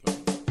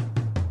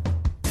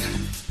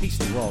Peace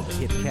to all the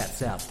hip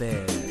cats out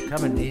there,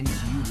 coming into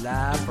you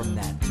live from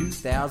that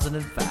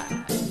 2005.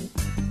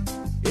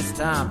 It's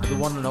time for the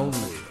one and only,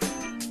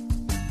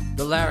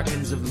 the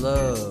larrikins of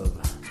love,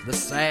 the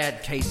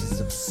sad cases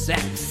of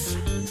sex,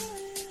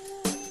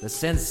 the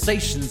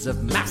sensations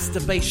of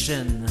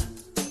masturbation,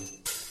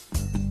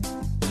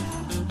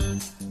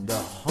 the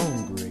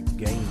Hungry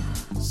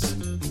Games.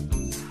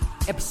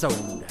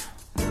 Episode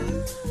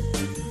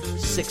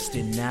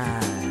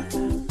 69.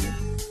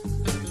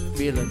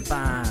 Feeling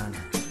fine.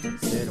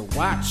 Said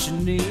what you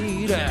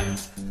need.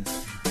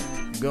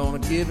 Gonna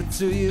give it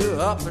to you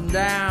up and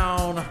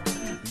down.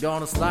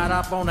 Gonna slide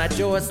up on that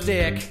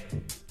joystick.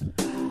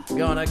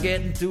 Gonna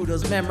get into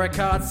those memory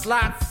card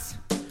slots.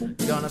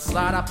 Gonna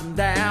slide up and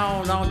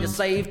down on your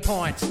save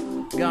point.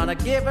 Gonna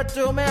give it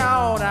to me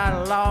all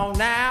night long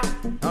now.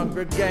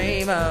 Hungry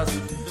gamers.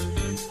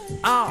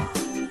 Oh,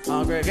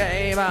 hungry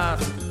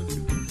gamers.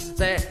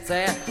 Say,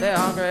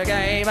 hungry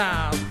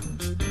gamers.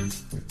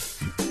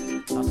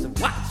 I said,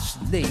 what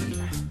you need?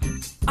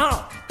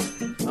 Oh,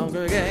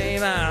 hungry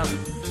gamers.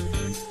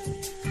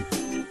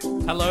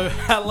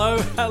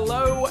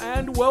 Hello,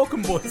 and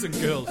welcome, boys and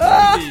girls, to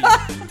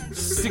the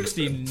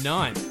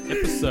 69th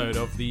episode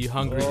of the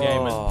Hungry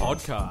Gamers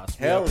podcast.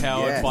 We are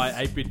powered by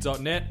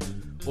 8bit.net,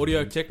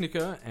 Audio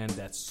Technica, and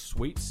that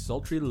sweet,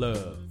 sultry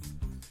love.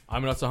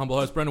 I'm not so humble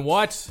host, Brendan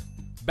White,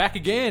 back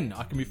again.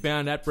 I can be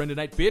found at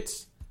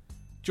Brendan8bit,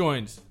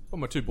 joined by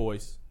my two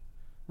boys,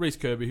 Reese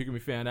Kirby, who can be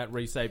found at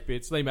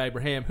Reese8bit, Salim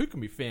Abraham, who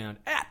can be found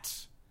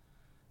at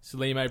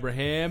Salim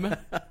Abraham.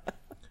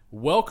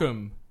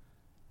 Welcome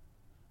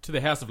to the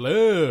House of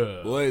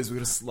Love. Boys, we're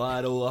going to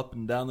slide all up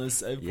and down those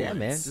save points. Yeah,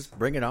 man, just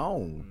bring it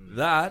on.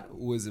 That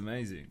was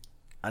amazing.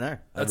 I know.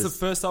 That's the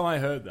first time I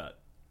heard that.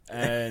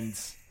 And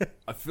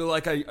I feel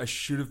like I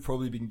should have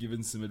probably been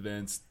given some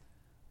advanced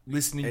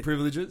listening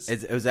privileges.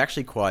 It was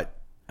actually quite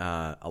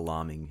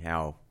alarming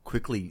how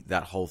quickly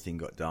that whole thing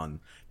got done.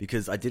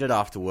 Because I did it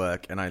after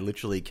work, and I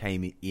literally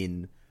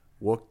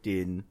walked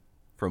in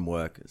from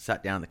work,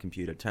 sat down at the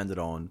computer, turned it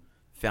on,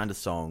 found a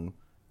song,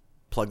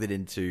 plugged it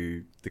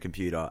into the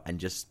computer, and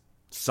just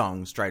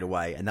sung straight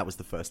away, and that was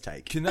the first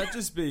take. Can that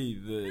just be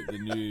the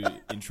new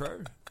intro?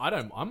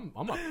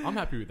 I'm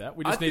happy with that.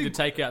 We just need to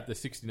take out the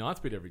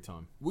 69th bit every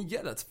time. Well,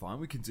 yeah, that's fine.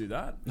 We can do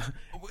that.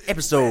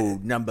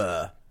 Episode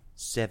number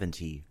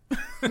 70.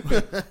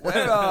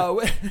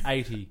 We're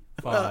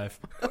 85.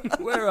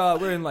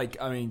 we're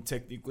in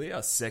technically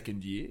our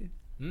second year.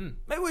 Maybe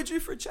we're due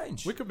for a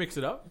change. We could mix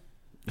it up.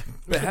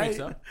 But hey,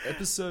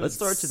 episode Let's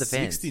throw it to the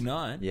fans.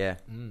 69. Yeah.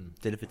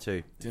 Dinner for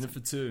two. Dinner for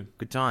two.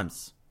 Good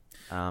times.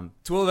 To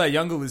all of our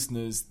younger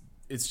listeners,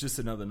 it's just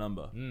another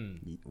number.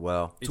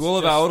 Well, To all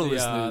of our older the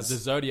listeners, the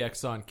zodiac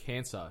sign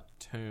Cancer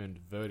turned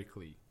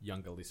vertically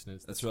younger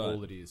listeners. That's right.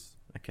 all it is.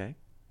 okay.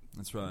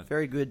 that's right.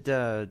 Very good point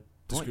there,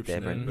 Description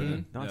there, Brendan.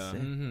 Brendan. Nice.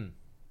 Yeah.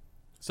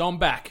 So I'm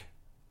back.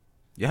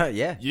 Yeah.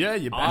 Yeah,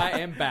 you're back. I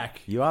am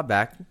back. You are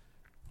back.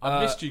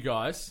 I missed you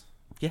guys.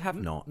 You have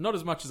not. Not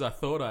as much as I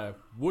thought I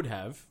would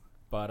have,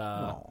 but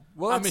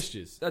Well, I missed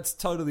you. That's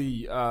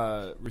totally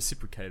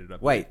reciprocated. I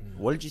believe. Wait,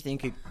 what did you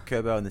think of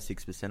Kerbo and the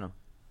 6%er?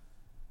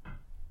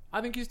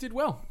 I think you did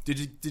well.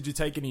 Did you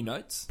take any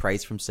notes?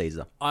 Praise from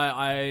Caesar.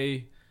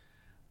 I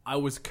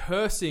was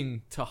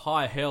cursing to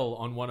high hell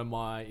on one of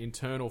my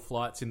internal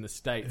flights in the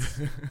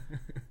States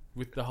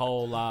with the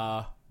whole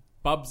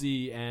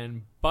Bubsy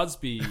and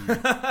Busby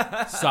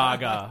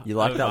saga. You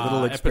like of, that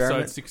little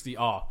experiment? Episode 60.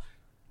 Oh,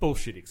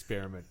 bullshit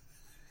experiment.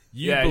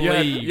 You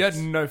had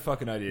no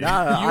fucking idea.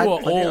 No, you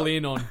were all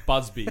in on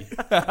Busby.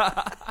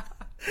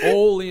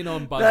 All in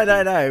on Busby.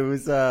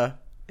 No.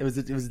 It was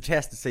a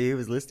test to see who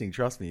was listening.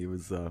 Trust me, it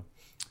was.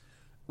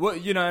 Well,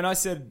 and I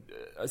said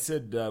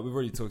we've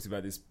already talked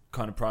about this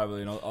kind of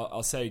privately, and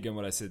I'll say again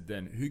what I said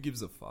then. Who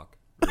gives a fuck?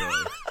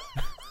 Really?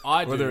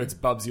 I do. Whether it's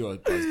Bubsy or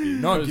Busby,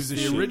 no one gives a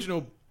shit. The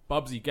original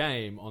Bubsy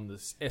game on the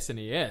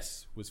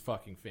SNES was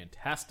fucking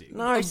fantastic.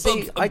 No,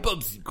 see,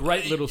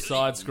 Great little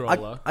side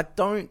scroller. I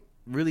don't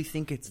really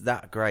think it's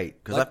that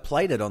great because I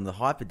played it on the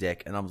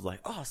Hyperdeck and I was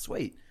like, oh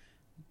sweet,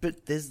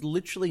 but there's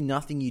literally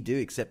nothing you do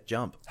except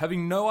jump.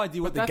 Having no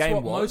idea what the that's game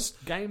what was.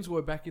 most games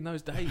were back in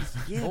those days.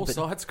 Yeah, all but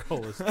side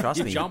scrollers. trust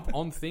you me. jump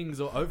on things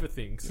or over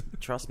things.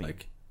 Trust me,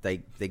 they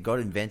got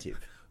inventive.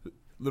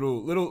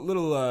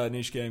 Little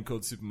niche game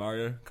called Super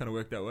Mario kind of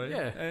worked that way.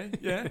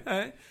 Yeah.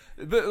 Hey.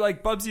 But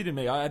like Bubsy to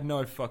me, I had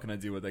no fucking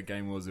idea what that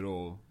game was at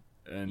all.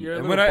 And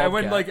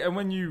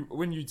when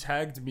you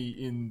tagged me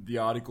in the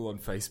article on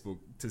Facebook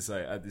to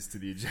say add this to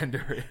the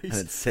agenda, And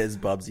it says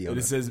Bubsy on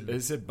it.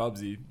 It said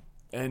Bubsy,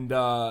 and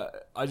I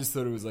just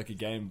thought it was like a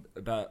game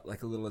about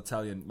like a little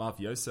Italian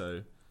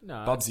mafioso. No,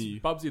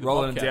 Bubsy the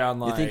rolling Bobcat. down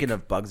like You're thinking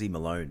of Bugsy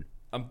Malone.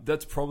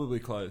 that's probably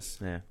close.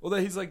 Yeah. Although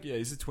he's a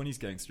 20s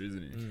gangster,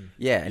 isn't he?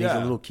 Yeah, and he's a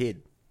Yeah. little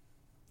kid.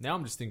 Now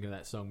I'm just thinking of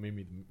that song,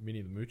 Minnie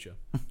the Moocher.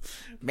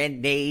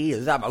 Minnie the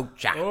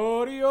Moocher.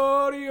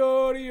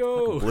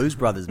 Audio. Blues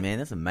Brothers, man,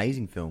 that's an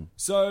amazing film.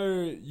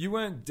 So you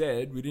weren't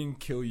dead. We didn't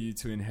kill you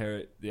to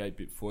inherit the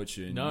 8-bit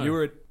fortune. No. You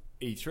were at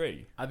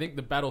E3. I think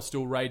the battle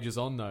still rages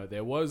on, though.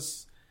 There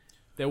was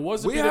There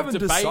was a bit of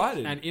debate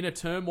and inner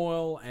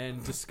turmoil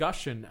and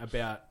discussion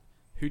about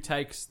who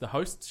takes the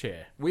host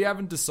chair. We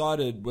haven't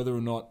decided whether or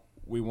not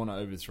we want to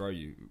overthrow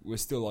you. We're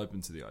still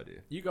open to the idea.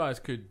 You guys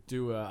could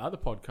do other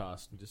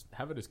podcast and just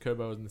have it as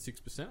Kerbo in the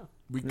 6%.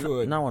 We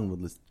could. No one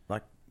would listen.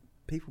 Like,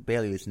 people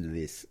barely listen to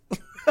this.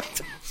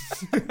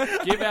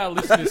 Give our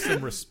listeners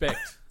some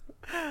respect.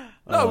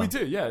 No, we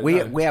do. Yeah,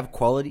 we have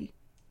quality,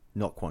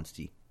 not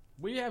quantity.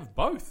 We have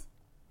both.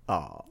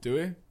 Oh, do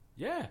we?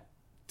 Yeah.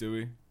 Do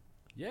we?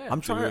 Yeah.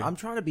 I'm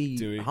trying to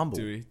be humble.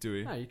 Do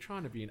we? No, you're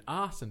trying to be an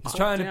arse and He's talk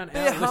trying down to be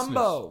our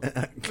humble.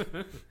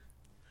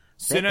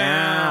 Sit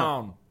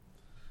down.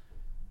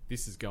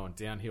 This is going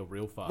downhill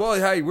real fast. Well,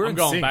 hey, I'm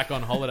going back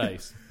on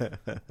holidays.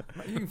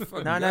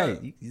 No,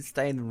 you're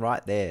staying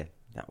right there.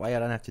 That way I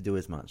don't have to do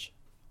as much.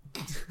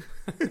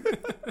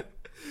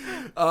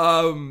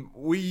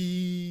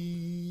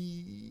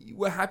 We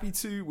were happy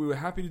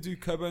to do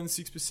Kerbo and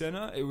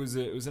 6%er. It was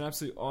an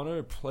absolute honor,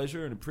 a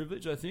pleasure, and a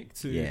privilege, I think,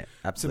 to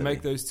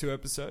make those 2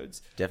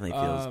 episodes. Definitely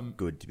feels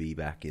good to be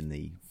back in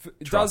the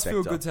It does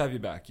feel good to have you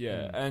back,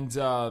 yeah. And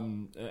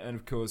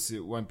of course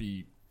it won't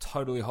be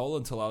totally whole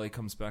until Ali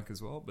comes back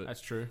as well, but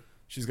that's true.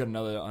 She's got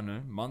another, I don't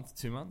know, month,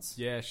 2 months.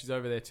 Yeah, she's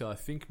over there till I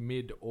think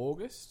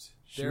mid-August.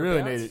 She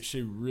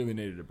really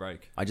needed a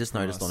break. I just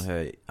noticed on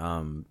her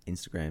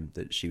Instagram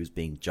that she was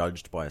being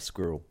judged by a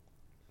squirrel.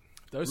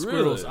 Those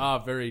squirrels are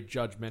very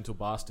judgmental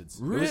bastards.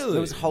 Really?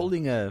 It was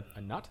holding a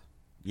nut?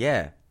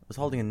 Yeah, it was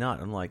holding a nut.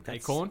 I'm like,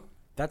 acorn?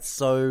 That's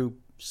so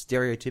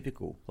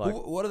stereotypical. Like,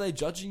 what are they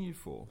judging you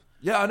for?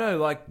 Yeah, I know.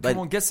 Like, come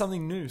on, get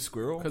something new,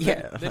 squirrel.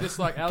 Yeah, they're just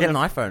like, get an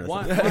iPhone.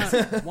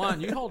 Why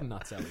aren't you holding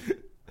nuts, Ali?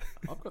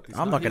 I've got this.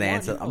 I'm not going to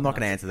answer. I'm not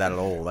going to answer that at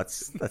all.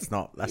 That's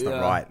not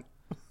right.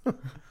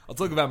 I'll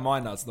talk about my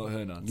nuts, not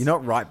her nuts. You're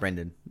not right,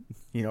 Brendan.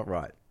 You're not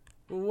right.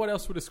 Well, what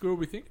else would a squirrel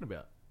be thinking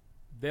about?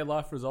 Their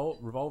life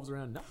revolves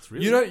around nuts,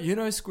 really. You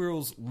know,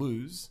 squirrels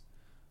lose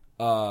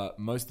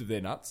most of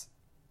their nuts.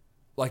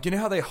 Like, you know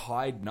how they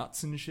hide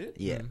nuts and shit?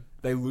 Yeah.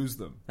 They lose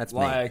them. That's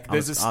like,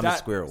 me. I'm a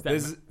squirrel.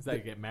 Does they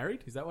get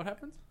married? Is that what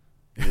happens?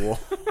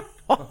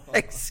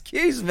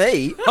 Excuse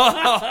me.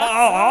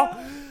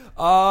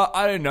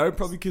 I don't know.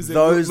 Probably because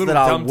those that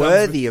are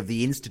worthy of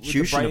the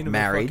institution of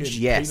marriage,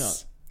 yes.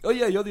 Peanut. Oh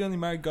yeah, you're the only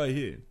married guy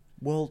here.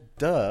 Well,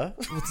 duh.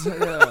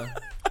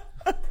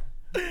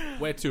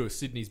 We're two of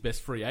Sydney's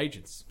best free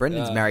agents.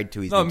 Brendan's married to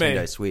his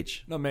Nintendo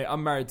Switch. Not me.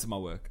 I'm married to my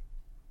work.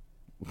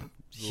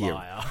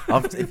 Liar.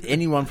 If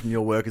anyone from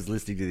your work is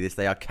listening to this,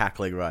 they are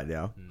cackling right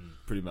now.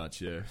 Pretty much,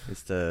 yeah.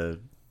 It's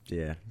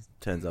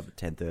turns up at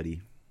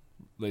 10:30.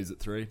 Leaves at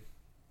 3.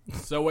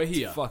 So we're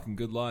here. It's a fucking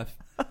good life.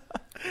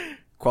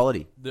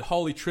 Quality. The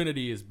Holy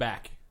Trinity is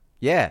back.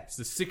 Yeah. It's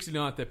the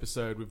 69th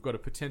episode. We've got a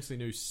potentially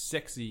new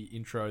sexy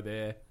intro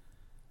there,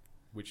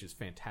 which is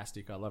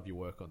fantastic. I love your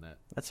work on that.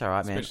 That's all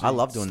right, man. I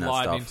love doing that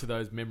stuff. Slide into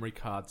those memory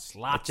card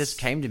sluts. It just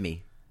came to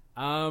me.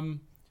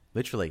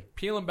 Literally.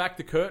 Peeling back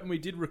the curtain, we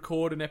did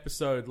record an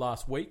episode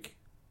last week.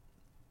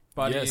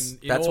 But yes,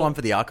 that's one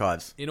for the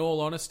archives. In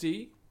all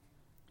honesty,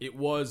 it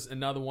was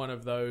another one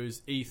of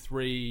those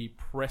E3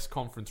 press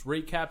conference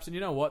recaps. And you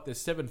know what? There's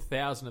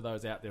 7,000 of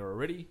those out there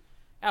already.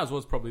 Ours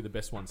was probably the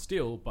best one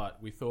still, but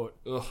we thought,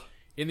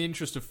 in the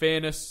interest of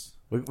fairness...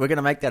 We're going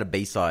to make that a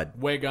B-side.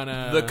 We're going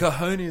to... The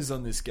cojones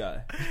on this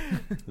guy.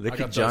 Look I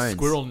got at Jones. those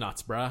squirrel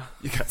nuts, bruh.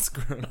 You got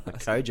squirrel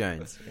nuts.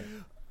 Co-Jones.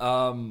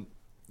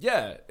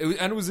 Yeah.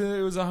 It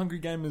was a Hungry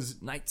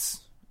Gamers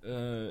Nights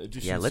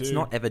edition. Yeah, let's too.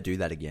 not ever do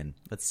that again.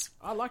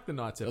 I like the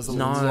Nights episode. It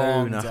was a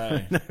long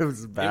day. No, it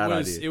was a bad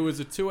idea. It was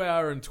a 2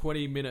 hour and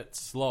 20 minute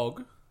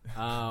slog.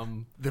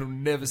 That'll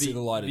never see the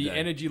light of day. The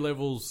energy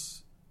levels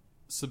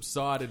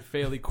subsided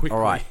fairly quickly.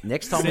 All right,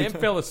 next time Sam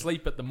fell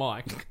asleep at the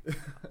mic.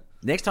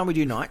 Next time we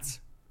do nights,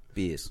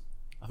 beers.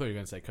 I thought you were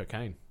going to say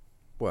cocaine.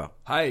 Well,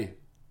 hey,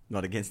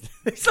 not against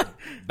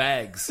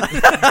bags.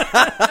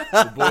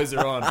 The boys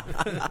are on.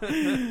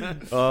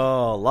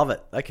 Oh, love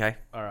it. Okay.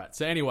 All right.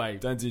 So anyway,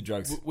 don't do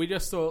drugs. We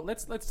just thought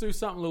let's do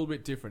something a little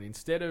bit different.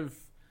 Instead of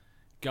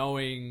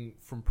going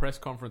from press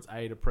conference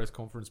A to press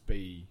conference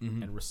B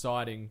and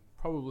reciting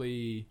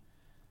probably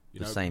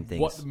the same things,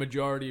 what the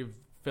majority of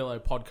fellow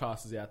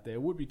podcasters out there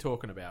would be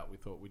talking about, we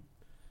thought we'd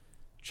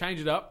change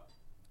it up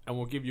and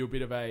we'll give you a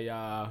bit of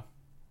a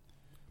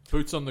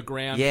boots on the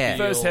ground feel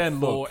first-hand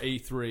for look.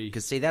 E3.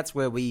 Because see, that's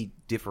where we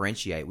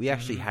differentiate. We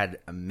actually had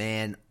a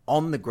man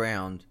on the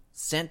ground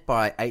sent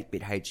by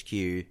 8-Bit HQ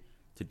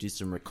to do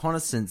some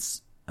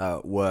reconnaissance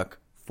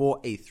work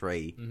for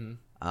E3.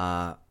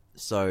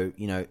 So,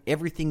 you know,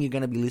 everything you're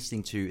going to be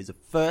listening to is a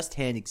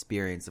first-hand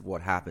experience of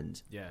what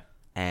happened. Yeah.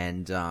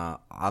 And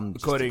I'm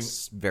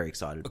just very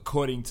excited.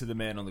 According to the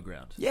man on the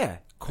ground. Yeah.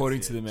 According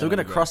to the man So we're on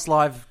going the to cross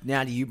live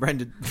now to you,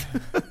 Brendan.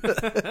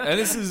 And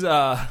this is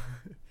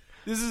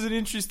an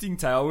interesting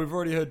tale. We've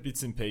already heard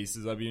bits and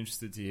pieces. I'd be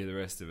interested to hear the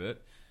rest of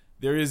it.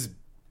 There is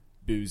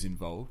booze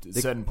involved at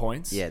certain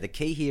points. Yeah, the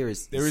key here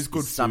is there is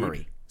good summary.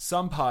 Food,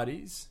 some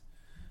parties,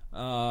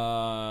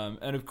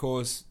 and of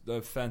course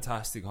the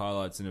fantastic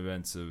highlights and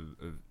events of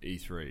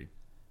E3.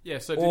 Yeah,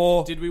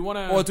 so did we want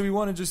to... Or do we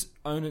want to just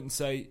own it and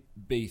say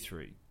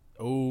B3?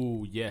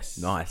 Oh, yes.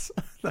 Nice.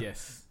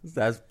 Yes.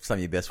 That's some of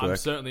your best work. I'm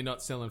certainly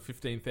not selling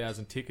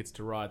 15,000 tickets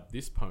to ride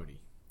this pony.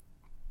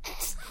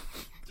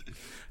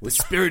 The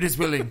spirit is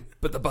willing,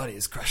 but the body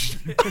is crushed.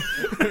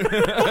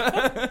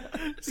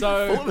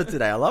 So, Full of it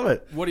today. I love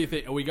it. what do you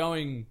think? Are we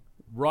going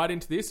right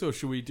into this, or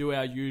should we do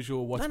our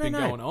usual what's been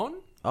going on?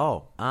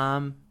 Oh,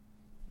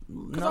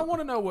 Because I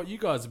want to know what you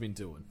guys have been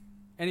doing.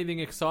 Anything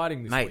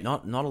exciting this mate, week?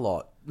 not a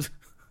lot.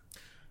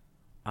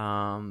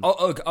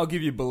 I'll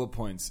give you bullet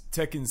points.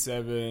 Tekken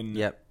 7.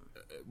 Yep.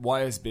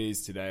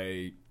 YSBs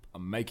today.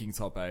 I'm making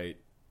top 8,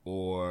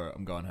 or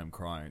I'm going home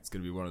crying. It's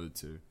going to be one of the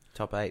two.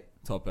 Top 8.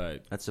 Top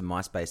 8. That's a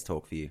MySpace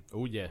talk for you.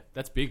 Oh, yeah.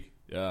 That's big.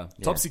 Yeah.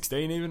 Top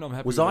 16 even. I'm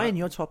happy Was with I that. in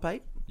your top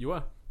 8? You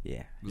were.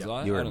 Yeah. Was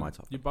I? You were I in don't- my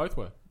top 8. You both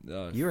were.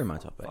 You were in my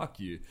top 8. Fuck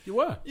you. You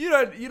were. You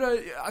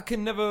don't, I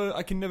can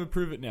never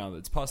prove it now.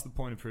 It's past the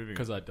point of proving it.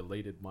 Because I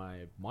deleted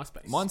my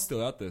MySpace. Mine's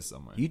still out there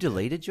somewhere. You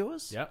deleted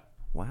yours? Yep.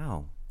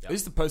 Wow. I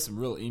used to post some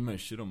real emo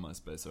shit on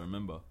MySpace, I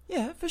remember.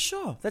 Yeah, for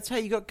sure. That's how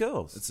you got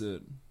girls. That's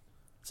it.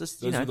 It's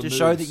just, Those were the to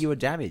show moves. that you were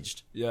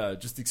damaged. Yeah,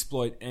 just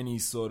exploit any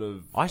sort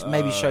of... I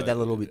maybe showed that a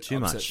little bit too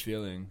upset much.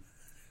 feeling.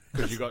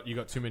 Because you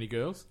got too many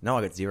girls? No,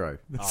 I got 0.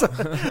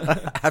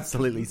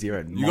 Absolutely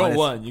 0. You got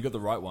one. You got the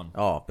right one.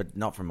 Oh, but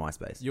not from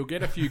MySpace. You'll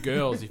get a few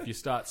girls if you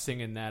start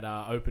singing that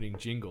opening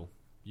jingle.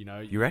 You know,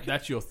 You reckon?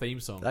 That's your theme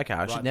song. Okay,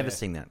 I should right never there.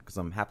 sing that because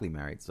I'm happily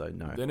married, so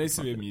no. There needs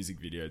to be a music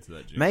video to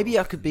that. Jingle. Maybe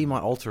I could be my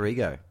alter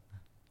ego.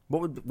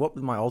 What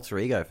would my alter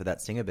ego for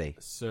that singer be?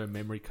 Sir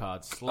Memory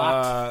Card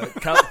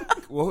slapped.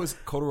 What was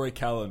Corduroy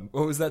Callan?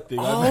 What was that thing?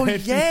 I Oh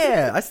made?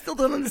 yeah, I still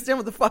don't understand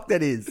what the fuck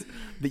that is,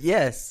 but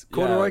yes,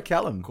 Corduroy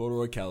Callum.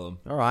 Corduroy Callum.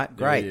 All right,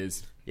 There great. he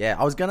is. Yeah,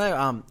 I was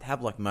gonna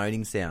have like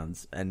moaning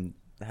sounds and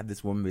have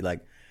this woman be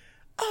like,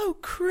 "Oh,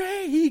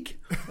 Craig,"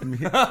 and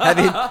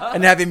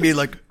have him be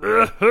like, No,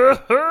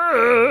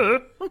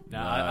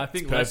 I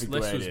think it's Les perfect the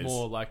way was it is.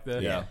 more like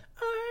the Yeah.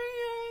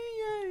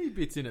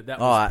 bits in it. That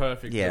 "Oh, was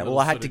perfect. yeah." The Well, little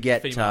I had sort to of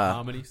get female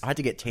harmonies. I had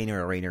to get Tina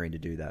Arena in to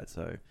do that.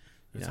 So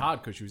It's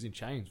hard because she was in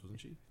chains, wasn't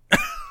she?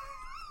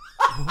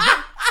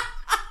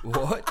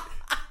 What?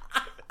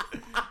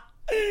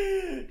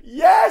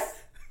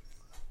 yes,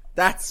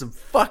 that's some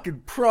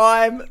fucking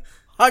prime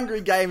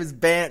Hungry Gamers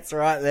bants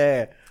right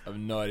there. I have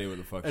no idea what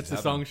the fuck. It's just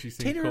a song happened. she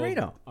sings Tina called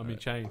Arena. I'm in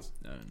chains.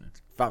 No.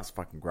 That was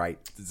fucking great.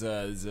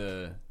 There's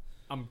a.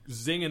 I'm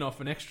zinging off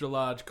an extra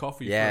large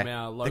coffee Yeah, from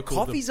our the local.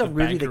 coffees are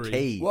really the bankery.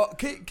 key. Well,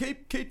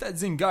 keep that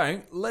zing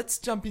going. Let's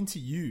jump into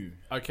you.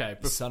 Okay,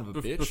 Son of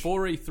a bitch.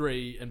 Before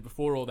E3 and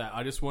before all that,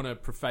 I just want to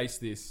preface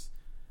this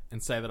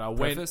and say that I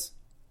went. Preface?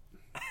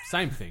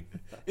 Same thing.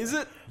 Is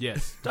it?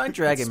 Yes. Don't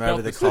drag It's him over spelled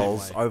the the same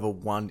coals way. over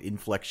one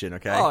inflection,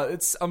 okay? Oh,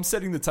 I'm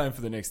setting the tone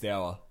for the next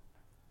hour.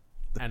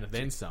 And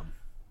then some.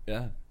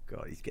 Yeah.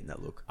 God, he's getting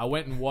that look. I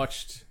went and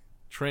watched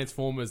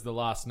Transformers The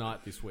Last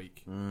Night this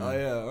week Oh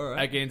yeah. All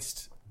right.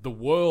 against the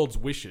world's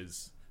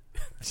wishes.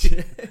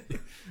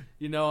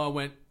 You know,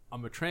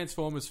 I'm a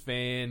Transformers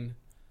fan.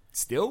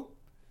 Still?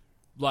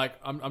 Like,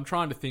 I'm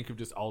trying to think of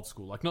just old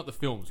school. Like, not the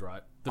films,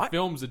 right? The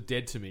films are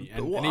dead to me,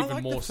 and, Well, and I even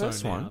like the more so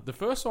first now. one. The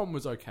first one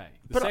was okay.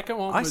 The But second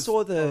one I was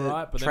saw the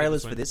alright, but then it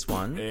trailers just for went- this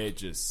one. It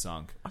just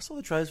sunk. I saw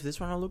the trailers for this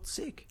one. I looked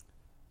sick.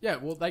 Yeah,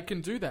 well, they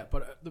can do that,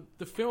 but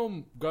the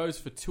film goes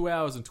for 2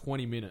 hours and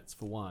 20 minutes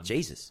for one.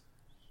 Jesus.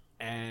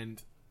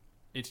 And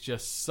it's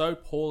just so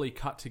poorly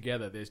cut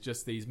together. There's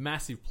just these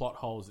massive plot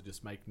holes that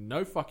just make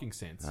no fucking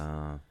sense.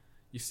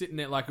 You're sitting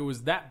there like it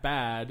was that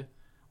bad.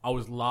 I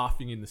was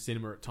laughing in the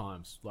cinema at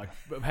times, like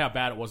how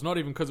bad it was. Not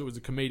even because it was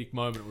a comedic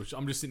moment.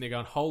 I'm just sitting there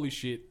going, "Holy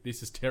shit,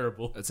 this is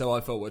terrible." That's how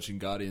I felt watching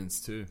Guardians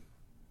too.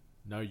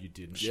 No, you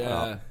didn't.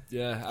 Yeah,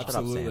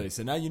 absolutely. Sam.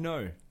 So now you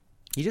know.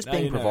 You're just Now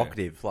being you know.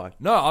 provocative. Like,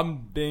 No,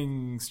 I'm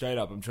being straight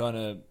up. I'm trying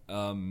to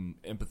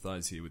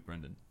empathize here with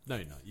Brendan. No,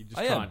 you're not. You're just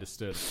I am. trying to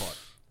stir the pot.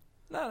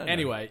 No.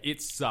 Anyway,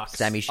 it sucks.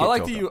 Sammy shit I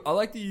like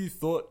talker. that you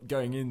thought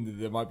going in that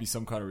there might be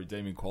some kind of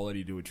redeeming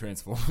quality to a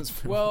Transformers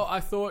film. Well, I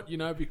thought,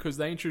 because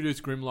they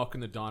introduced Grimlock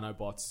and the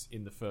Dinobots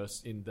in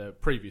the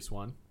previous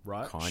one,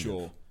 right?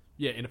 sure.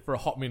 Yeah, for a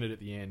hot minute at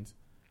the end.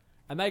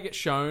 And they get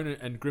shown,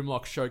 and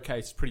Grimlock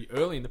showcased pretty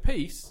early in the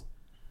piece.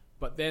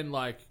 But then,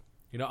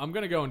 I'm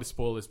going to go into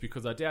spoilers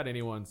because I doubt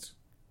anyone's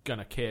going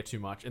to care too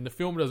much. And the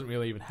film doesn't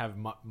really even have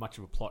much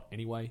of a plot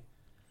anyway.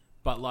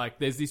 But,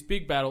 there's this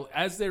big battle,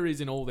 as there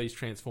is in all these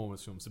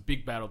Transformers films, a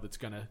big battle that's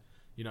going to,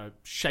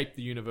 shape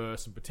the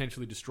universe and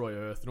potentially destroy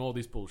Earth and all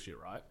this bullshit,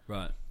 right?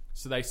 Right.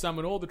 So they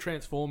summon all the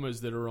Transformers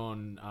that are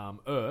on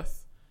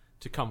Earth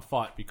to come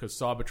fight because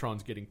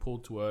Cybertron's getting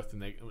pulled to Earth,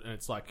 and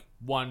it's like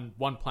one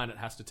planet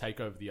has to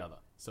take over the other.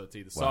 So it's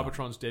either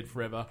Cybertron's dead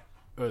forever,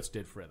 Earth's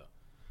dead forever.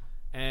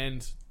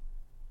 And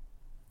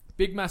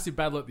big massive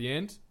battle at the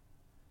end.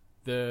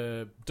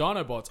 The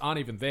Dinobots aren't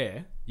even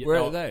there. Yet Where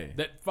are they?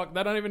 They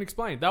don't even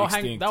explain. They were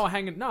hanging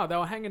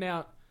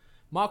out.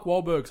 Mark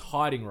Wahlberg's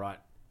hiding, right?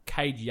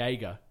 Cage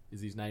Yeager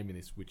is his name in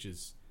this, which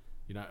is,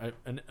 a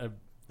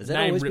Has that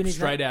name always been ripped his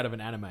straight name? out of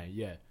an anime.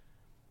 Yeah.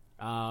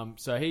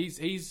 So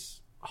he's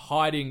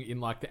hiding in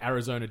the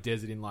Arizona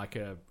desert in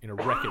a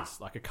wreckers,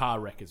 like a car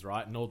wreckers,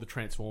 right? And all the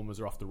Transformers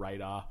are off the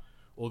radar.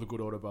 all the good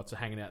Autobots are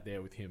hanging out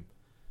there with him.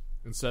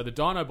 And so the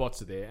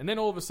Dinobots are there. And then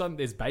all of a sudden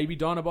there's baby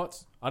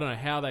Dinobots. I don't know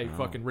how they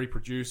fucking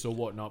reproduce or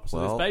whatnot. So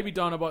there's baby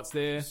Dinobots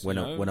there. When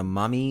a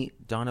mummy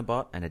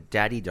Dinobot and a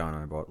daddy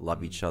Dinobot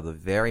love each other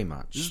very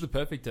much. This is the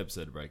perfect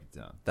episode to break it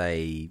down.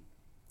 They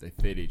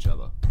feed each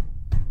other.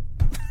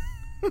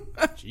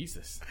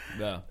 Jesus.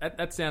 Yeah.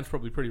 That sounds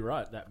probably pretty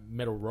right. That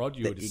metal rod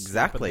you were just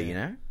exactly, slapping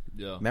there.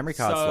 Yeah. Memory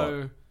card slot.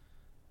 So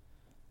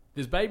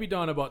there's baby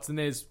Dinobots and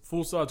there's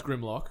full-size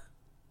Grimlock.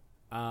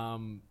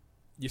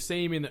 You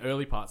see him in the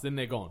early parts, then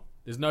they're gone.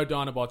 There's no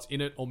Dinobots in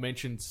it or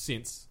mentioned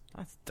since.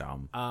 That's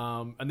dumb.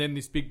 And then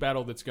this big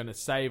battle that's going to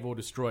save or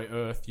destroy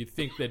Earth, you'd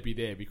think they'd be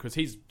there because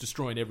he's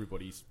destroying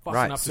everybody. He's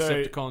fussing up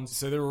Decepticons.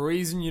 So the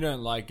reason you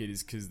don't like it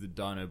is because the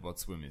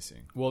Dinobots were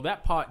missing. Well,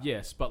 that part,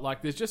 yes. But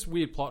like, there's just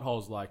weird plot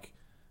holes like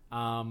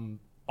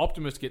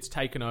Optimus gets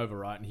taken over,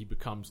 right? And he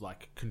becomes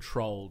like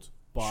controlled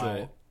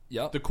by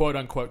the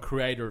quote-unquote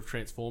creator of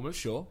Transformers.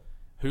 Sure.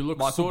 Who looks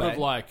Michael sort Bay. of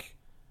like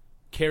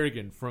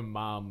Kerrigan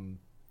from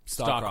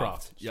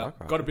StarCraft.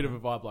 Yep. Got a bit of a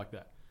vibe like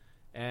that.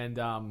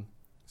 And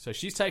so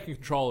she's taking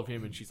control of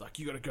him and she's like,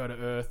 you got to go to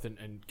Earth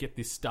and get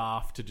this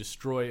staff to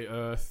destroy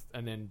Earth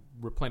and then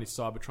replenish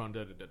Cybertron.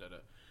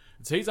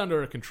 And so he's under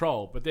her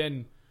control. But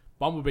then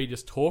Bumblebee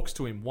just talks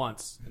to him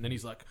once and then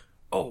he's like,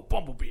 oh,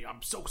 Bumblebee,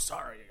 I'm so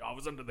sorry. I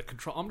was under the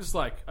control. I'm just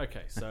like,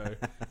 okay, so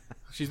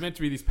she's meant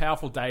to be this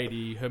powerful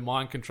deity. Her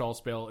mind control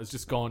spell is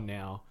just gone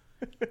now.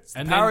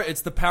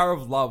 It's the power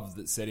of love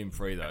that set him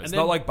free, though. It's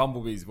not like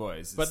Bumblebee's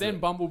voice. But then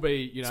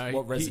Bumblebee, you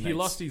know, he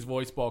lost his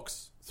voice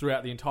box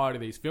throughout the entirety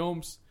of these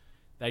films.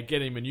 They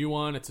get him a new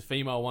one. It's a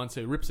female one,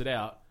 so he rips it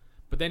out.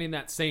 But then in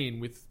that scene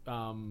with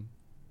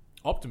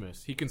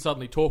Optimus, he can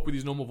suddenly talk with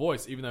his normal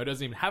voice, even though he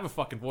doesn't even have a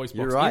fucking voice box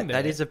You're right. in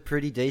there. That is a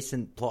pretty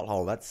decent plot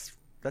hole. That's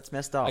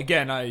messed up.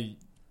 Again,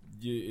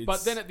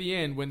 But then at the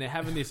end, when they're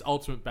having this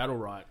ultimate battle,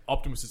 right,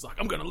 Optimus is like,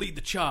 I'm going to lead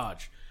the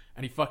charge.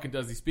 And he fucking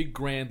does this big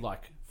grand,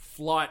 like,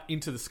 flight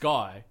into the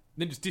sky, and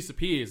then just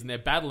disappears, and they're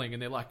battling,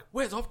 and they're like,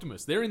 where's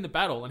Optimus? They're in the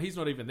battle, and he's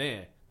not even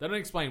there. They don't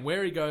explain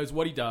where he goes,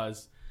 what he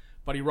does,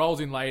 but he rolls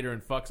in later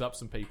and fucks up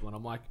some people, and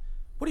I'm like,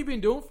 what have you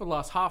been doing for the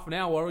last half an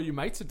hour while all your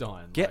mates are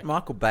dying? Get like,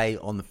 Michael Bay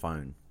on the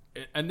phone.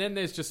 And then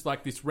there's just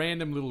like this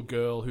random little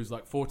girl who's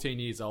like 14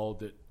 years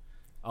old that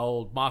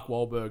old Mark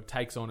Wahlberg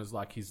takes on as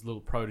like his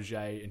little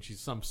protege, and she's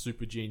some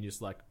super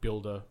genius like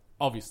builder.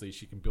 Obviously,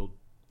 she can build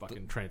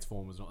fucking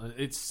Transformers.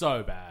 It's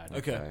so bad.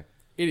 Okay.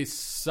 It is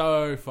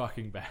so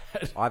fucking bad.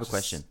 I have a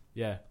question.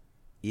 Yeah.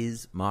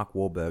 Is Mark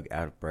Wahlberg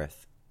out of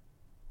breath?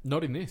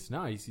 Not in this.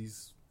 No,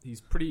 he's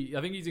pretty.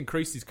 I think he's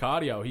increased his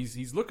cardio.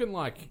 He's looking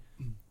like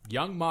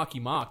young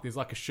Marky Mark. There's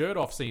like a shirt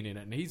off scene in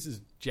it, and he's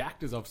as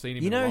jacked as I've seen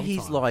him. You in a know, long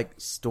he's time. like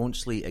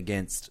staunchly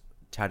against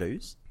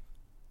tattoos.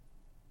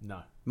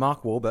 No.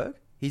 Mark Wahlberg.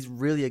 He's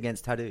really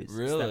against tattoos.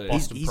 Really?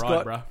 Boston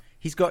pride, bruh.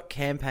 He's got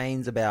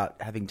campaigns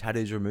about having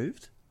tattoos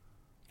removed.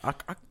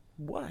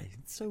 Why?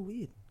 It's so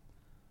weird.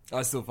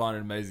 I still find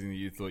it amazing that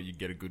you thought you'd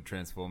get a good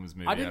Transformers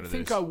movie I out didn't of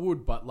think this. I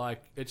would, but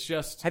like, it's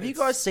just. Have you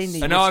guys seen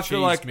the? And now I I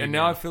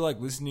feel like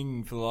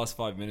listening for the last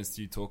 5 minutes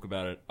to you talk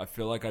about it. I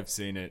feel like I've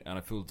seen it, and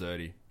I feel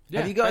dirty. Yeah,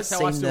 Have you guys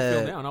that's how I seen still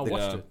feel the- now, and I the-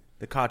 watched it.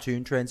 the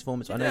cartoon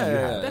Transformers? I know you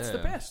Yeah. have. That's the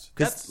best.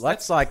 'Cause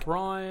that's like-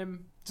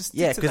 prime.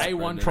 Yeah, because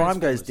A1 Prime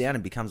goes Transformers. down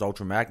and becomes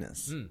Ultra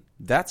Magnus.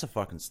 That's a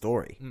fucking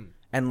story.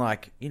 And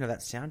like, you know, that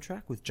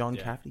soundtrack with John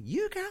Cafferty,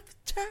 you got the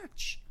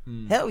touch.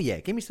 Hell yeah,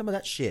 give me some of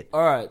that shit.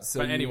 All right, so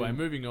But anyway,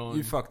 moving on.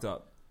 You fucked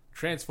up.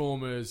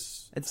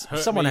 Transformers.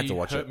 Someone had to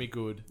watch hurt it. me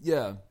good.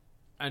 Yeah,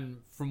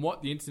 And from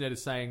what the internet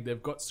is saying,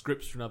 they've got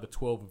scripts for another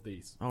 12 of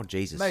these. Oh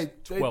Jesus,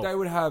 mate. They 12.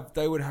 would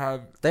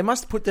have. They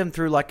must put them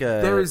through like a.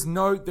 There is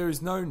no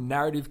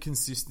narrative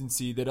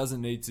consistency. There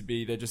doesn't need to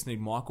be. They just need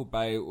Michael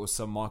Bay or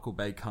some Michael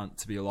Bay cunt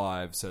to be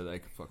alive so they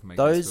can fucking make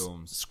these Those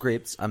films.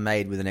 scripts are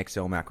made with an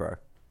Excel macro.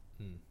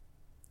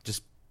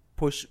 Just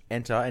push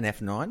enter an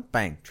F9,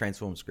 bang,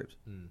 transform script.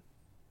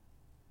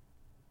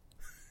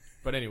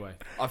 But anyway,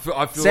 I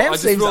Sam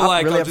just seems feel up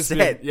like really I've just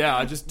upset. been, yeah.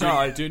 I just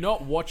no. do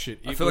not watch it.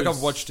 I feel like I've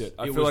watched it.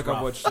 I feel like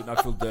I've watched it and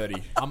I feel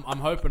dirty. I'm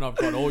hoping I've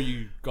got all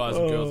you guys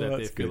and girls out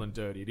there feeling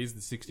dirty. It is the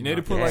 69th. You need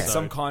to put like episode.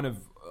 some kind of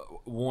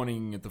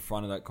warning at the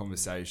front of that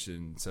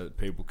conversation so that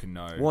people can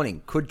know.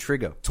 Warning, could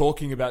trigger.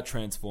 Talking about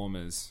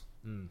Transformers.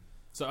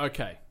 So,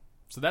 okay.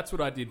 So that's what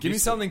I did. Give me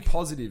this something week.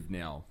 positive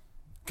now.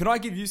 Can I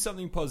give you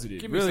something positive?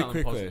 Give me really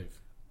something quickly. positive.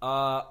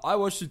 I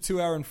watched a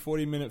 2-hour and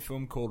 40-minute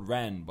film called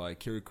Ran by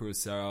Kira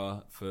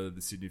Kurosawa for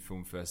the Sydney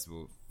Film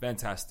Festival.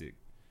 Fantastic.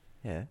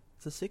 Yeah,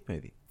 it's a sick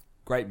movie.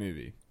 Great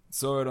movie.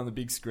 Saw it on the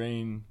big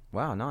screen.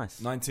 Wow,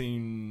 nice.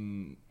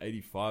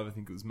 1985, I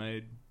think it was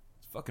made.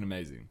 It's fucking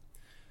amazing.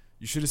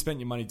 You should have spent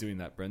your money doing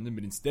that, Brendan,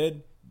 but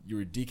instead,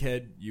 you're a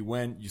dickhead. You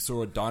went, you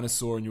saw a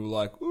dinosaur, and you were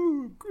like,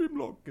 ooh,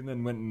 Grimlock, and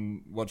then went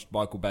and watched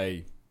Michael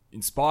Bay.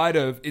 In spite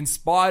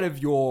of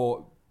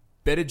your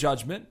better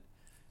judgment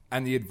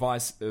and the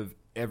advice of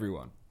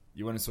everyone,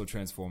 you went and saw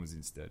Transformers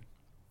instead.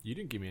 You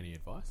didn't give me any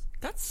advice.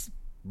 That's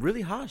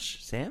really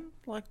harsh, Sam.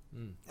 Like,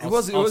 It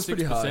was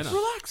pretty 6%. harsh.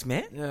 relax,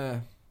 man. Yeah.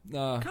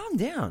 Nah. Calm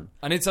down.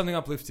 I need something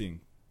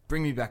uplifting.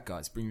 Bring me back,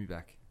 guys. Bring me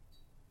back.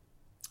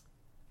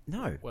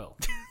 No. Well,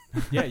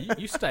 yeah,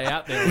 you stay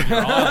out there on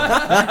your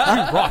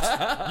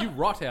island. You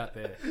rot out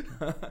there.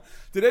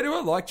 Did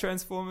anyone like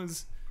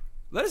Transformers?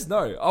 Let us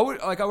know.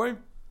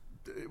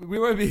 We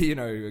won't be,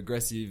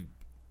 aggressive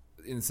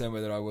in the same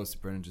way that I was to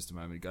Brennan just a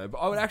moment ago, but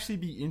I would actually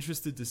be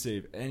interested to see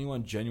if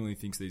anyone genuinely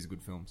thinks these are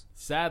good films.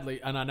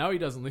 Sadly, and I know he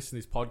doesn't listen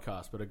to this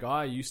podcast, but a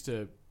guy I used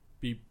to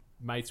be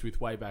mates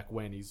with way back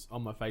when, he's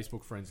on my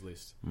Facebook friends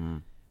list.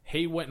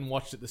 He went and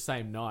watched it the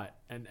same night,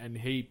 and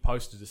he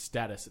posted a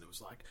status, and it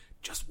was like,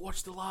 just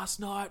watched the last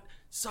night,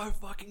 so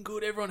fucking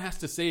good, everyone has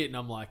to see it. And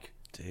I'm like,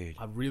 dude,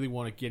 I really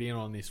want to get in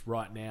on this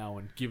right now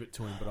and give it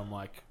to him, but I'm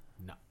like,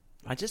 no.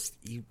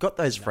 You've got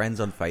those friends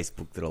on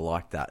Facebook that are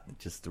like that,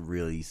 just the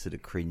really sort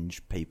of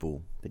cringe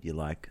people that you're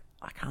like,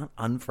 I can't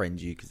unfriend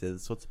you because they're the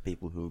sorts of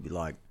people who will be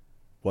like,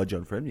 why'd you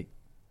unfriend me?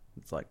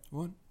 It's like,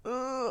 what?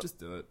 Just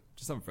do it.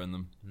 Just unfriend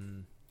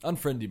them.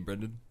 Unfriend him,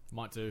 Brendan.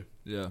 Might do.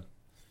 Yeah.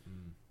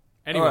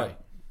 Anyway, All right.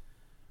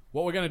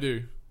 What we're going to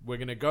do, we're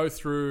going to go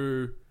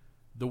through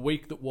the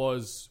week that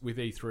was with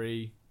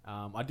E3.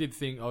 I did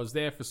think I was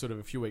there for sort of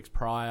a few weeks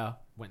prior,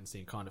 went and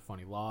seen Kind of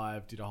Funny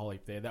live, did a whole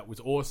heap there. That was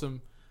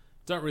awesome.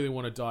 Don't really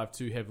want to dive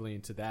too heavily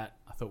into that.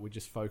 I thought we'd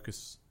just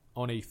focus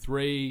on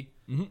E3,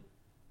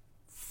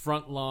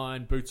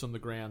 frontline, boots on the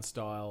ground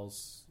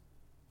styles,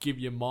 give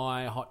you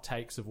my hot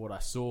takes of what I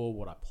saw,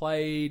 what I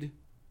played,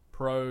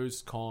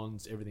 pros,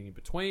 cons, everything in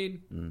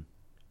between.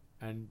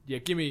 And yeah,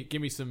 give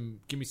me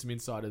some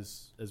insight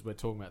as we're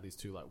talking about these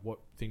two, like what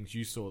things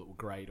you saw that were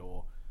great,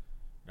 or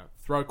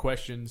throw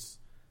questions.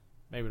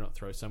 Maybe not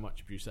throw so much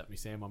abuse at me,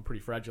 Sam. I'm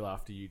pretty fragile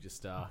after you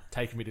just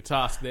taking me to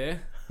task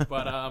there.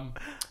 But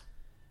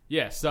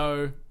yeah,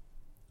 so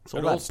it's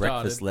all that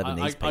breakfast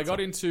Lebanese pizza. I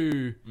got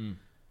into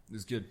it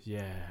was good.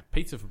 Yeah,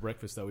 pizza for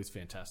breakfast though is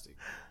fantastic.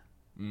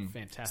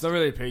 Fantastic. It's not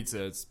really a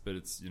pizza, but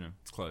it's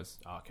close.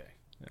 Okay.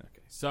 Yeah.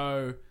 Okay.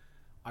 So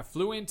I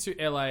flew into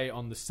LA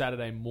on the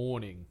Saturday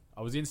morning.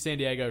 I was in San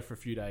Diego for a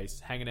few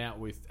days, hanging out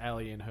with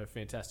Ali and her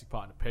fantastic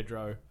partner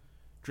Pedro,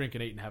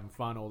 drinking, eating, having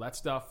fun, all that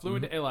stuff. Flew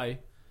into LA,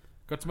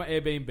 got to my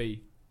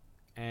Airbnb,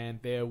 and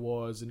there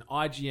was an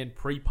IGN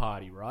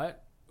pre-party, right?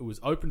 It was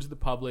open to the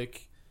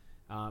public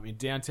in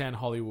downtown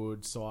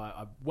Hollywood. So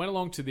I went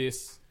along to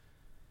this.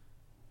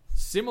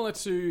 Similar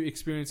to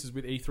experiences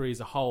with E3 as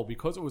a whole,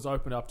 because it was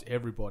opened up to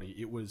everybody,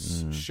 it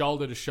was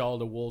shoulder to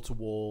shoulder, wall to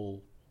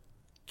wall,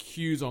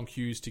 queues on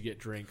queues to get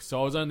drinks.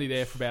 So I was only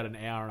there for about an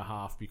hour and a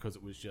half because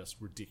it was just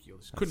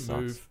ridiculous. Couldn't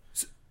move.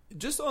 So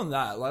just on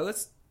that,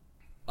 let's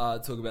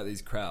talk about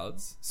these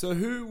crowds. So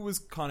who was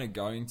kind of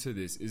going to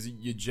this? Is it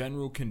your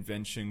general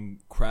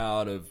convention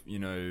crowd of,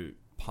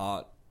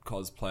 part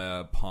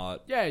cosplayer,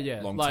 part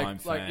long-time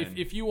fan? Like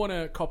if you want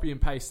to copy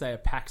and paste, say, a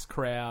PAX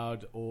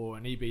crowd or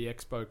an EB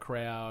Expo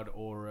crowd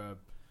or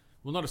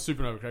not a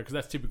Supernova crowd, because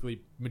that's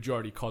typically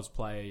majority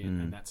cosplay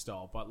and that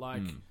style. But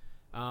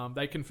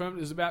they confirmed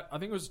it was about, I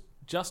think it was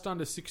just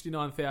under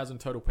 69,000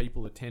 total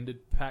people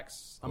attended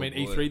PAX.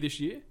 E3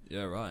 this year.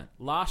 Yeah, right.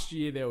 Last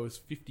year there was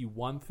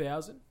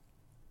 51,000.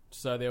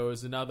 So there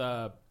was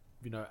another,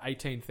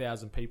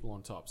 18,000 people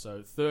on top.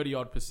 So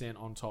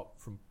 30% on top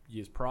from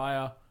years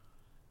prior.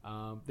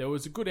 There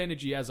was a good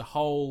energy as a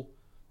whole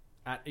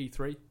at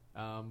E3.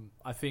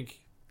 I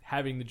think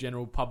having the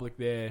general public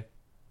there,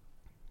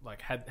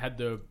 had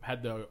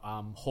the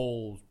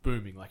halls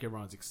booming. Like,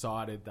 everyone's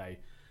excited. They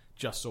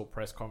just saw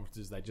press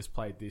conferences. They just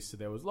played this. So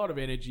there was a lot of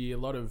energy, a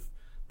lot of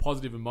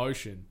positive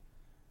emotion.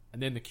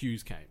 And then the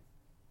queues came.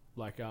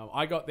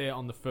 I got there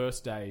on the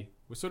first day.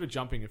 We're sort of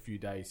jumping a few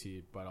days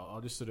here, but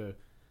I'll just sort of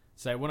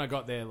say when I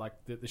got there,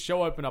 the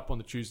show opened up on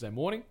the Tuesday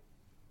morning.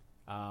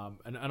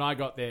 And I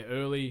got there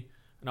early.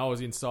 And I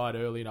was inside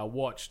early and I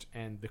watched,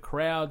 and the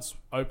crowds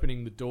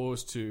opening the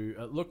doors to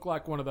it looked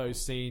like one of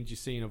those scenes you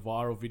see in a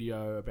viral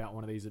video about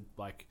one of these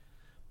Black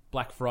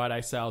Friday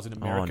sales in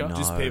America. Oh, no.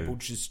 Just people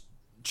just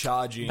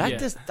charging. I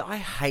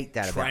hate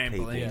that about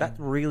people. Yeah. That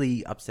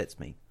really upsets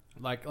me.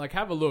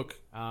 Have a look.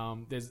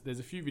 There's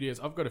a few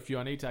videos. I've got a few.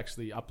 I need to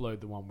actually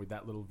upload the one with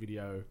that little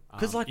video.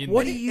 Because what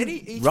are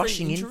you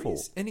rushing in for?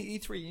 Any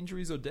E3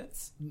 injuries or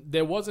deaths?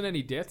 There wasn't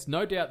any deaths.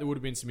 No doubt there would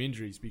have been some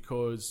injuries,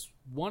 because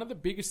one of the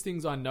biggest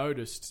things I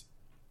noticed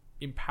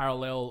in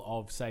parallel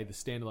of, say, the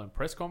standalone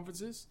press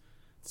conferences,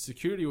 the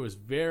security was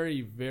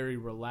very, very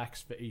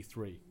relaxed for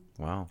E3.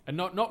 Wow. And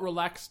not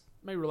relaxed.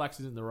 Maybe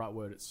relaxed isn't the right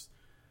word.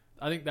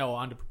 I think they were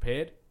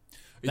underprepared.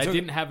 They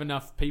didn't have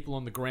enough people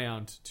on the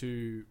ground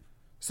to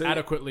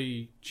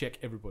adequately check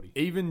everybody.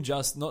 Even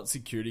just not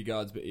security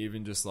guards, but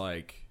even just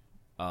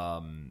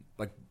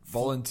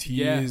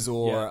volunteers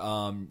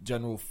or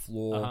general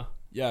floor.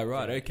 Yeah,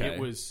 right. Okay. It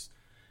was,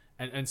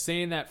 and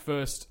seeing that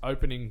first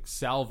opening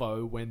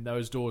salvo when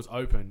those doors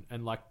open,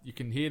 and you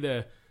can hear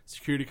the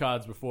security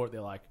guards before it. They're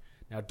like,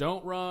 "Now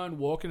don't run,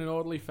 walk in an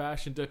orderly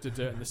fashion."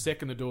 And the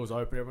second the doors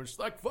open, everyone's just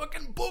like,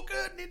 "Fucking book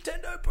it,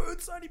 Nintendo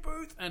booth, Sony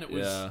booth." And it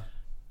was. Yeah.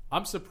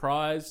 I'm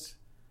surprised.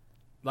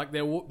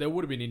 There would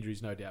have been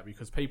injuries, no doubt,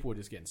 because people were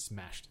just getting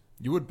smashed.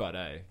 You would,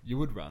 you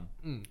would run.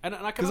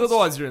 Because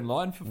otherwise you're in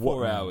line for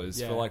 4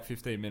 hours for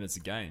 15 minutes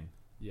a game.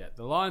 Yeah,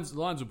 the lines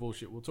are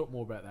bullshit. We'll talk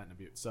more about that in a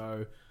bit.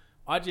 So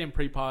IGN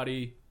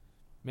pre-party,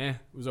 it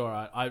was all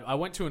right. I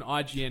went to an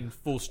IGN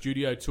full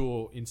studio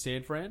tour in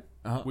San Fran,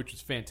 which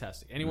was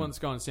fantastic. Anyone that's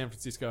going to San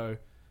Francisco,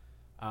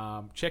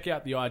 check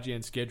out the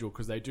IGN schedule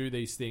because they do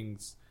these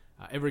things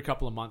every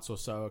couple of months or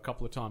so, a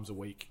couple of times a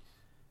week.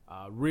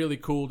 Really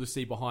cool to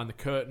see behind the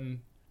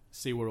curtain,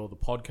 see where all the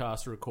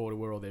podcasts are recorded,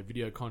 where all their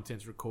video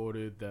content's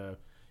recorded, the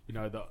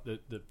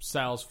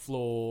sales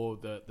floor,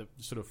 the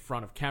sort of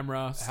front of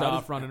camera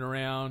staff running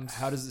around.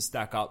 How does it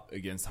stack up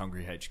against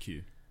Hungry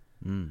HQ?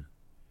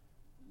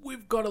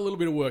 We've got a little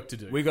bit of work to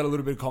do. We got a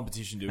little bit of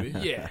competition, do we?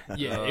 Yeah.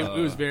 It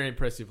was very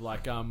impressive.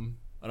 Like, I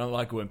don't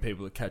like it when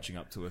people are catching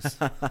up to us.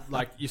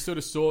 like you sort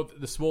of saw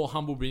the small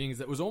humble beginnings.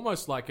 That was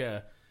almost like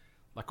a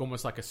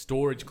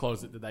storage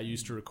closet that they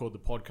used to record the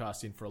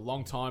podcast in for a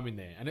long time in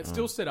there, and it's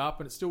still set up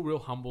and it's still real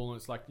humble, and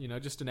it's like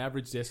just an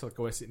average desk like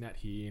we're sitting at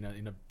here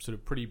in a sort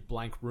of pretty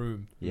blank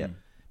room. Yeah.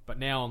 But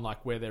now on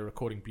like where they're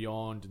recording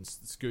Beyond and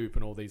Scoop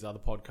and all these other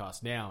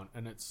podcasts now,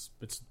 and it's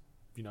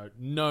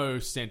no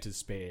cent is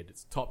spared.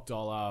 It's top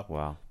dollar.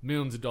 Wow.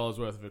 Millions of dollars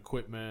worth of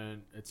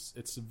equipment.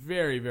 It's a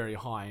very, very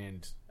high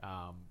end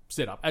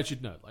setup, as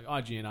you'd know. Like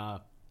IGN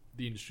are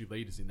the industry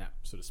leaders in that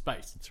sort of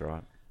space. That's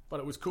right. But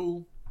it was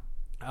cool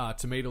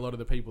to meet a lot of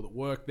the people that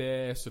work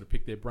there, sort of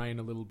pick their brain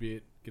a little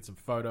bit, get some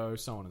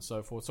photos, so on and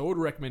so forth. So I would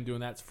recommend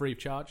doing that. It's free of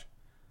charge.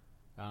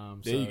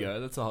 There you go.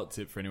 That's a hot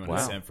tip for anyone in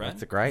San Fran.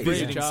 That's a great.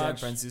 Visiting San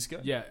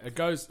Francisco. Yeah, it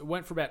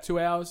went for about 2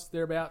 hours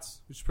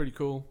thereabouts, which is pretty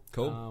cool.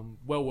 Cool.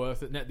 Well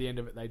worth it. And at the end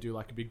of it, they do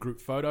like a big group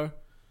photo,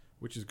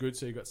 which is good.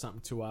 So you got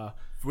something to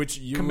which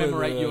you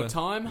commemorate your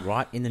time.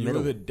 Right in the You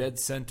middle. were the dead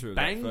center of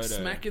Bang that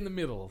photo. smack in the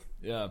middle.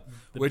 Yeah,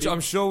 which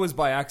I'm sure was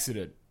by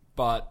accident,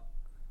 but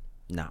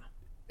Nah.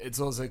 it's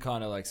also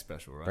kind of like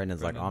special, right?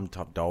 Brendan's like, I'm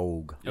top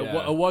dog.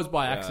 Yeah. It was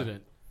by Yeah.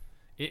 accident.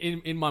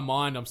 In my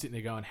mind, I'm sitting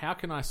there going, how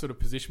can I sort of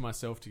position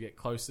myself to get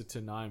closer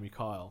to Naomi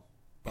Kyle?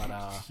 But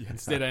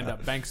instead I end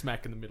up bang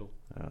smack in the middle.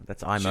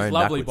 That's She's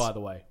lovely, by the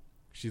way.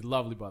 She's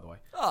lovely, by the way.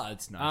 Oh,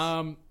 it's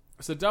nice.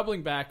 So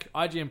doubling back,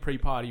 IGN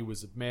pre-party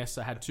was a mess.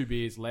 I had 2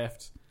 beers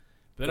left.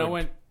 But then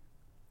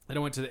I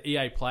went to the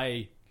EA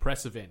Play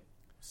press event.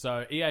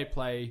 So EA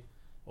Play,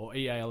 or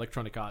EA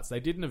Electronic Arts,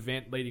 they did an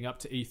event leading up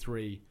to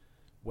E3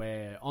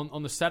 where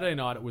on the Saturday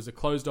night it was a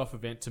closed-off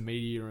event to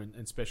media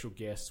and special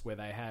guests where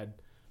they had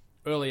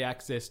early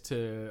access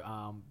to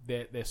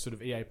their sort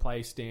of EA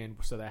Play stand.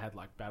 So they had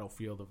like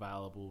Battlefield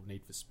available,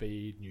 Need for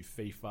Speed, new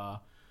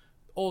FIFA,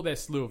 all their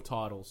slew of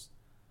titles.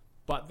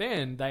 But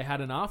then they had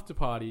an after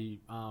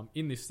party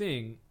in this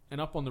thing, and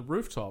up on the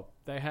rooftop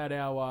they had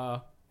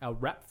our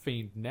rap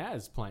fiend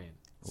Naz playing.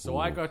 So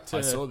I got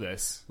to saw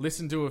this.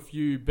 listen to a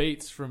few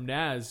beats from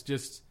Naz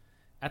just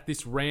at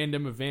this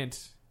random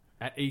event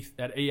at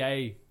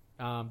EA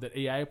that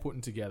EA are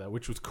putting together,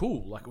 which was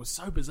cool. Like, it was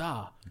so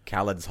bizarre.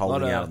 Khaled's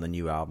holding out on the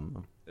new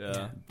album.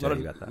 Yeah, Tell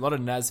you about that. A lot of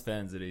Naz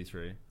fans at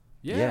E3.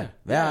 Yeah.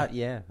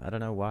 I don't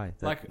know why.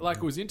 Like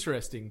it was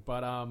interesting,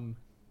 but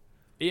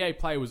EA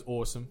Play was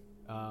awesome.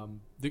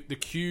 The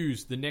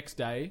queues the next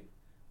day,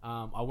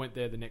 I went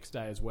there the next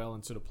day as well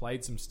and sort of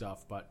played some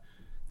stuff, but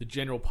the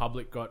general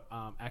public got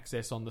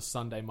access on the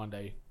Sunday,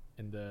 Monday,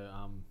 and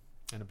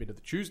a bit of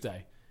the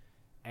Tuesday,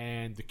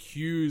 and the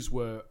queues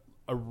were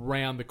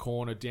around the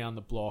corner, down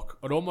the block.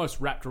 It almost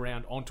wrapped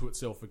around onto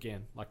itself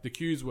again. Like, the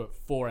queues were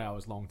 4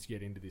 hours long to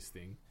get into this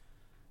thing.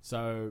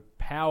 So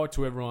power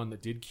to everyone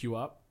that did queue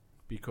up,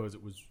 because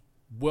it was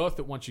worth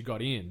it once you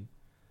got in.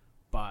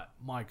 But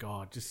my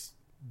God, just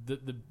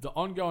the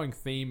ongoing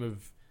theme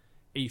of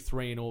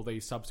E3 and all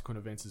these subsequent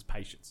events is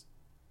patience,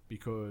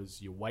 because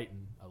you're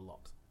waiting a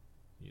lot.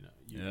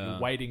 You're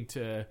waiting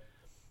to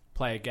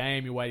play a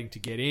game, you're waiting to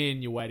get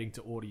in, you're waiting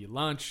to order your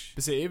lunch.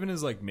 But see, even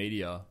as like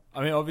media,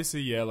 I mean,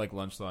 obviously, yeah, like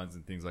lunch lines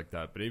and things like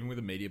that. But even with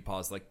a media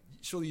pass, like,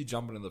 surely you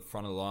jump into the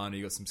front of the line and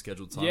you got some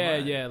scheduled time. Yeah,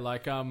 right? yeah.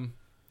 Like,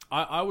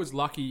 I was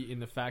lucky in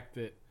the fact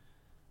that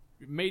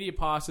media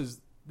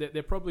passes,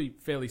 they're probably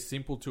fairly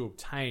simple to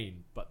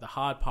obtain, but the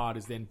hard part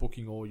is then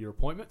booking all your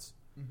appointments.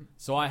 Mm-hmm.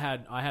 So I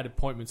had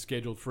appointments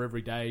scheduled for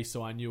every day,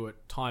 so I knew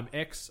at time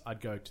X I'd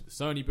go to the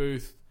Sony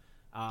booth.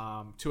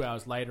 2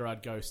 hours later,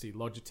 I'd go see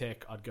Logitech.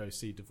 I'd go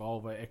see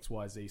Devolver,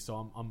 XYZ.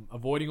 So I'm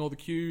avoiding all the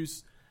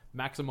queues,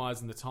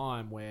 maximizing the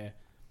time, where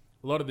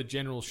a lot of the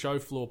general show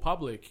floor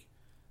public,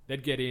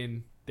 they'd get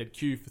in, they'd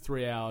queue for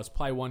 3 hours,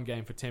 play one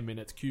game for 10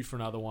 minutes, queue for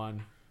another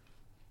one,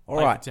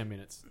 play for 10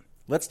 minutes.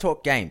 Let's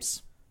talk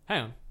games.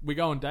 Hang on, we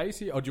go on days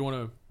here, or do you want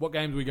to? What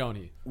games are we going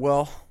here?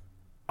 Well,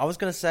 I was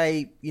going to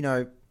say,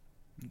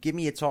 give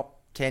me your top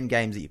 10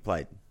 games that you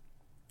played.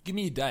 Give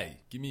me a day.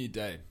 Give me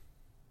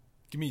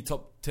your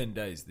top 10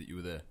 days that you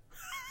were there.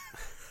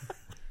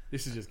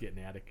 This is just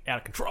getting out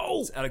of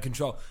control. It's out of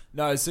control.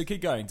 No, so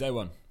keep going. Day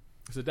one.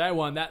 So day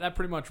one, that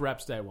pretty much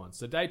wraps day one.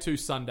 So day two,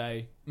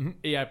 Sunday,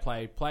 EA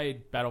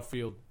played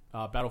Battlefield,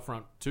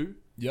 Battlefront 2.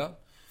 Yeah.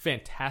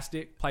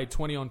 Fantastic. Played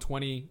 20 on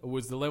 20. It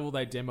was the level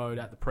they demoed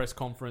at the press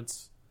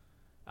conference.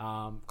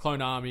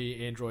 Clone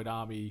Army, Android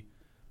Army,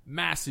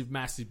 massive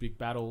big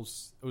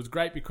battles. It was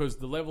great because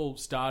the level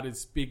started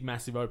big,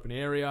 massive open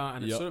area,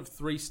 and it's sort of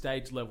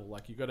 3-stage level.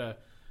 Like, you got a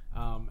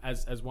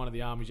As one of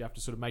the armies, you have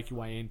to sort of make your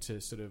way in to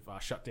sort of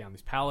shut down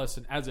this palace.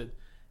 And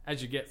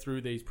as you get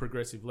through these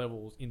progressive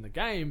levels in the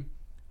game,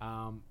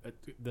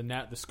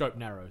 the scope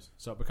narrows,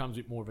 so it becomes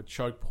a bit more of a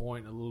choke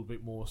point, a little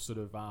bit more sort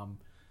of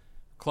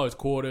close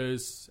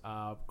quarters,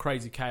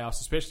 crazy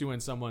chaos, especially when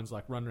someone's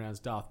like running around as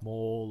Darth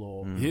Maul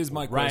or Here's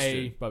my Rey,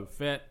 question. Boba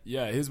Fett.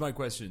 Yeah, here's my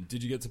question.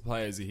 Did you get to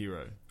play as a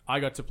hero? I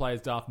got to play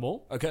as Darth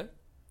Maul, Okay.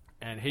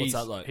 and he's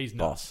What's that like? he's Boss.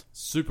 nuts,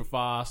 super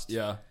fast,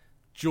 Yeah.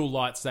 dual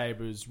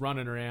lightsabers,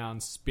 running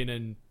around,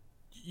 spinning.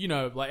 You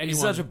know, like He's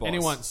such a boss.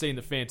 anyone seen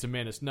the Phantom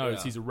Menace knows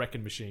Yeah. he's a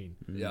wrecking machine,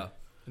 Yeah.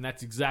 and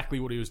that's exactly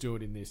what he was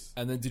doing in this.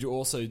 And then did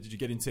you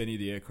get into any of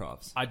the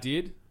aircrafts? I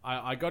did.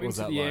 I got was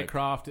into that the like?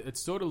 aircraft. It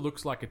sort of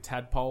looks like a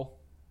tadpole.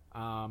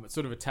 It's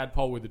sort of a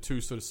tadpole with the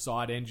two sort of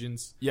side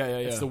engines. Yeah.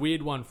 It's the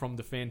weird one from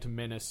the Phantom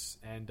Menace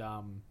and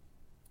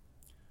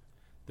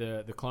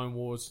the Clone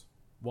Wars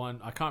one.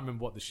 I can't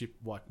remember what the ship,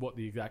 what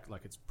the exact,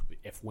 like it's probably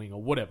F-wing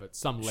or whatever. It's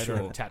some letter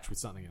Sure. attached with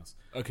something else.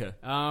 Okay.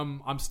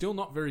 I'm still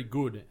not very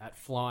good at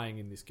flying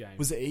in this game.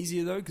 Was it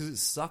easier though? Because it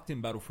sucked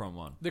in Battlefront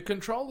 1. The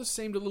controllers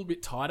seemed a little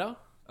bit tighter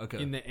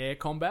Okay. in the air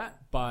combat,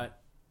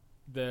 but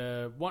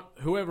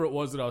whoever it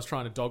was that I was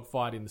trying to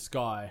dogfight in the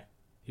sky,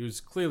 he was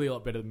clearly a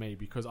lot better than me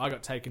because I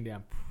got taken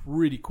down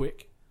pretty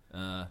quick.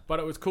 But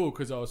it was cool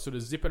because I was sort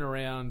of zipping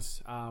around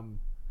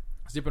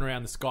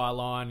the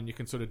skyline, and you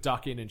can sort of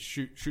duck in and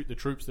shoot the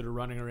troops that are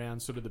running around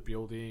sort of the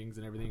buildings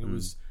and everything.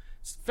 It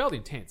felt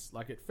intense.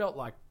 Like it felt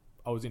like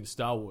I was in a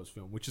Star Wars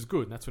film, which is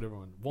good, and that's what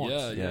everyone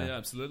wants. Yeah,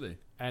 absolutely.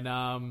 And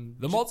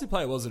The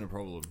multiplayer wasn't a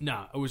problem.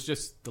 no, it was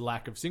just the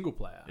lack of single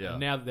player. Yeah. And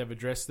now that they've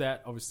addressed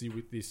that, obviously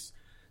with this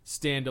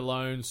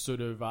standalone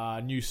sort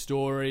of new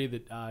story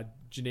that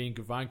Janine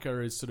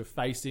Gavankar is sort of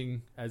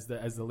facing as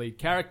the lead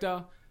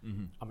character,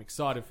 I'm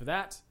excited for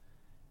that.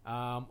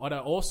 What I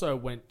also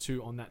went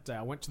to on that day,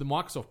 I went to the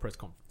Microsoft press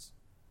conference.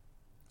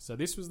 So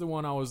this was the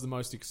one I was the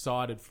most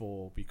excited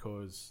for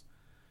because,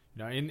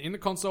 you know, in the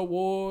console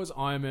wars,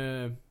 I'm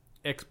a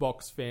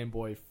Xbox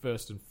fanboy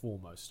first and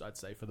foremost. I'd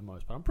say for the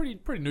most part, I'm pretty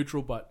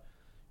neutral, but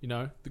you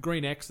know, the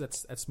Green X,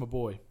 that's my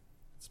boy.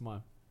 It's my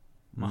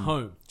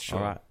home. Sure.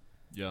 All right.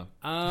 Yeah.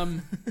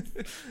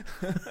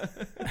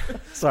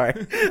 Sorry.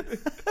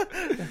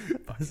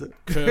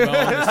 Kerbo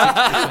on the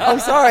I'm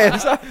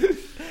sorry.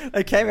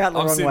 They came out the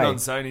I'm wrong sitting way. on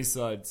Sony's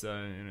side, so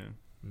you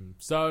know.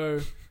 So,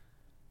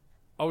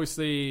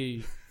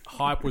 obviously,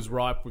 hype was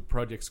ripe with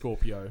Project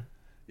Scorpio.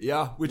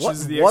 Yeah, which What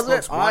is the was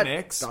Xbox it? One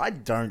X. I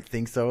don't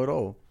think so at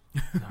all.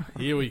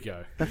 Here we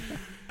go.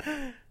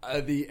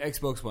 The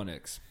Xbox One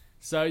X.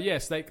 So,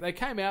 yes, they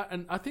came out,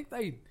 and I think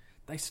they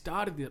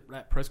started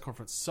that press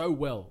conference so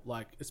well.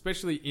 Like,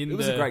 especially It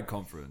was a great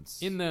conference.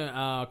 in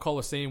the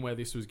Coliseum where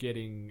this was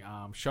getting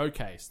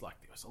showcased. Like,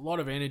 there was a lot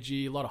of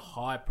energy, a lot of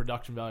hype.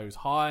 Production value was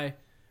high.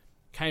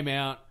 Came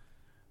out.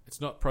 It's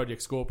not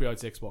Project Scorpio,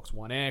 it's Xbox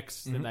One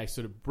X. Then they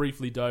sort of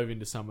briefly dove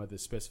into some of the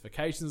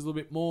specifications a little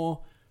bit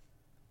more.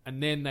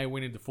 And then they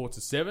went into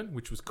Forza 7,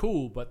 which was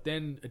cool, but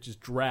then it just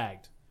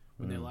dragged.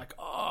 When they're like,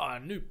 oh,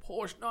 new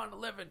Porsche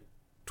 911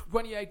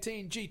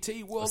 2018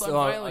 GT World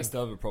unveiling. I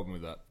still have a problem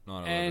with that.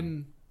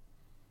 911.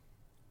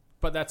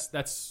 But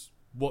that's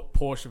what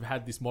Porsche have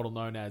had this model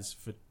known as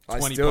for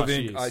 20 I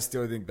years.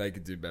 still think they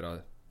could do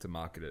better to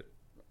market it.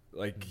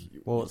 Like,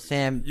 Well,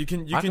 Sam, you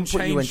can I can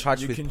put you in change-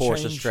 touch you with can Porsche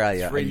change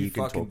Australia, three and you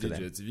can fucking talk to them.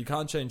 digits. If you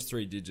can't change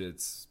 3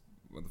 digits,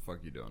 what the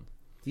fuck are you doing?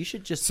 You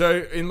should just.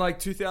 So in like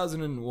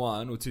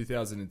 2001 or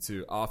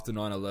 2002, after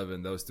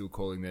 911, they were still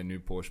calling their new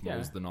Porsche Yeah.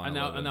 models the and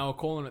 911. they were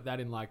calling it that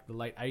in like the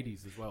late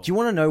 80s as well. Do you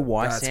want to know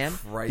why, That's Sam?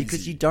 crazy.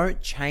 Because you don't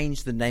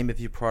change the name of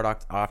your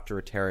product after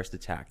a terrorist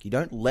attack. You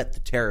don't let the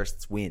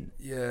terrorists win.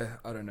 Yeah,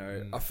 I don't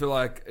know. I feel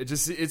like it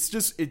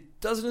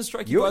doesn't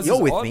strike you You're, guys you're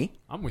as with odd? me.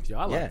 I'm with you.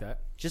 I like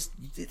that. Just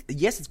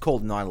yes, it's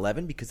called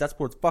 9/11 because that's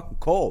what it's fucking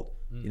called.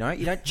 You know,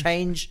 you don't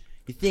change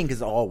your thing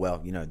because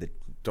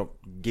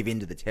don't give in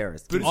to the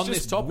terrorists. But it's On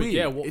just this topic, weird.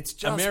 yeah, well, It's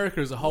just America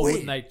as a whole,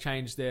 weird. wouldn't they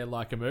change their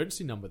like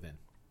emergency number then?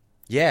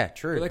 Yeah,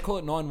 true. But they call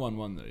it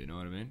 911 though, you know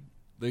what I mean?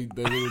 They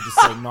literally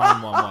just say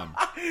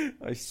 911.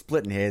 You're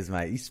splitting hairs,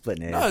 mate. You're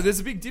splitting hairs. No,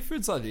 there's a big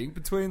difference, I think,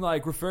 between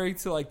like referring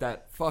to like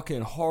that fucking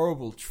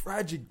horrible,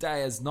 tragic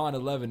day as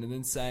 9/11 and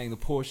then saying the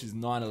Porsche is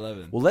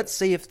 9/11. Well, let's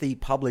see if the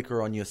public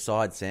are on your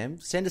side, Sam.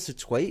 Send us a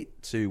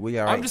tweet to We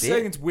Are I'm just 8-bit.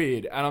 saying it's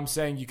weird, and I'm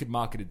saying you could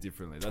market it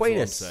differently. That's Tweet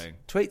all us. I'm saying.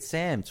 Tweet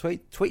Sam.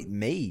 Tweet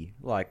me.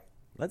 Like,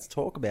 let's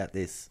talk about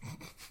this.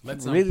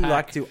 Let's I'd really unpack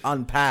like to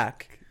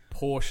unpack.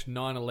 Porsche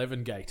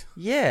 911 gate.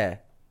 Yeah.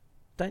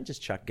 Don't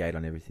just chuck gate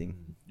on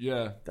everything.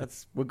 Yeah,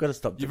 We've got to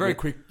stop. you're very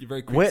quick. You're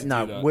very quick. To do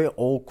that. We're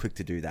all quick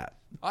to do that.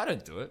 I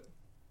don't do it.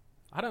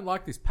 I don't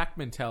like this pack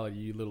mentality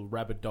you little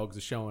rabid dogs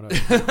are showing over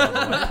here, by the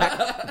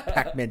way.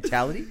 Pack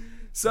mentality.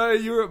 So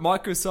you were at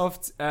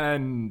Microsoft,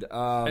 and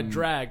It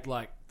dragged.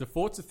 Like, the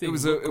Forza thing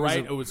was looked a- it was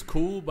great. a- It was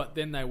cool, but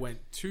then they went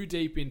too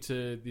deep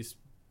into this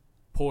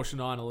Porsche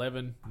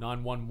 911,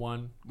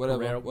 911, Whatever,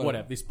 Carrera, whatever.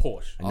 whatever. This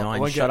Porsche. A 9.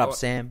 won't Shut get- up,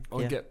 Sam. I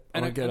won't Yeah. get. I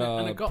And won't it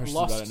get got precious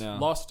about lost, it now.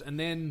 lost, and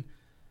then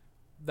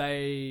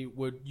they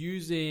were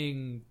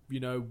using,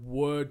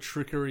 word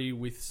trickery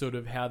with sort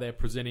of how they're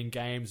presenting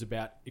games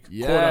about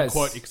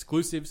quote-unquote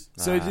exclusives.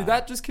 So did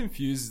that just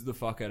confuse the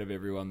fuck out of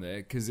everyone there?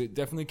 Because it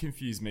definitely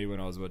confused me when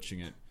I was watching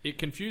it. It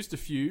confused a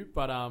few,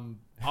 but I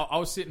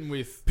was sitting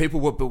with... People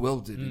were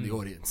bewildered in the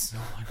audience.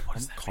 What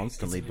is that?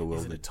 Constantly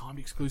bewildered. Is it a timed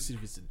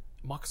exclusive? Is it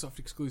Microsoft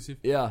exclusive?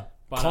 Yeah.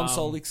 But,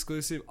 console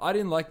exclusive. I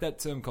didn't like that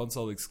term,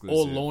 console exclusive.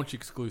 Or launch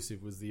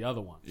exclusive was the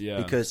other one. Yeah.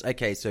 Because,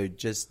 okay, so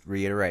just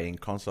reiterating,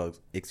 console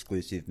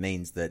exclusive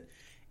means that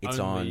it's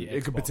Only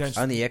it could Xbox.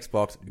 potentially... only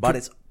Xbox, but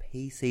it's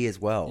PC as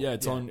well. Yeah,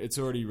 it's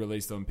already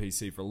released on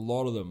PC for a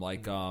lot of them.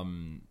 Like, there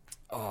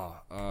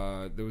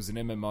was an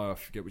MMO, I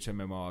forget which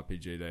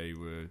MMORPG they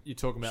were... You're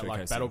talking about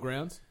like showcasing.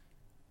 Battlegrounds?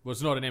 Well,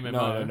 it's not an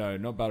MMO. No,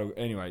 not Battle...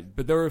 Anyway,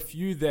 but there are a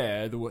few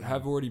there that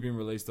have already been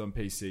released on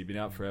PC, been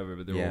out forever,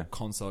 but they're all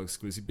console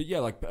exclusive. But yeah,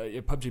 like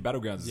PUBG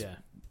Battlegrounds is,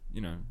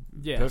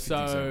 perfect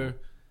example.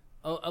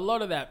 A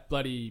lot of that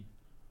bloody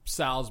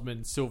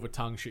salesman silver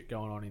tongue shit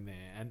going on in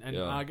there. And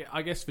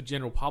I guess for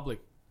general public,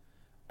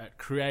 it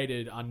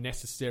created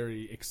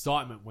unnecessary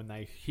excitement when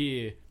they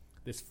hear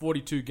there's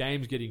 42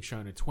 games getting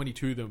shown and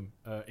 22 of them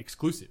are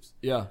exclusives.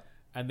 Yeah.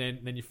 And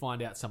then you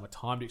find out some are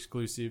timed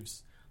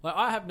exclusives. Like,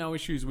 I have no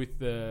issues with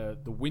the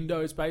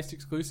Windows-based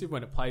exclusive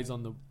when it plays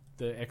on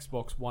the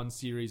Xbox One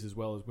series as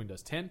well as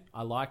Windows 10.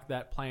 I like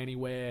that Play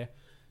Anywhere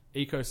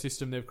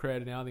ecosystem they've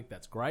created now. I think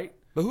that's great.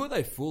 But who are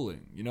they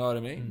fooling? You know what I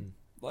mean?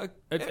 Like,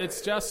 it's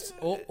just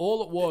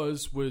all it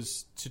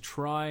was to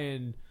try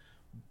and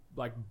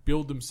like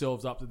build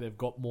themselves up that they've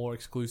got more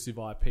exclusive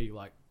IP.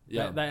 Like,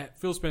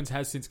 Phil Spencer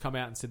has since come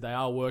out and said they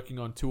are working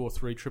on 2 or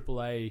 3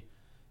 AAA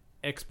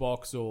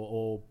Xbox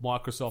or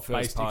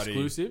Microsoft-based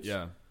exclusives.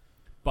 Yeah.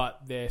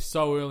 But they're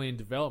so early in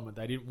development,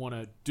 they didn't want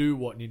to do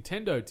what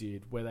Nintendo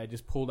did, where they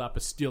just pulled up a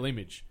still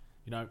image,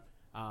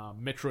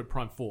 Metroid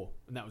Prime 4,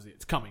 and that was it.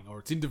 It's coming, or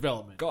it's in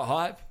development. Got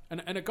hype.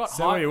 And it got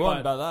Say hype. what you want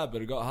about that,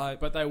 but it got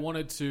hype. But they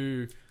wanted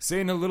to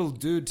Seeing a little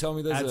dude tell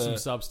me there's add some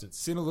substance.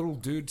 Seeing a little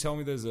dude tell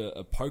me there's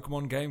a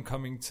Pokemon game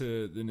coming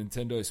to the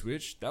Nintendo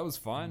Switch, that was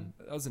fine.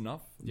 That was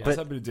enough. Yeah. I was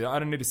happy to do that. I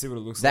don't need to see what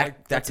it looks That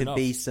like. that could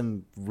be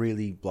some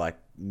really like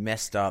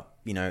messed up,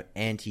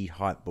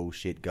 anti-hype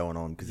bullshit going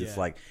on because it's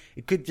like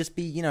it could just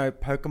be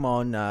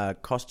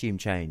Pokemon costume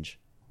change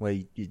where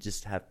you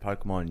just have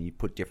Pokemon and you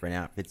put different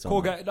outfits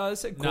on. Game. No, they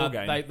said core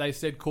game. They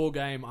said core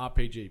game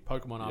RPG,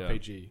 Pokemon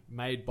RPG,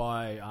 made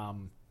by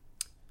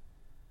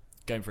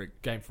Game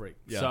Freak.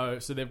 Yeah.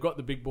 So they've got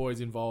the big boys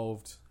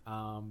involved.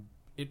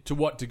 To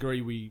what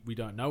degree we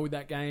don't know with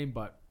that game,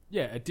 but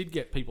yeah, it did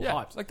get people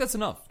hyped. Like that's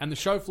enough. And the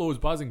show floor was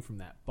buzzing from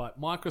that.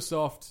 But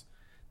Microsoft,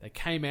 they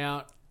came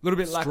out a little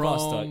bit strong,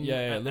 lackluster.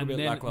 Yeah, a little bit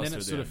lackluster. Then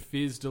it sort of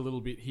fizzed a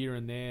little bit here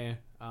and there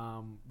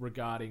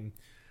regarding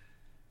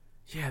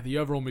the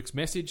overall mixed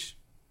message.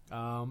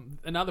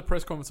 Another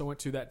press conference I went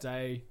to that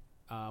day,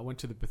 went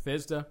to the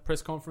Bethesda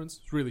press conference.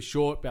 It's really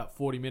short, about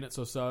 40 minutes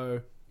or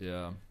so.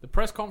 Yeah. The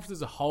press conference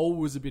as a whole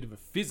was a bit of a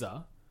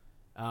fizzer.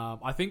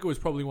 I think it was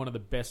probably one of the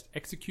best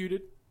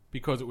executed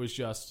because it was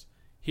just,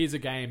 here's a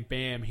game,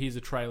 bam, here's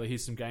a trailer,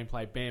 here's some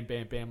gameplay, bam,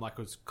 bam, bam. Like,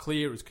 it was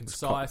clear, it was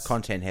concise.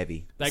 Content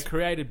heavy. They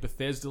created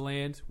Bethesda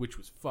Land, which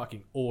was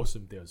fucking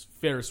awesome. There was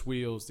Ferris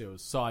wheels, there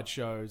was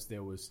sideshows,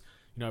 there was,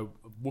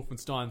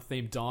 Wolfenstein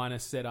themed diner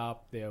set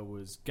up, there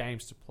was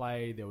games to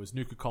play, there was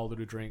Nuka-Cola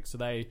to drink. So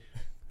they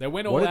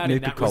went all out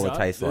in that regard. What did Nuka-Cola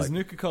taste like? There's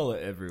Nuka-Cola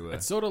everywhere.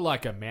 It's sort of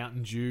like a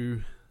Mountain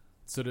Dew,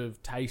 sort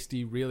of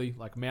tasty, really,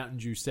 like Mountain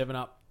Dew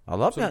 7-Up. I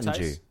love Mountain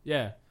Dew.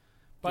 Yeah.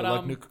 But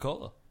like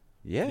Nuka-Cola.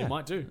 Yeah. You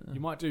might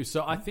do.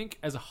 So I think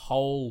as a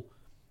whole,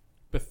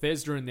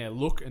 Bethesda and their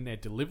look and their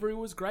delivery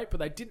was great, but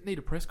they didn't need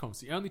a press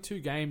conference. The only 2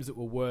 games that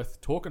were worth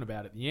talking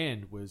about at the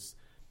end was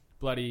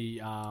bloody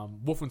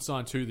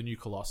Wolfenstein 2, The New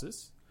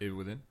Colossus. Evil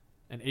Within.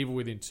 And Evil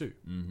Within 2.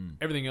 Mm-hmm.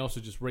 Everything else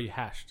was just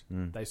rehashed.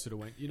 They sort of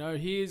went,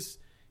 here's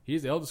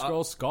Elder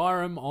Scrolls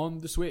Skyrim on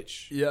the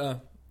Switch. Yeah.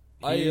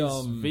 Here's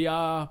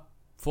VR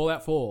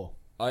Fallout 4.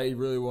 I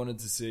really wanted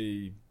to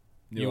see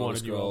New Elder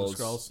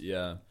Scrolls.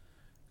 Yeah.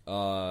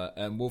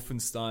 And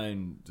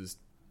Wolfenstein just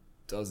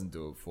doesn't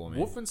do it for me.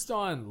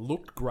 Wolfenstein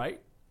looked great,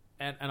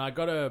 and I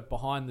got a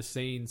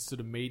behind-the-scenes sort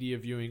of media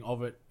viewing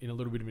of it in a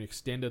little bit of an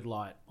extended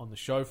light on the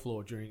show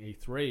floor during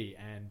E3,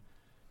 and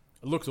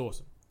it looks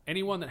awesome.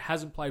 Anyone that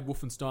hasn't played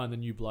Wolfenstein The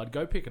New Blood,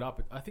 go pick it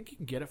up. I think you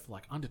can get it for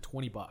like under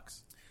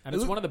 $20. And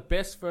it's one of the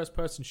best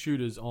first-person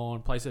shooters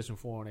on PlayStation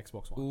 4 and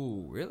Xbox One.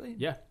 Ooh, really?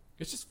 Yeah.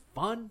 It's just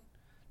fun,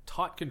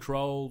 tight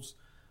controls,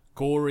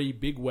 gory,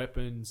 big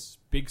weapons,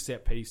 big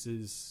set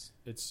pieces.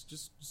 It's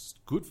just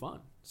good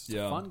fun. It's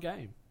a fun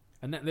game.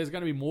 And there's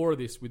going to be more of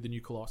this with the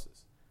new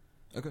Colossus.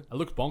 Okay. It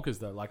looks bonkers,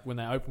 though. Like, when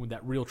they open with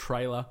that real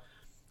trailer,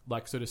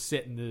 like, sort of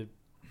set in the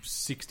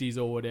 60s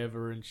or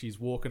whatever, and she's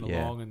walking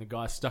along, and the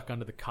guy's stuck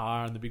under the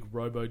car, and the big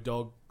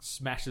robo-dog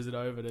smashes it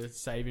over to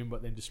save him,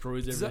 but then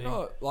destroys everything. Is that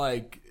not,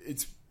 like...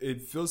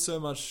 It feels so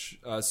much...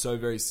 so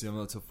very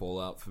similar to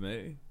Fallout for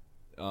me.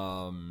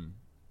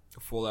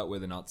 Fallout where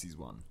the Nazis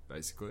won,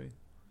 basically.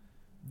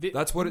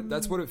 That's what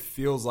it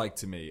feels like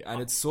to me,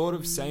 and it's sort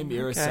of same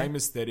era, same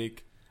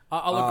aesthetic.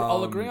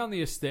 I'll agree on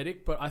the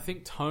aesthetic, but I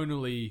think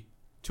tonally,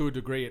 to a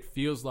degree, it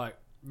feels like.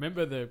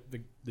 Remember the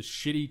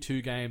shitty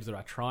 2 games that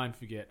I try and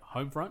forget,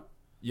 Homefront?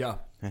 Yeah.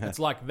 It's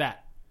like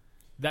that.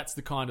 That's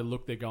the kind of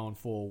look they're going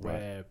for,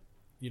 where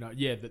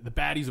the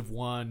baddies have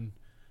won.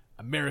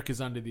 America's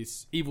under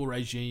this evil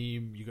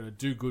regime. You're going to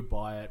do good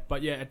by it,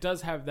 but yeah, it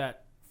does have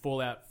that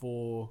Fallout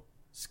 4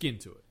 skin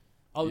to it.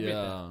 I'll admit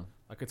that.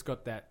 Like it's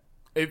got that.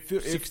 It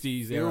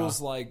 60s era, feels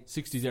like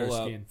 60s era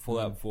skin.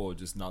 Fallout 4,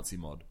 just Nazi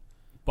mod.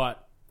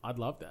 But I'd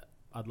love that.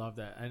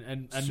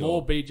 And Sure.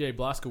 more BJ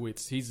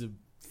Blazkowicz. He's a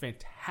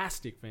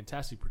fantastic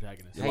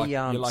protagonist.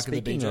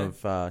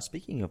 Hey,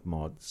 speaking of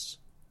mods,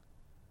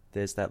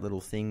 there's that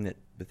little thing that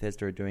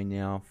Bethesda are doing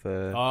now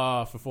for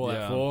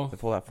Fallout 4. For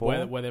Fallout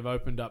 4, where they've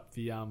opened up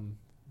the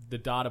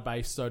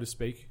database, so to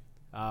speak,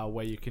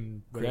 where you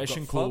can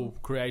Creation full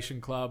Creation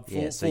Club,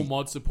 full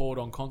mod support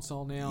on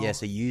console now. Yeah,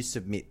 so you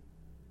submit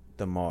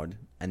the mod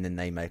and then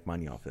they make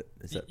money off it.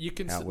 Is that you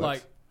can how it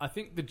works? I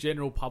think the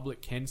general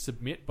public can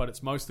submit, but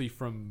it's mostly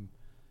from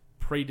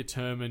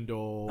predetermined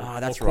or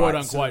that's quote right.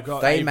 unquote. So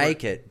they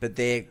make it, but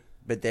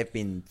they've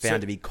been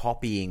found to be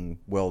copying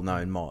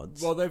well-known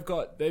mods. Well, they've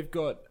got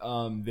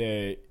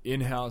their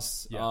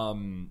in-house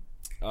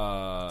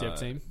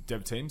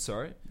dev team,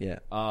 sorry. Yeah.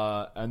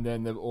 And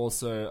then they've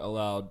also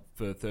allowed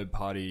for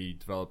third-party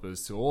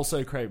developers to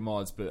also create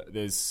mods, but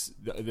there's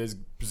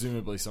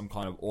presumably some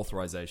kind of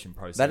authorization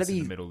process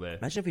in the middle there.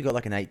 Imagine if we got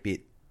like an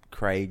 8-bit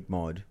Craig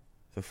mod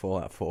for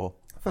Fallout 4.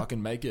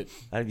 Fucking make it.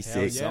 That'd be Hell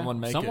sick.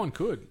 yeah. Someone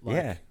could.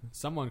 Yeah.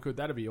 Someone could.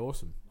 That'd be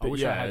awesome. I But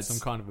wish yeah, I had it's- some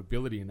kind of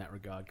ability in that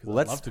regard. Well,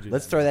 I'd love to do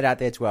let's that. throw that out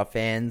there to our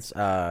fans.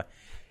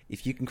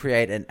 If you can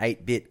create an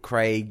 8-bit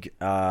Craig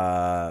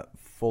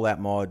Fallout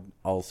mod,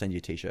 I'll send you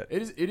a t-shirt.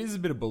 It is a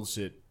bit of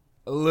bullshit.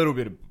 A little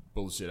bit of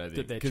bullshit, I think.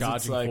 That they're 'Cause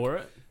it's charging for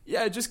it.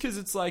 Yeah, just because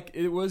it's like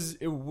it was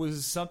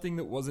something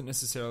that wasn't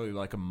necessarily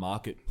like a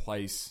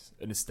marketplace,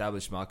 an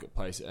established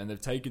marketplace, and they've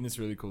taken this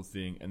really cool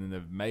thing and then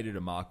they've made it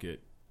a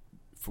market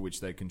for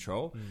which they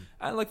control.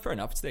 And like, fair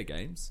enough, it's their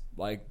games.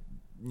 Like,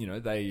 you know,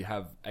 they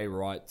have a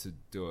right to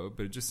do it,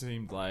 but it just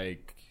seemed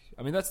like,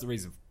 I mean, that's the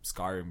reason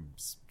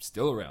Skyrim's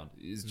still around,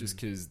 is just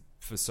because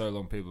for so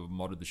long people have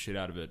modded the shit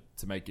out of it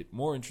to make it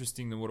more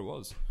interesting than what it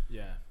was.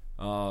 Yeah.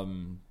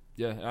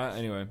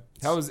 Anyway,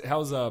 how's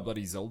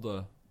bloody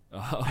Zelda?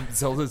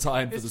 Zelda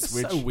tie-in for It's the just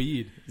Switch. so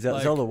weird. Is that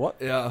Like, Zelda what?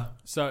 Yeah.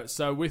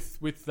 So with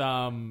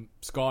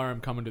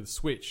Skyrim coming to the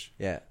Switch,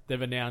 Yeah.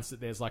 they've announced that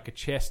there's like a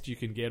chest you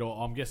can get,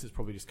 or I'm guessing it's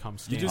probably just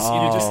comes You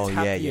standard. just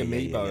tap yeah, the yeah,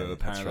 amiibo. yeah, yeah.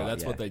 Apparently,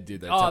 That's right, what yeah. they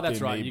did. They Oh, tapped that's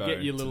the right. You amiibo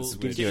get your to little, the you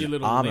Switch. get your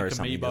little armor or Link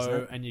something, doesn't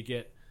amiibo, it? and you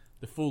get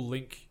the full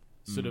Link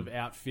sort of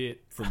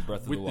outfit From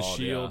Breath of with the the Wild,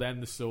 shield yeah.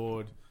 and the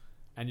sword,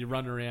 and you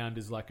run around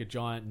as like a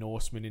giant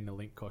Norseman in the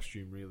Link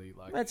costume. Really,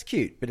 like That's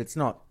cute, but it's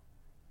not.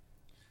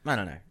 I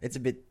don't know. It's a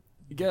bit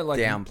You get like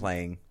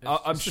downplaying.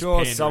 I'm it's just sure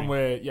pandering.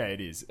 somewhere. Yeah, it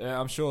is.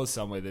 I'm sure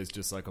somewhere there's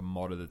just like a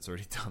modder that's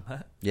already done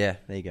that. Yeah,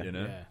 there you go. You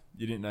know, Yeah.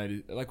 you didn't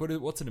know. Like,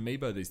 what's an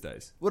amiibo these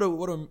days? What are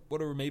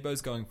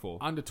amiibos going for?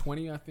 under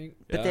 20, I think.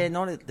 But Yeah. they're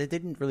not. They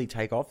didn't really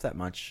take off that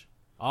much.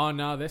 Oh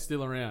no, they're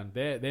still around.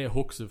 Their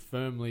hooks have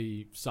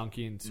firmly sunk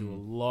into a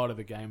lot of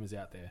the gamers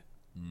out there,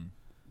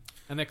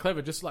 and they're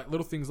clever. Just like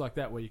little things like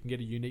that, where you can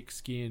get a unique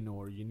skin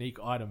or a unique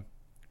item.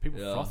 People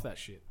Yeah. froth that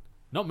shit.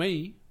 Not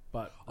me,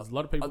 but there's a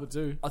lot of people that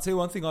do. I'll tell you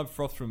one thing I've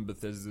frothed from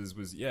Bethesda's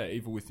was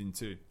Evil Within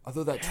 2. I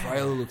thought that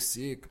trailer looked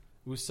sick.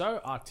 It was so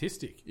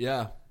artistic.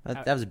 Yeah.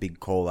 That was a big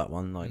call. That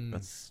one, like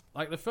that's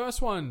Like the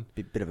first one,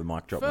 a bit of a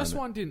mic drop. first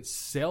moment. one didn't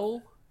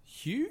sell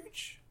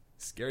huge.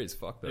 Scary as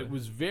fuck though. It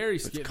was very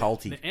scary.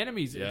 culty. The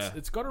enemies, Yeah.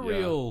 it's got a Yeah.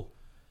 real.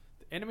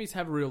 The enemies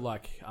have a real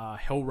like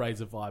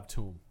Hellraiser vibe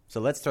to them. So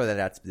let's throw that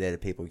out there to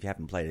people who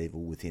haven't played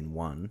Evil Within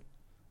 1.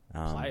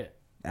 Play it.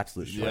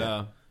 Absolutely.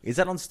 Yeah. Is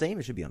that on Steam?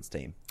 It should be on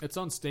Steam. It's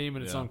on Steam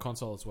and it's Yeah. on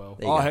console as well.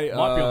 There you go. hey,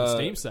 Might be on the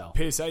Steam sale.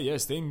 PSA, yeah,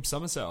 Steam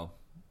summer sale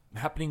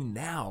happening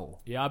now.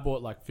 Yeah, I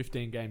bought like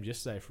 15 games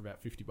yesterday for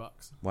about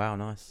 $50. Wow,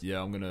 nice.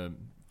 Yeah, I'm gonna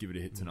give it a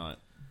hit tonight.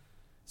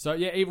 So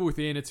yeah, Evil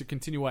Within, it's a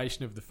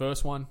continuation of the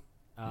first one.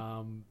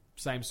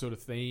 Same sort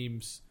of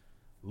themes.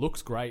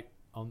 Looks great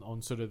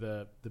on sort of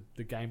the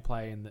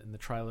gameplay and the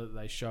trailer that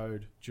they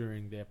showed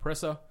during their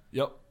presser.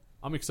 Yep.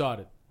 I'm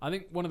excited. I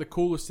think one of the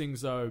coolest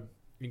things though,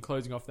 in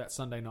closing off that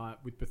Sunday night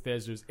with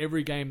Bethesda, is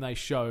every game they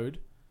showed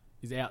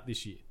is out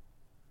this year.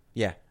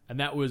 Yeah. And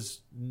that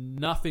was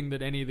nothing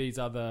that any of these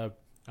other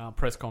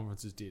press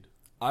conferences did.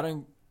 I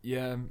don't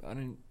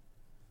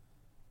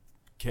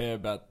care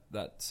about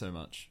that so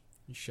much.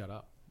 You shut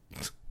up.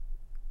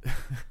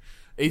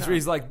 E3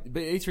 is like,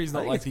 but E3 is I not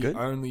think like it's the good.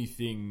 only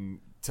thing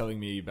telling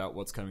me about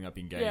what's coming up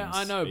in games. Yeah,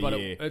 I know, a but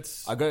year.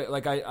 it's... I go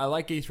like I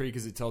like E3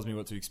 because it tells me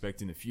what to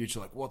expect in the future,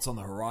 like what's on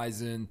the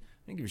horizon.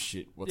 I don't give a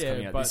shit what's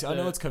coming out this year. I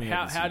know what's coming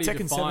out this year. How do you Tekken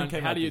 7 define,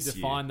 came how out do you this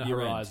define year, the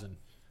year-end. horizon?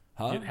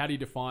 Huh? How do you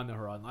define the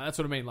horizon? Like, that's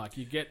what I mean. Like,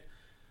 you get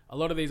a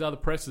lot of these other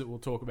presses that we'll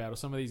talk about, or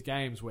some of these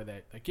games where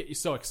they get you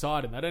so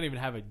excited and they don't even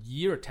have a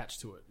year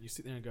attached to it. You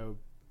sit there and go,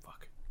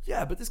 fuck.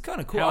 Yeah, but it's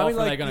kind of cool. How I mean, often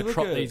are like, they going you to look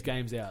trot at- these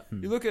games out?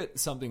 You look at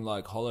something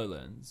like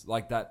HoloLens,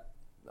 like that.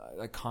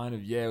 kind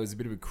of, it was a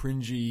bit of a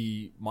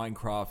cringy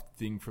Minecraft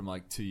thing from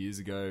like 2 years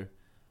ago.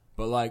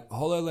 But like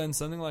HoloLens,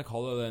 something like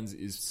HoloLens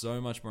is so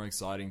much more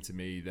exciting to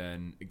me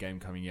than a game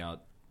coming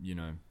out,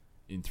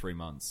 in 3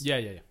 months. Yeah.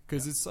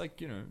 Because it's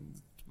like,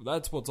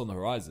 that's what's on the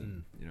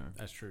horizon,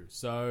 That's true.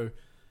 So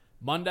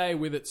Monday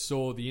with it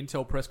saw the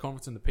Intel press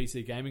conference and the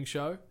PC gaming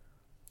show.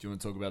 Do you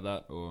want to talk about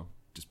that or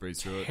just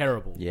breeze through it?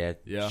 Terrible. Yeah.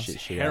 Shit,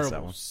 Terrible.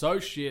 That one. So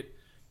shit.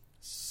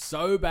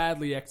 So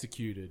badly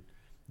executed.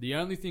 The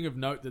only thing of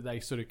note that they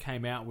sort of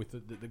came out with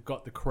that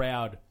got the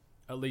crowd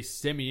at least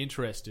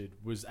semi-interested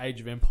was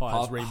Age of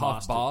Empires Remastered.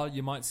 Half bar,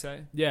 you might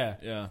say?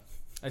 Yeah.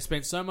 They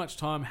spent so much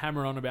time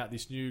hammering on about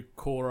this new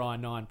Core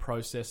i9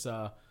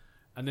 processor,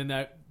 and then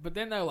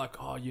they're like,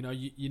 oh, you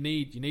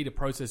need a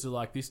processor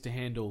like this to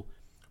handle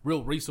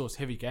real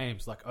resource-heavy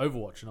games like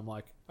Overwatch. And I'm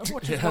like,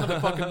 Overwatch is one of the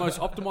fucking most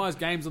optimized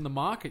games on the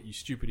market, you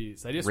stupid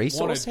idiots. They just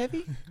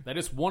Resource-heavy? They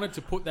just wanted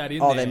to put that in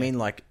there. Oh, they mean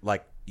like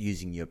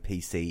using your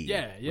PC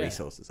Yeah.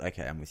 resources.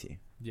 Okay, I'm with you.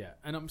 Yeah,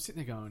 and I'm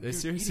sitting there going... They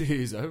seriously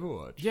use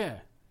Overwatch? Yeah.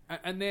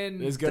 And then...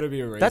 There's got to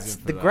be a reason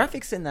for the that.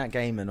 graphics in that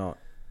game are not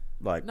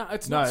like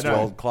it's not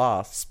world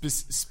class.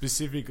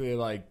 Specifically,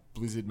 like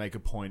Blizzard make a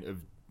point of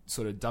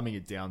sort of dumbing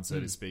it down, so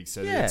to speak,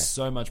 so Yeah. that it's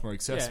so much more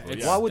accessible.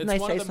 it's, Why wouldn't it's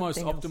they one say of the most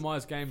something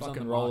optimized games on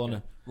Fucking the roll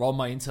market. roll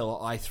my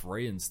Intel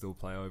i3 and still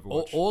play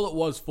Overwatch. All it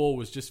was for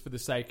was just for the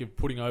sake of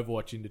putting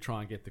Overwatch in to try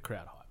and get the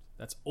crowd hyped.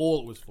 That's all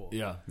it was for.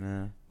 Yeah.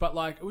 But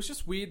like, it was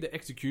just weird, the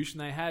execution.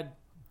 They had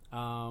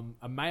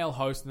a male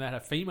host and they had a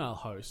female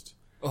host.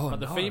 But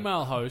the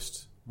female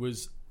host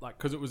was like,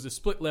 because it was a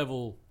split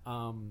level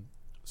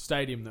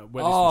stadium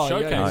where this was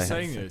showcased. Yeah, you're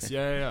saying this.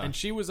 Yeah. And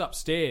she was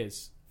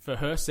upstairs for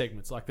her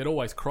segments. Like, they'd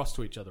always cross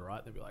to each other,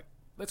 right? They'd be like,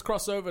 let's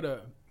cross over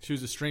to... She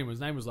was a streamer. His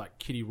name was like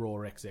Kitty Raw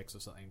XX or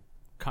something.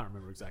 Can't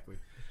remember exactly.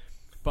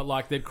 But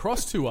like, they'd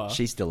cross to her.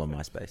 She's still on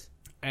MySpace.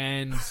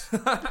 And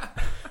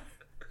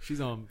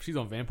she's on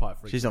Vampire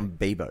Freak. She's on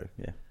Bebo.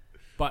 Yeah.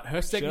 But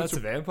her segments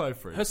That's a Vampire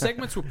Freak. her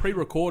segments were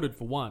pre-recorded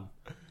for one,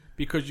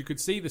 because you could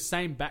see the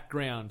same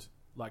background.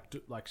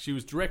 Like she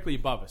was directly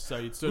above us, so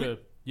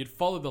you'd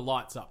follow the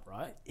lights up,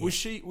 right? Was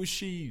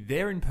she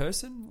there in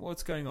person?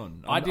 What's going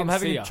on? I didn't I'm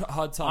having see a her.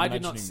 hard time I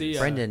did not imagining see this.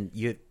 her.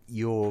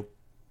 Brendan,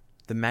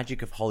 the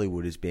magic of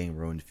Hollywood is being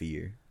ruined for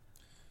you.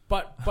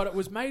 But it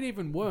was made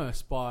even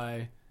worse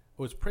by...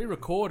 It was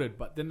pre-recorded,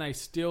 but then they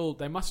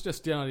must have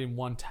just done it in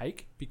one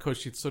take, because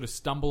she'd sort of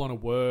stumble on her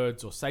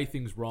words or say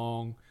things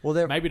wrong.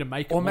 Well, maybe to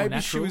make it Or more maybe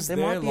natural. she was They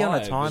there might be on a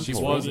live, time and she's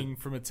pause. reading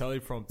from a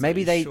teleprompter.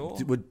 Maybe they Sure?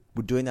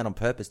 were doing that on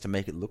purpose to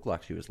make it look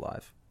like she was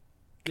live.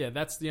 Yeah,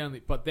 that's the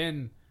only... But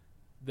then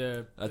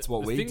That's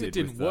what the we thing did that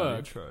didn't with the work...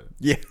 intro.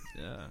 Yeah.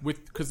 Yeah.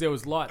 Because there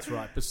was lights,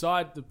 right?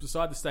 Beside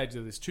the stage,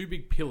 there's two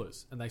big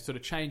pillars, and they sort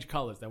of changed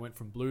colours. They went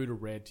from blue to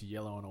red to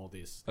yellow and all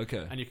this.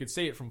 Okay. And you could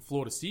see it from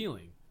floor to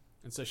ceiling.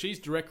 And so she's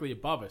directly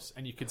above us,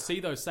 and you could see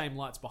those same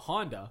lights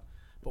behind her.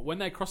 But when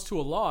they crossed to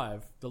a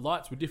live, the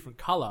lights were different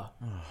colour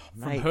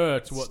from mate,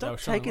 her to what stop they were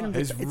showing. taking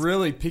live. them- He's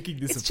really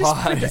picking this It's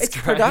apart. just it's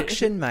great.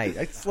 production, mate.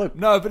 Look,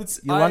 No, but it's...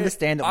 you'll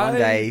understand it one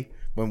day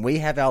when we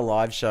have our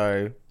live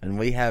show and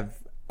we have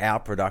our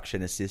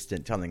production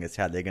assistant telling us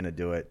how they're going to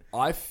do it.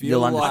 I feel You'll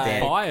like...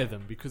 understand. Fire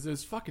them because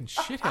there's fucking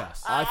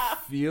shithouse. I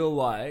feel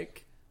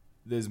like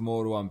there's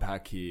more to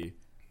unpack here.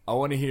 I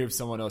want to hear if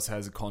someone else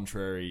has a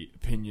contrary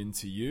opinion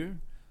to you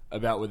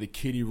about whether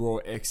Kitty Raw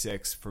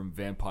XX from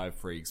Vampire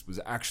Freaks was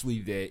actually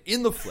there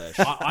in the flesh.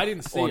 I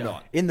didn't see Or her.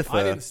 not. In the fur.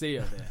 I didn't see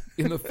her there.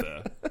 in the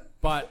fur.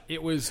 But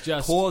it was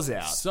just Paws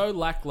out. so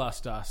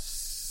lackluster,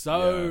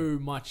 so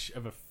much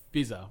of a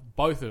fizzer,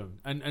 both of them.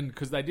 And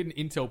because they did an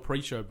Intel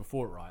pre-show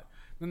before it, right?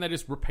 Then they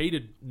just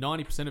repeated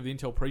 90% of the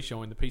Intel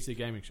pre-show in the PC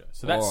gaming show.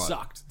 So that All right.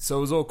 sucked. So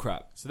it was all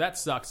crap. So that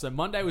sucked. So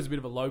Monday was a bit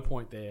of a low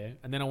point there.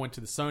 And then I went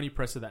to the Sony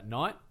presser that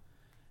night.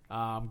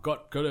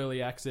 Got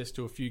early access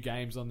to a few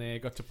games on there.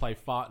 Got to play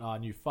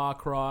new Far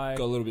Cry.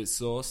 Got a little bit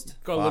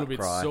sauced. Got a little bit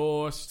Cry.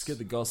 sauced Let's get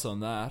the goss on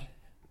that.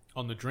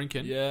 on the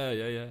drinking. Yeah.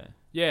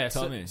 Yeah,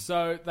 Tell me.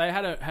 So they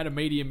had a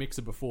media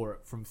mixer before it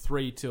from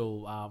 3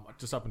 till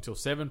just up until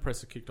 7.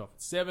 Presser kicked off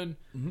at 7.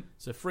 Mm-hmm.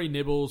 So free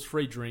nibbles,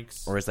 free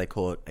drinks. Or as they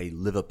call it, a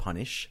liver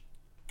punish.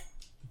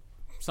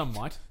 Some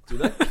might. Do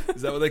they?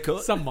 Is that what they call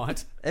it? Some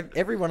might.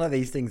 Every one of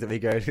these things that we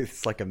go to,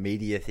 it's like a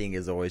media thing,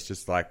 is always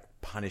just like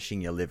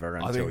punishing your liver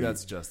until I think you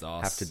that's just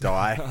us. have to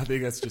die. I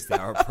think that's just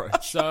our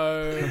approach.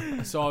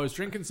 So I was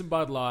drinking some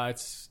Bud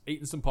Lights,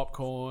 eating some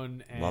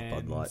popcorn, Love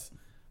and Bud Light.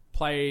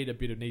 played a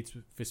bit of Need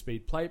for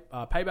Speed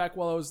Payback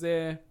while I was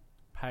there.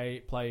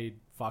 Played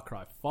Far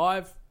Cry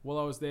 5 while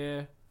I was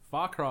there.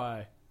 Far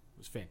Cry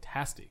was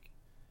fantastic.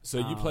 So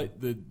you played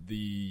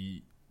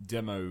the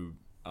demo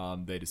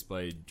they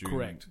displayed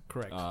during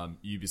Correct.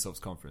 Ubisoft's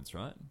conference,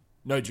 right?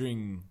 No,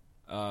 during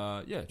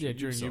during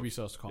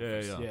Ubisoft's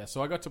conference. Yeah.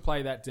 So I got to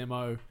play that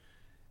demo.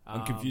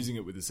 I'm confusing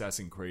it with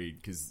Assassin's Creed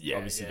because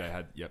obviously they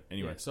had. Yep.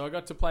 Anyway, Yeah, so I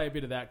got to play a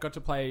bit of that. Got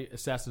to play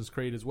Assassin's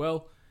Creed as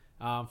well.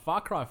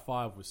 Far Cry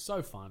 5 was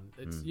so fun.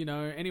 It's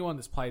anyone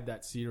that's played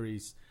that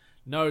series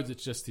knows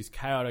it's just this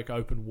chaotic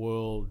open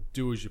world,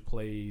 do as you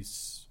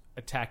please,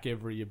 attack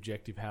every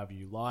objective however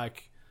you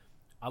like.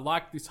 I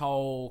like this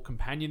whole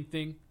companion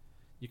thing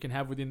you can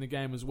have within the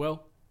game as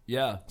well.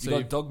 Yeah, you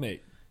got dog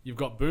meat. You've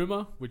got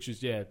Boomer, which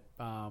is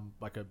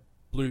like a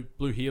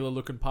blue healer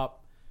looking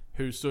pup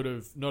who sort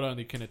of not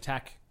only can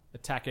attack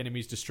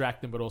enemies,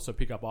 distract them, but also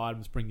pick up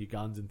items, bring you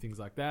guns and things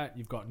like that.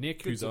 You've got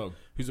Nick, who's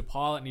a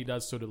pilot, and he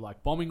does sort of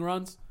like bombing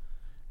runs.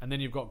 And then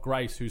you've got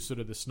Grace, who's sort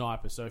of the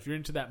sniper. So if you're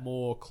into that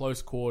more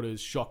close quarters,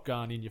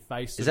 shotgun in your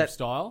face sort of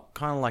style,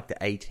 kind of like the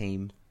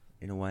A-Team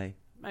in a way.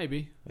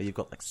 Maybe. Where you've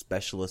got like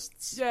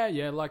specialists.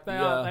 Yeah, like they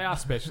are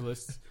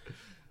specialists.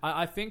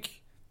 I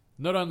think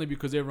not only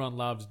because everyone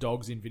loves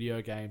dogs in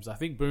video games, I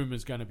think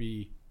Boomer's going to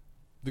be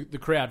the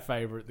crowd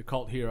favorite, the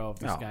cult hero of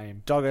this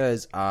game.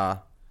 Doggos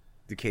are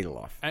the key to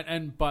life.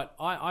 But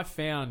I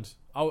found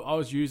I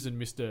was using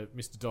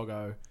Mr.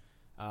 Doggo,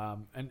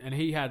 and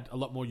he had a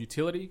lot more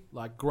utility.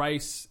 Like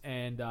Grace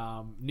and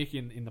Nick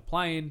in the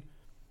plane,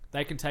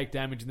 they can take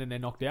damage and then they're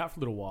knocked out for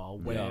a little while.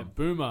 Where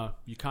Boomer,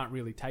 you can't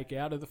really take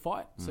out of the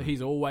fight, so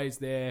he's always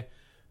there,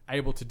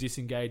 able to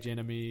disengage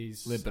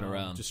enemies, limping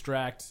around,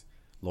 distract.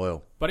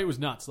 Loyal. But it was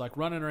nuts, like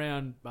running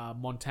around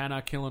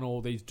Montana, killing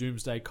all these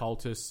doomsday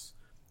cultists.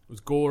 It was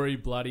gory,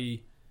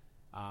 bloody.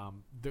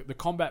 The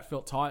combat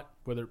felt tight,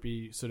 whether it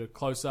be sort of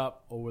close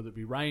up or whether it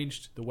be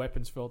ranged. The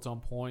weapons felt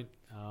on point.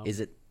 Is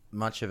it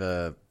much of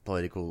a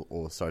political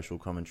or social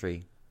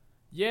commentary?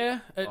 Yeah,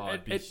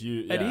 it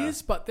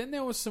is. But then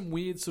there was some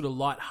weird sort of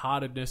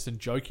lightheartedness and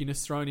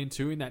jokiness thrown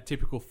into in that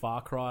typical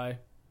Far Cry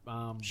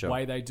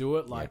way they do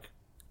it. Like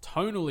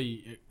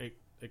tonally,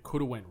 it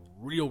could have went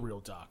real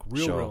dark,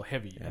 real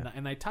heavy,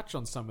 and they touch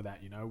on some of that,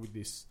 with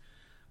this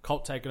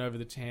cult taking over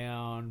the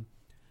town.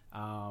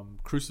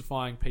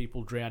 Crucifying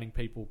people, drowning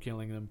people,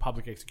 killing them,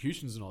 public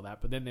executions and all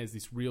that. But then there's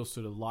this real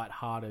sort of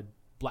light-hearted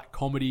black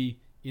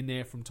comedy in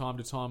there from time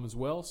to time as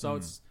well. So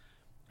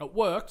it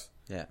worked.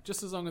 Yeah.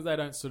 Just as long as they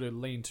don't sort of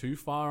lean too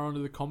far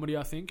onto the comedy,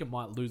 I think it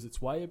might lose its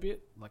way a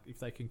bit. Like if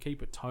they can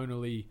keep it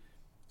tonally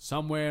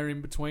somewhere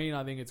in between,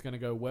 I think it's going to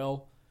go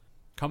well.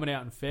 Coming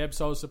out in Feb,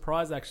 so I was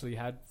surprised I actually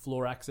had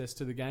floor access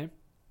to the game.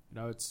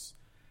 It's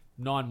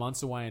 9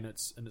 months away and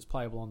it's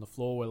playable on the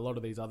floor, where a lot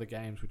of these other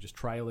games were just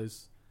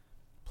trailers.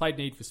 Played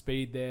Need for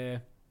Speed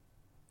there.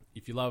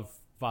 If you love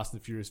Fast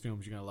and the Furious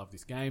films, you're going to love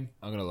this game.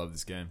 I'm going to love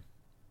this game.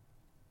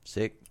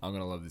 Sick. I'm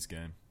going to love this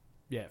game.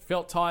 Yeah,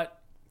 felt tight,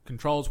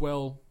 controls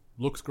well,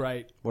 looks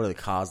great. What are the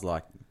cars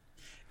like?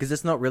 Because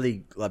it's not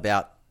really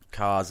about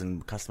cars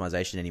and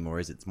customization anymore,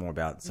 is it? It's more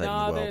about saving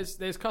the world.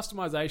 There's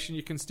customization.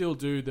 You can still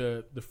do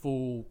the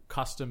full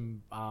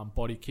custom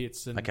body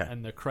kits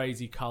and the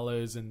crazy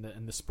colors and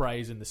the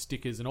sprays and the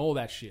stickers and all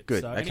that shit.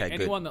 Good. So Okay,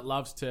 anyone that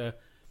loves to...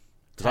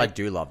 I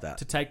do love that.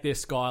 To take their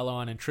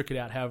Skyline and trick it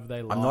out however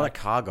they like. I'm not a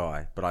car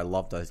guy, but I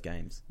love those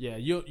games. Yeah,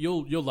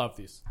 you'll love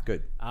this.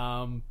 Good.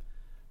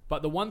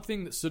 But the one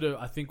thing that sort of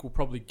I think will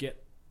probably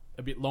get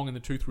a bit long in the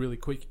tooth really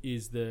quick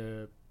is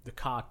the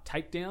car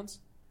takedowns.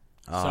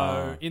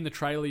 So in the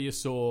trailer you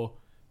saw,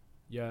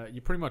 you're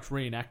pretty much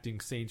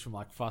reenacting scenes from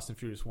like Fast and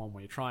Furious 1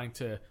 where you're trying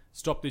to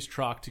stop this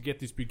truck to get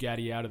this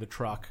Bugatti out of the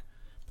truck.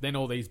 But then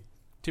all these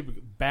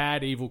typical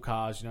bad evil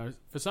cars,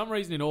 for some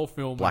reason in all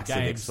film and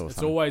games,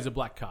 it's always a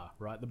black car,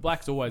 right? The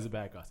black's always the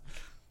bad guys.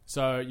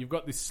 So you've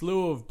got this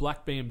slew of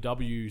black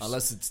BMWs.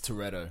 Unless it's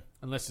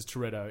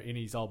Toretto in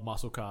his old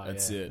muscle car.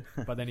 That's it.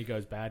 But then he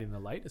goes bad in the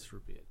latest for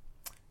a bit.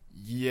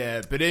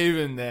 Yeah, but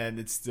even then,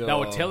 it's still... They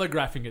were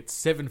telegraphing it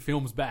 7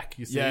 films back,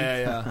 you see.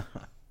 Yeah.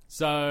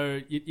 So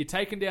you're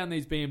taking down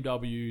these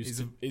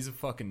BMWs. He's a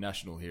fucking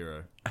national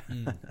hero.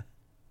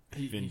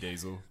 Vin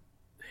Diesel.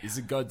 He's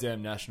a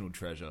goddamn national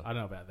treasure. I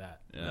don't know about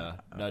that. Yeah.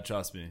 No,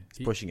 trust me.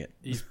 He's pushing it.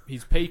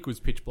 His peak was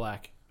Pitch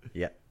Black.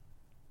 Yeah.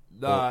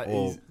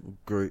 Nah,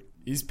 Groot.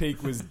 His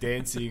peak was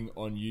dancing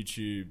on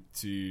YouTube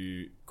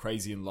to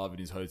Crazy in Love in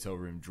his hotel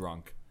room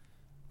drunk,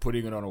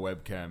 putting it on a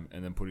webcam,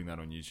 and then putting that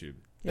on YouTube.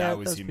 Yeah, that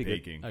was him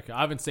peaking. Okay,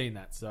 I haven't seen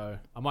that, so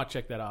I might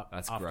check that up.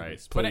 That's after great.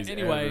 This. Please, but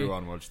anyway,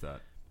 everyone watch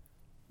that.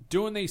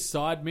 Doing these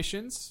side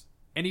missions,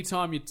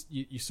 anytime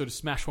you sort of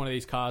smash one of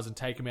these cars and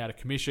take them out of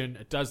commission,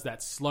 it does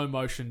that slow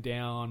motion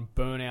down,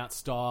 Burnout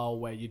style,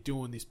 where you're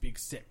doing this big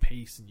set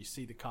piece and you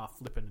see the car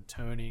flipping and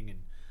turning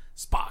and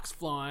sparks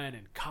flying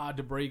and car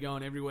debris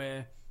going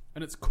everywhere.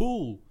 And it's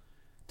cool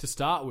to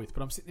start with,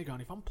 but I'm sitting there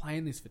going, if I'm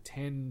playing this for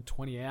 10,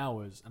 20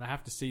 hours and I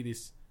have to see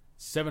this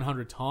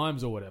 700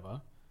 times or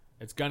whatever,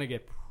 it's going to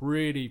get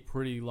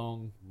pretty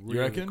long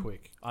really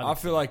quick. I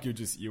feel like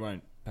you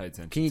won't pay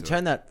attention. Can you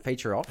turn that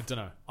feature off? I don't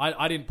know.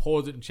 I didn't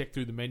pause it and check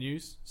through the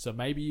menus, so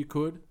maybe you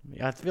could.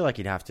 I feel like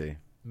you'd have to.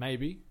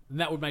 Maybe. And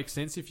that would make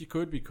sense if you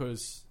could,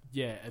 because,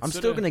 I'm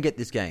still going to get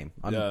this game.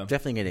 I'm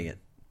definitely getting it.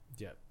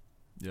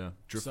 Yeah.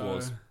 Drift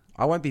Wars.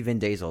 I won't be Vin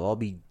Diesel. I'll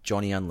be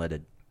Johnny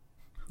Unleaded.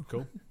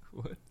 Cool.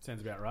 What?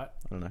 Sounds about right.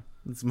 I don't know.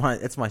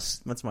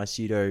 That's my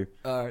pseudo...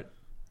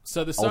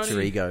 So the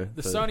alter ego.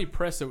 The Sony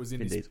presser was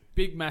in this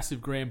big,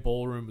 massive grand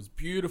ballroom. It was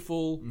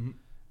beautiful. Mm-hmm.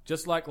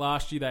 Just like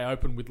last year, they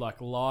opened with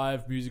like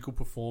live musical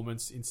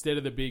performance. Instead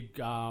of the big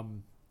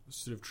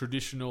sort of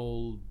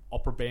traditional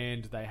opera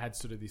band, they had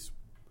sort of this,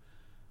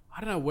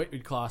 I don't know what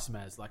we'd class them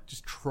as, like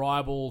just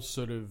tribal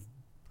sort of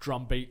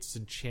drum beats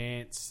and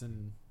chants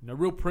and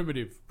real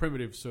primitive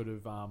sort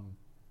of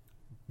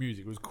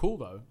music. It was cool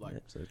though, like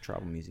so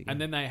tribal music.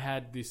 And then they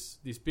had this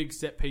big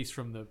set piece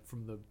from the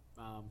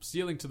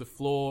ceiling to the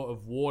floor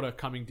of water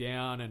coming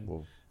down, and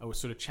it was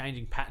sort of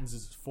changing patterns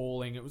as it's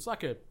falling. It was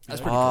like a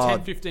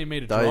 10-15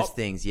 meter drop. Those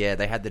things, yeah,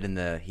 they had that in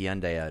the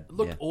Hyundai ad. It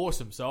looked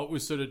awesome. So it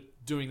was sort of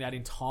doing that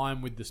in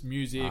time with this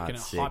music, and it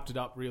hyped it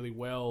up really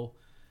well.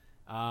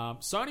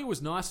 Sony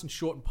was nice and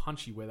short and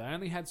punchy, where they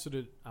only had sort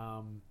of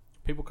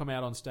people come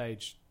out on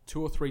stage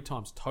 2 or 3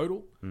 times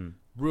total.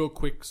 Real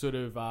quick sort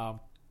of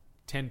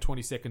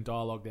 10-20 second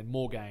dialogue, then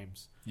more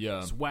games. Yeah.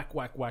 Just whack,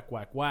 whack, whack,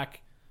 whack,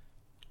 whack.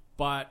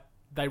 But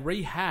they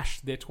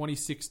rehashed their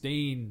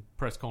 2016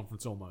 press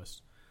conference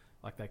almost.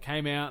 Like, they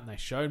came out and they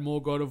showed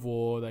more God of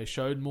War, they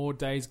showed more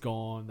Days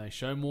Gone, they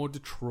showed more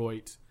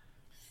Detroit.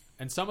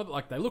 And some of the,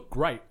 like, they look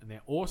great and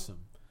they're awesome.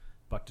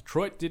 But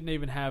Detroit didn't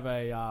even have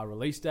a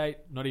release date,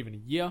 not even a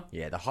year.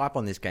 Yeah, the hype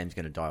on this game's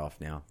going to die off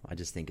now. I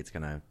just think it's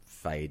going to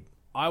fade.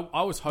 I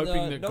was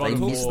hoping that God they of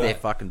War... missed their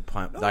fucking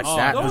pump. That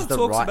was the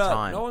right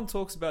time. No one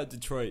talks about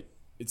Detroit.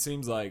 It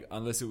seems like,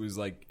 unless it was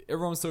like...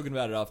 Everyone was talking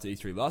about it after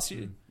E3 last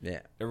year.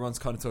 Yeah. Everyone's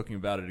kind of talking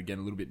about it again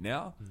a little bit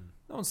now.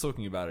 No one's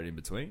talking about it in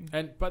between.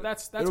 But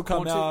that's it'll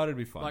come out, it'll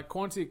be fine. Like,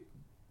 Quantic,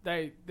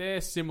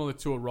 they're similar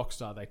to a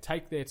Rockstar. They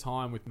take their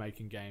time with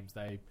making games.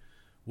 They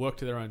work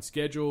to their own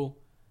schedule.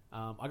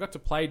 I got to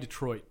play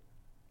Detroit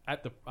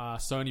at the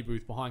Sony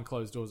booth behind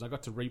closed doors. I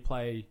got to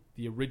replay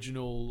the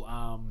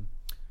original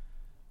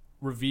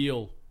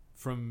reveal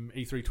from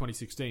E3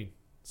 2016.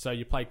 So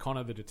you play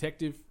Connor the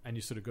detective, and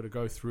you sort of got to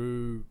go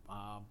through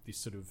this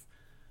sort of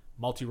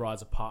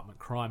multi-rise apartment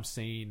crime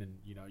scene, and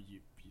you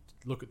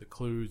look at the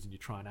clues and you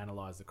try and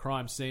analyze the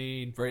crime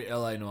scene. Very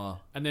LA noir.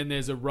 And then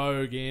there's a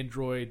rogue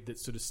android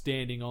that's sort of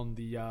standing on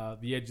the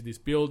edge of this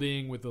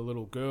building with a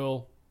little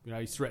girl.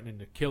 He's threatening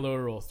to kill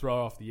her or throw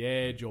her off the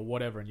edge or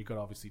whatever, and you've got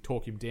to obviously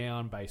talk him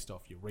down based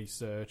off your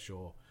research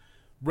or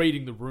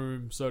reading the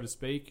room, so to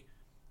speak.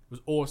 It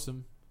was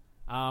awesome.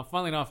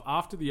 Funnily enough,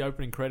 after the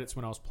opening credits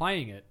when I was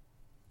playing it,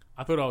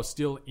 I thought I was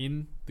still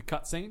in the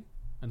cutscene,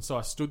 and so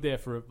I stood there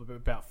for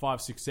about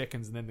 5-6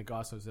 seconds, and then the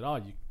guy sort of said, "Oh,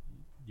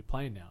 you're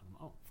playing now." I'm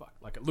like, oh, fuck.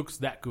 Like, it looks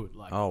that good.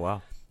 Like, oh,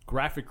 wow.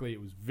 Graphically,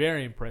 it was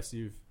very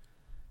impressive.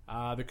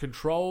 The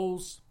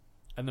controls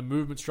and the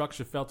movement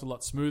structure felt a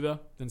lot smoother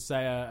than,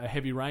 say, a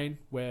Heavy Rain,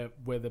 where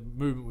the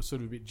movement was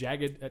sort of a bit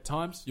jagged at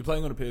times. You're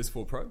playing on a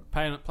PS4 Pro?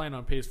 Playing on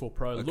a PS4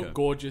 Pro. Okay. Looked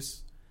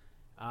gorgeous.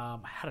 I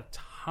had a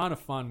ton of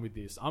fun with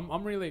this.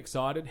 I'm really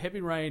excited.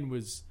 Heavy Rain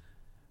was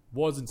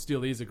and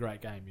still is a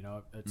great game.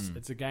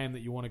 It's a game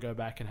that you want to go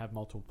back and have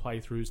multiple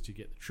playthroughs to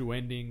get the true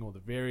ending or the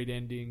varied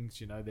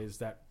endings. There's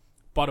that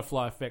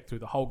butterfly effect through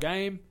the whole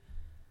game.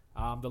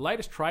 The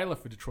latest trailer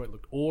for Detroit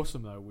looked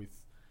awesome, though, with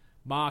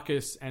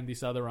Marcus and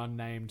this other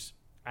unnamed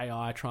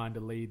AI trying to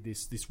lead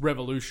this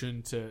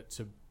revolution to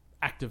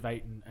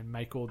activate and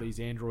make all these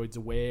androids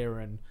aware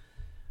and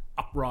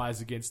uprise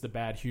against the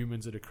bad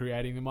humans that are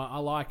creating them. I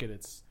like it.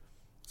 It's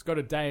got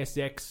a Deus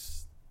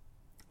Ex,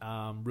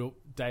 real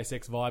Deus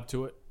Ex vibe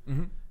to it.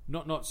 Mm-hmm.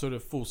 Not sort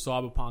of full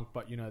cyberpunk,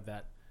 but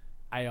that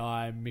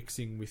AI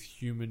mixing with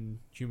human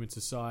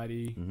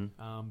society.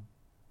 Mm-hmm.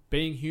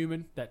 Being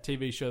Human, that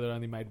TV show that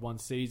only made 1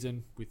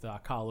 season with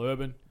Carl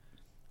Urban.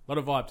 A lot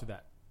of vibe to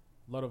that.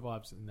 A lot of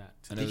vibes in that.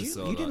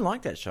 You didn't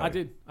like that show? I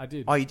did.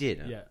 Oh, you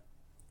did? Yeah.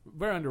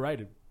 Very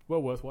underrated.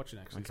 Well worth watching,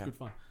 actually. Okay. It's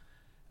good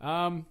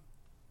fun.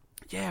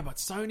 Yeah, but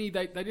Sony,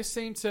 they just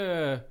seem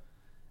to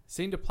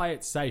play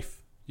it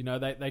safe.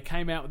 They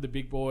came out with the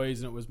big boys,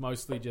 and it was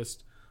mostly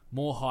just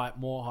more hype.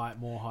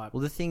 Well,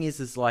 the thing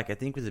is like, I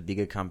think with a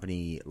bigger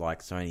company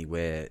like Sony,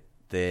 where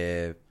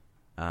their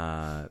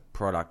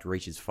product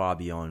reaches far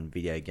beyond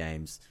video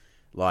games,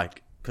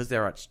 like, because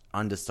they're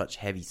under such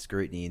heavy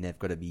scrutiny and they've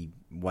got to be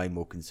way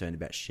more concerned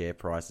about share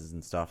prices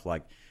and stuff,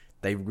 like,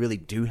 they really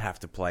do have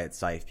to play it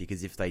safe,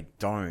 because if they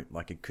don't,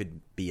 like, it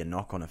could be a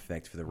knock-on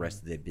effect for the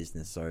rest of their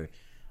business. So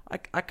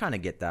I kind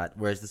of get that.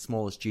 Whereas the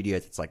smaller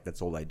studios, it's like,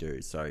 that's all they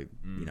do. So,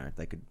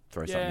 they could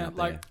throw something out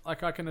there.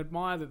 Like, I can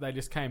admire that they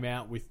just came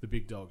out with the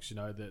big dogs,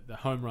 the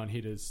home run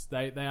hitters.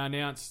 They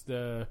announced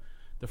the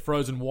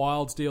Frozen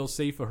Wilds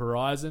DLC for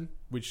Horizon,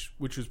 which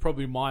was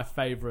probably my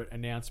favorite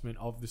announcement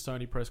of the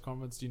Sony press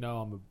conference. I'm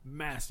a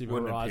massive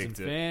Horizon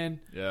fan.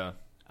 Yeah.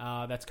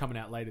 That's coming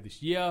out later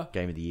this year.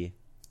 Game of the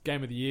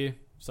year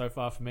so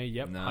far for me.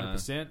 Yep,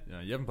 100%.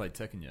 Yeah, you haven't played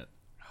Tekken yet.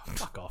 Oh,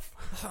 fuck off.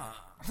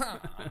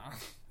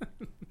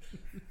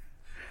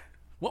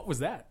 What was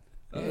that?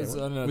 Was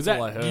was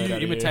that you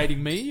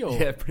imitating me? Or?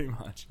 Yeah, pretty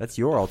much. That's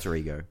your alter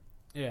ego.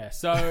 Yeah,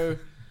 so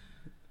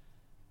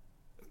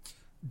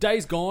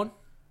Days Gone,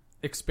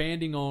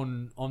 expanding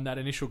on that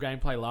initial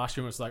gameplay last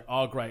year, it's like,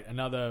 oh great,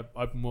 another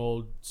open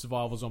world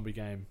survival zombie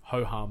game,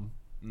 ho-hum.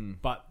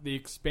 But the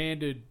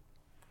expanded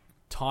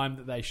time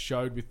that they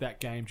showed with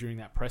that game during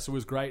that presser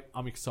was great.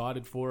 I'm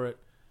excited for it.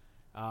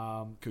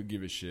 Could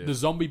give a shit. The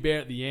zombie bear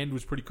at the end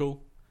was pretty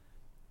cool.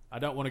 I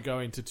don't want to go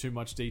into too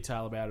much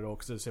detail about it all,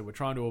 because as I said, we're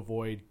trying to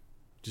avoid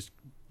just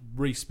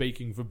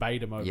re-speaking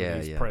verbatim over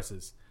these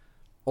presses.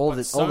 all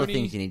the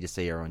things you need to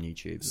see are on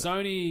YouTube.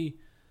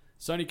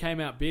 Sony came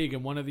out big,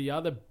 and one of the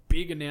other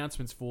big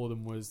announcements for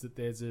them was that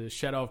there's a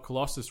Shadow of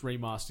Colossus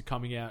remaster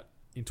coming out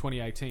in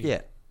 2018.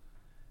 Yeah.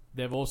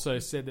 They've also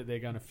said that they're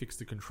going to fix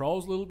the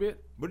controls a little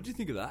bit. What did you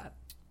think of that?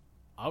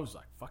 I was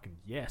like, fucking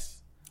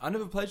yes. I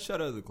never played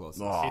Shadow of the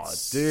Colossus. Oh,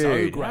 It's dude.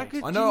 so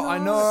great. I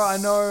know,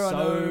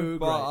 So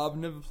but great. I've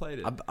never played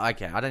it.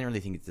 Okay, I don't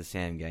really think it's the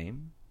same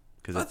game.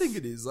 I think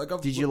it is. Like,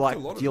 I've do you looked at a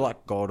lot of it.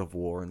 like God of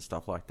War and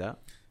stuff like that?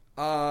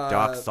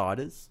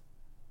 Darksiders?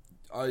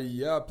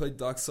 Yeah, I played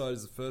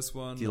Darksiders the first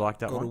one. Do you like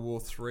that God one? of War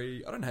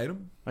 3. I don't hate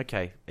them.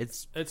 Okay,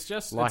 it's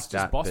just like it's just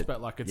that, boss but-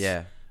 battle. Like it's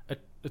yeah.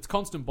 it's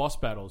constant boss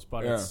battles,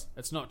 but Yeah.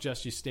 it's not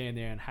just you stand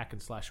there and hack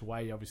and slash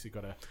away. You obviously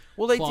got to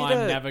They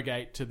climb,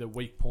 navigate to the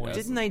weak points.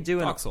 Didn't they do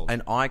Dark Souls.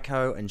 an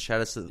Ico and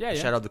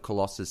Shadow of the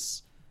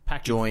Colossus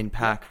Package. join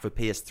pack for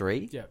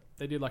PS3? Yeah,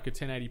 they did like a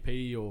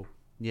 1080p or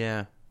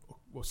Yeah.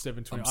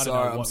 720. I'm I don't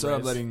sorry. know what I'm sorry. I'm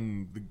res.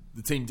 letting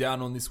the team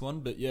down on this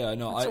one, but yeah,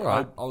 no, It's all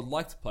right. I would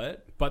like to play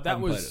it. But that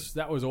Haven't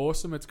played was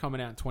awesome. It's coming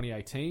out in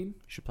 2018. You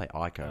should play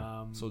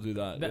Ico. So I'll do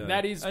that. yeah.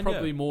 That is And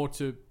probably yeah. more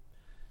to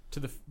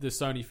the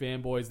Sony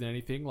fanboys than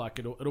anything. Like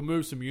it'll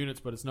move some units,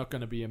 but it's not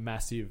going to be a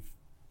massive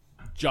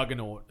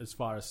juggernaut as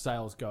far as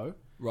sales go.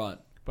 Right.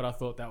 But I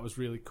thought that was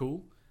really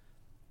cool.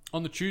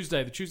 On the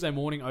Tuesday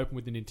morning opened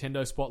with the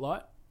Nintendo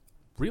Spotlight.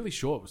 Really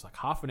short. It was like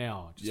half an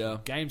hour. Just Yeah.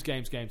 games.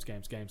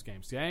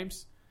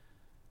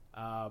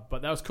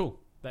 But that was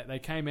cool. They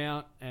came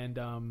out and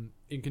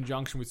in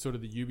conjunction with sort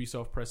of the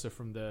Ubisoft presser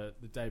from the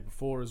day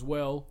before as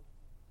well,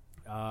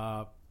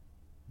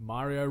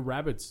 Mario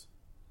Rabbids.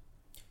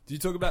 Did you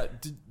talk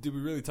about? Did we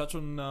really touch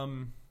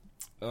on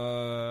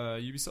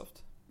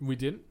Ubisoft? We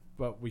didn't,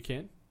 but we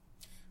can.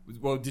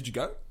 Well, did you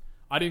go?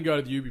 I didn't go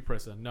to the Ubi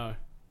presser. No.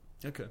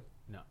 Okay.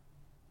 No.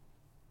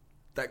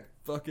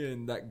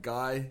 That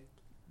guy,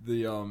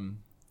 the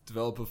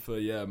developer for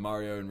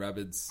Mario and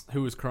Rabbids,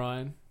 Who was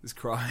crying? is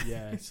crying.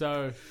 Yeah.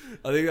 So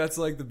I think that's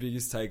like the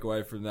biggest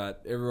takeaway from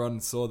that. Everyone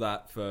saw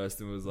that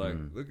first and was like,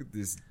 "Look at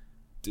this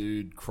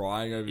dude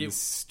crying over this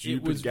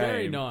stupid it was game."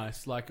 very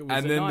nice. Like it was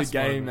And a then nice the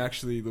game moment.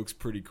 actually looks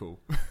pretty cool.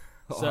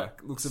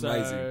 Looks So,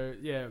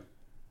 amazing. yeah,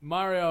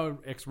 Mario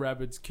X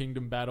Rabbids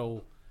Kingdom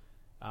Battle,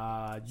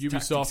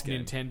 Ubisoft tactics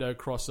game. Nintendo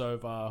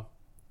crossover,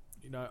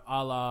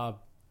 a la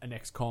an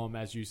XCOM,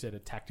 as you said, a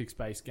tactics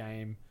based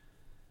game.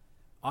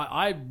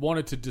 I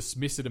wanted to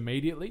dismiss it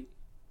immediately,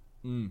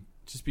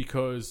 just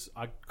because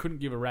I couldn't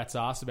give a rat's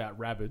ass about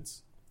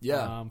Rabbids.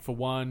 Yeah. For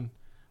one,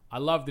 I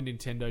love the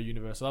Nintendo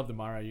universe. I love the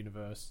Mario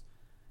universe.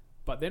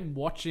 But then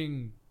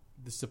watching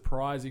the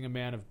surprising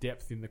amount of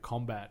depth in the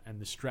combat and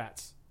the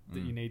strats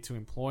that you need to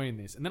employ in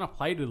this. And then I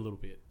played it a little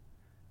bit.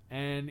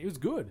 And it was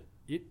good.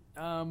 It's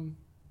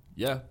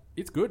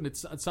good. And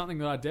it's something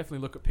that I definitely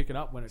look at picking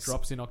up when it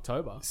drops in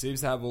October.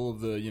 Seems to have all of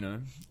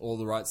the, all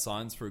the right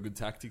signs for a good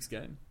tactics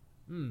game.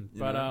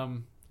 But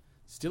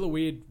still a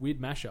weird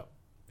mashup.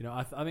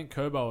 I think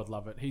Kerbo would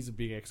love it. He's a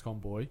big XCOM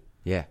boy.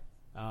 Yeah.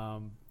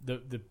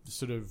 The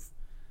sort of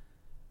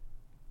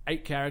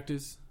 8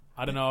 characters.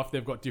 I don't know if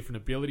they've got different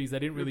abilities. They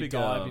didn't really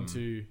dive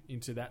into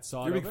that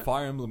side You're a of big it.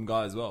 Fire Emblem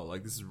guy as well.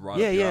 Like, this is right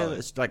Yeah, up your yeah. alley.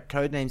 It's like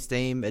Codename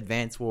Steam,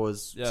 Advance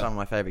Wars, Yeah. some of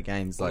my favorite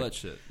games. All Like that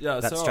shit. Yeah,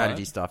 that so strategy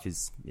alright. stuff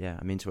is,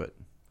 I'm into it.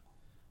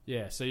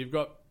 Yeah, so you've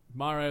got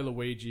Mario,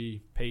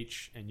 Luigi,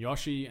 Peach, and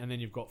Yoshi, and then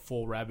you've got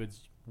 4 Rabbids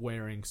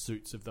wearing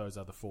suits of those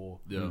other 4.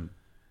 Yeah.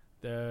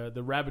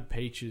 The Rabbid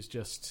Peach is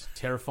just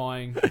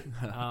terrifying.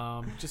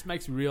 Just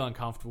makes me real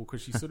uncomfortable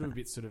because she's sort of a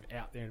bit sort of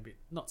out there and a bit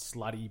not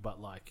slutty,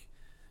 but like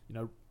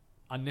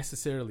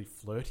unnecessarily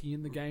flirty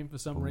in the game for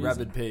some reason.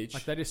 Rabbid Peach.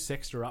 Like they just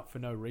sexed her up for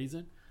no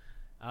reason.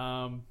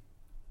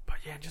 But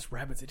yeah, just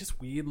rabbits. They're just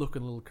weird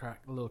looking little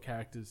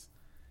characters.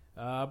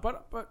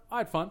 But I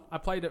had fun. I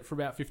played it for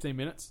about 15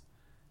 minutes.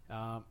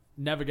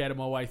 Navigated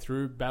my way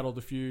through, battled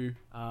a few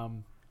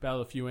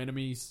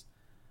enemies.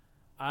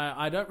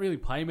 I don't really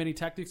play many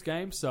tactics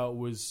games, so it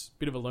was a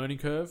bit of a learning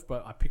curve,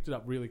 but I picked it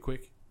up really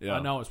quick. Yeah. I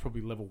know it's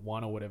probably level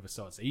 1 or whatever,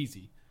 so it's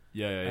easy.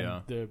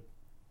 Yeah. And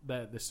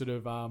the sort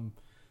of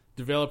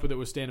developer that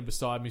was standing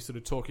beside me, sort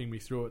of talking me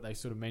through it, they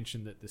sort of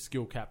mentioned that the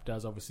skill cap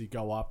does obviously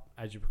go up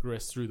as you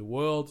progress through the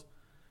world.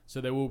 So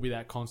there will be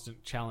that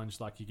constant challenge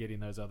like you get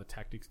in those other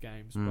tactics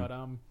games. But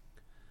a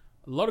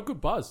lot of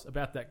good buzz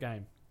about that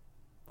game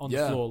on the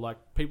floor. Like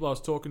people I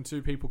was talking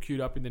to, people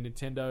queued up in the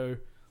Nintendo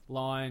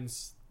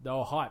lines, they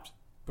were hyped.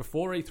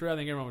 Before E3, I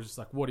think everyone was just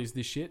like, what is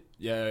this shit?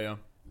 Yeah.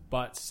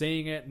 But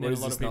seeing it and What then a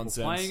is lot this of people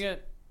nonsense? playing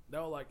it, they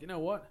were like, you know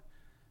what?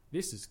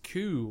 This is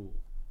cool.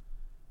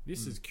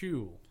 This is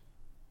cool.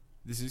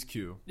 This is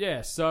cool.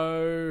 Yeah,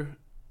 so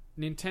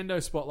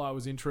Nintendo Spotlight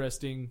was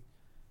interesting.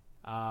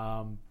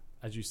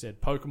 As you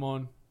said,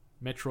 Pokemon,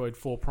 Metroid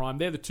 4 Prime.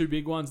 They're the 2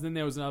 big ones. Then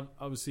there was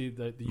obviously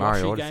the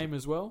Mario Yoshi Odyssey. game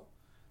as well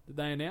that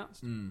they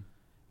announced.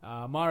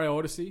 Mario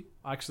Odyssey.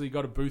 I actually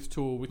got a booth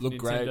tour with Looked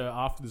Nintendo great.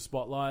 after the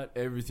Spotlight.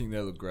 Everything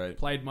there looked great.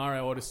 Played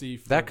Mario Odyssey.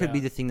 For That could be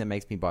about- the thing that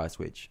makes me buy a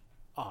Switch.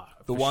 The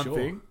for one sure.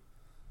 thing.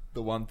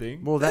 The one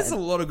thing. Well, There's that- a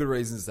lot of good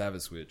reasons to have a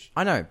Switch.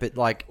 I know, but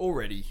like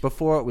Already.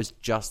 before it was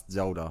just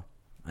Zelda.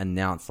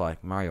 announced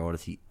like Mario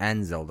Odyssey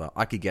and Zelda,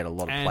 I could get a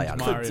lot of And play out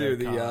of it.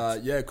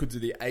 Mario Could do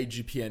the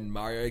AGPN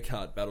Mario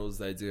Kart battles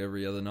they do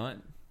every other night.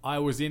 I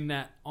was in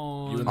that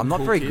on I'm not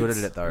Cool very kids. good at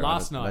it though.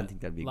 last I night. don't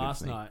think that'd be good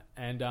for me.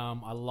 And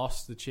I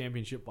lost the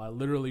championship by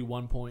literally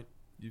 1 point.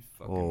 You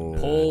fucking Oh.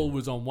 Paul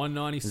was on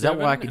 197, Is that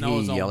why I could and I hear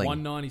was you on yelling?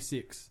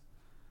 196.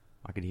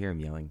 I could hear him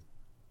yelling.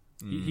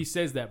 He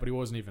says that, but he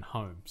wasn't even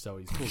home, so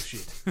he's full of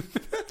shit.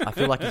 I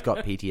feel like he's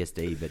got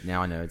PTSD, but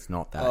now I know it's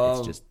not that.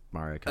 It's just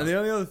Mario Kart. And the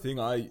only other thing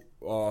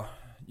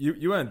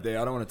you weren't there.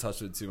 I don't want to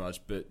touch it too much,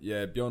 but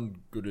yeah,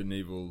 Beyond Good and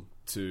Evil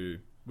 2.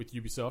 With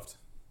Ubisoft.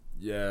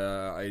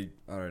 Yeah, I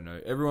don't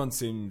know. Everyone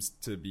seems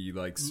to be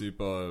like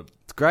super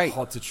It's great.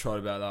 hot to trot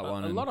about that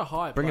one. A lot of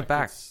hype. Bring it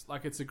back.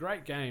 It's a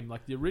great game.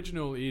 Like, the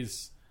original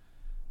is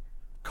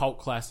cult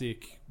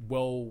classic,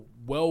 well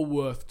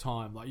worth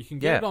time. Like, you can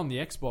get it on the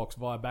Xbox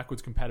via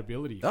backwards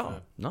compatibility Oh,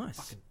 for nice.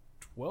 fucking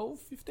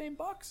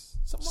 $12-15,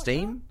 something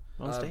Steam?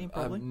 like On Steam,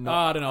 probably?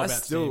 I don't know about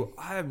Steam.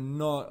 I'm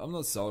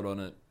not sold on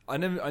it. I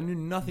knew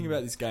nothing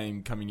about this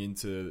game coming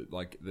into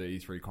like the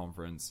E3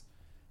 conference,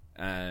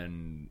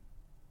 and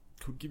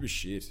could give a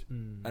shit.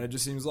 And it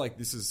just seems like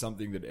this is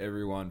something that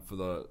everyone for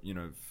the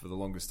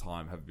longest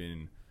time have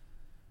been,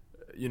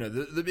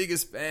 the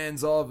biggest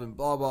fans of, and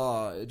blah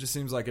blah. It just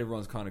seems like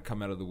everyone's kind of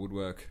come out of the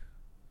woodwork.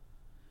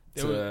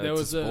 There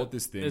was support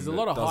this thing. There's a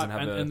lot of hype,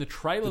 and the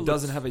trailer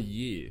doesn't have a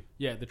year.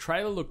 Yeah, the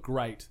trailer looked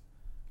great.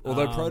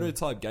 Although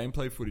prototype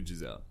gameplay footage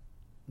is out.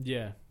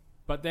 Yeah.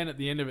 But then at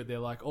the end of it, they're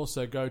like,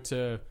 also go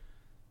to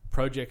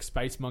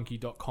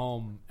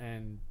projectspacemonkey.com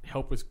and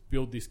help us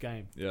build this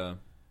game. Yeah.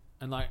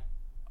 And like,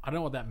 I don't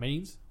know what that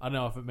means. I don't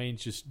know if it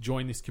means just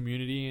join this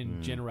community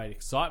and generate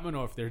excitement,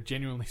 or if they're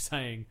genuinely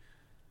saying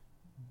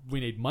we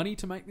need money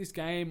to make this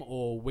game,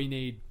 or we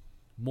need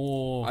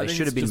more. They think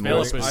should have it's been just more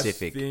building-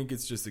 specific. I think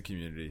it's just the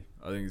community.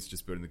 I think it's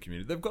just building the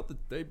community.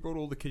 They brought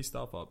all the key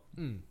stuff up.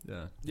 Yeah.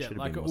 Yeah, Should have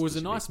like been it more was a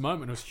specific. nice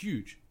moment. It was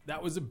huge.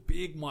 That was a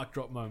big mic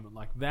drop moment.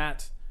 Like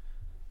that.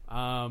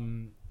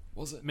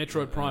 Was it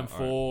Metroid Prime Alright.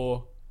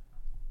 4,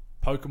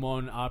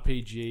 Pokemon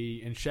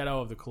RPG, and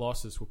Shadow of the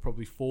Colossus were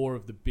probably four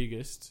of the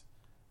biggest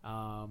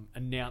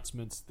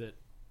announcements that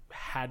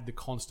had the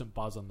constant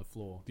buzz on the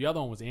floor. The other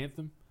one was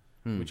Anthem,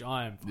 which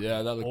I am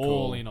Yeah, that looked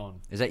all cool. in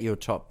on. Is that your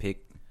top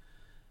pick?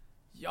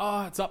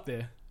 Yeah, it's up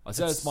there. I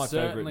say it's my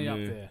favorite certainly up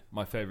new, there.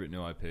 my favorite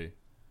new IP.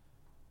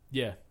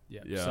 Yeah.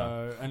 Yeah.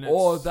 So, and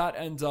Or it's- that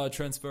and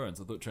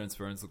Transference. I thought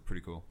Transference looked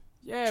pretty cool.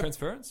 yeah,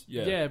 Transference?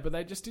 Yeah. Yeah, but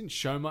they just didn't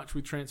show much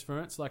with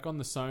Transference. Like on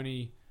the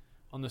Sony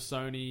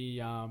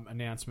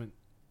announcement,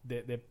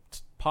 they're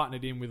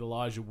partnered in with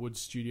Elijah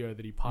Wood's studio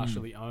that he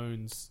partially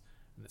owns,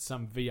 and it's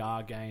some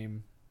VR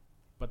game.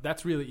 But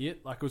that's really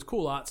it. Like, it was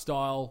cool art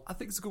style. I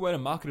think it's a good way to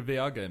market a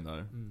VR game,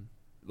 though.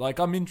 Like,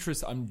 I'm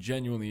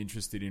genuinely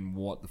interested in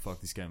what the fuck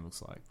this game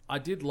looks like. I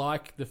did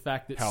like the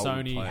fact that How it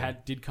would Sony play.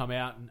 did come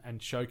out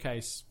and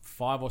showcase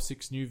 5 or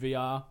 6 new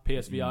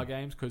PSVR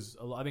games, because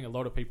I think a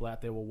lot of people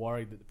out there were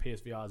worried that the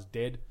PSVR is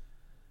dead.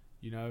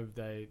 You know,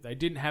 they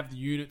didn't have the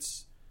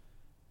units.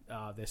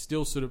 They're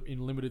still sort of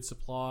in limited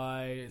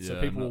supply, so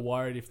Yeah, people were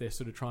worried if they're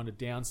sort of trying to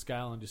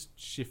downscale and just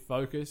shift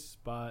focus.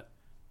 But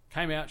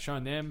came out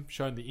showing The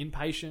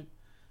Inpatient,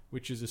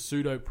 which is a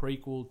pseudo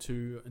prequel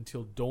to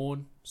Until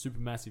Dawn,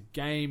 Supermassive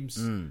Games.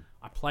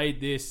 I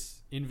played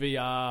this in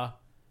VR,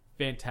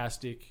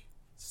 fantastic.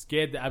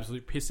 Scared the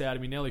absolute piss out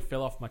of me. Nearly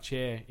fell off my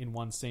chair in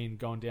one scene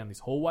going down this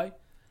hallway.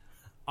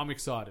 I'm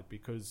excited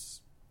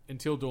because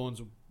Until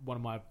Dawn's one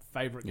of my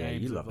favorite Yeah,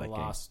 games you of love the that game.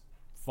 last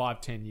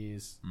 5-10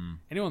 years.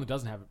 Anyone that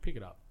doesn't have it, pick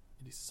it up.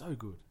 It is so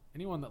good.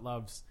 Anyone that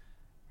loves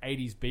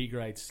 80s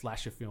B-grade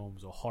slasher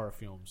films or horror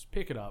films,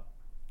 pick it up.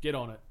 Get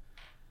on it.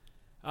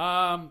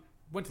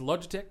 Went to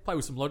Logitech, played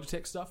with some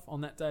Logitech stuff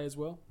on that day as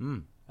well.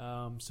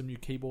 Some new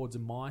keyboards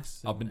and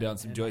mice. Up and down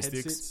some joysticks.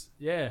 headsets.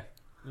 Yeah.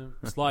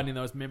 Sliding in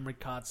those memory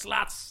card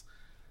slots.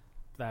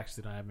 They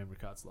actually don't have memory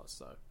card slots,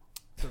 so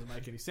it doesn't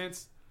make any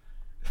sense.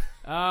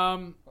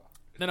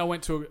 Then I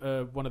went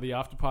to one of the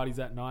after parties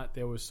that night.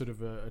 There was sort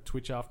of a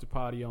Twitch after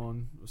party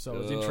on, so it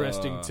was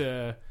interesting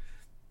to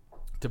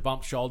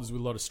bump shoulders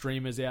with a lot of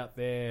streamers out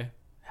there,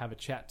 have a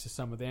chat to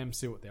some of them,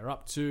 see what they're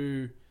up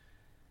to.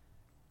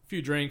 A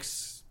few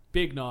drinks,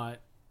 big night.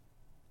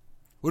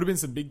 Would have been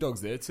some big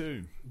dogs there,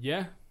 too,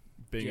 Yeah,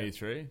 being Yeah.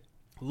 E3.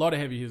 a lot of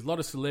heavy hitters, a lot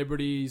of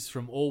celebrities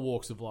from all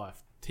walks of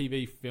life.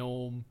 TV,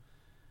 film,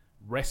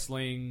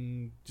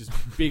 wrestling, just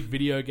big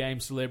video game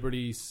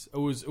celebrities. It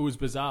was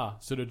bizarre,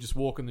 sort of just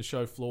walking the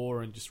show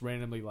floor and just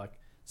randomly, like,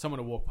 someone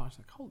would walk past,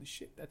 like, holy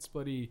shit, that's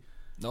bloody...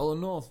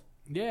 Nolan North.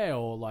 Yeah,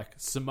 or like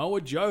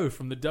Samoa Joe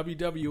from the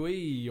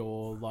WWE,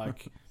 or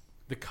like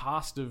the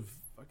cast of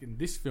fucking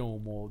this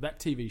film or that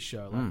TV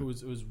show. Like it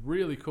was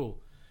really cool,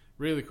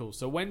 really cool.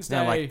 So Wednesday,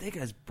 Now, like, there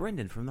goes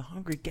Brendan from the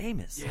Hungry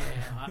Gamers. yeah,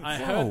 I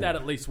Whoa. heard that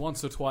at least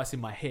once or twice in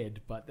my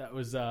head, but that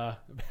was about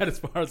as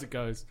far as it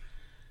goes.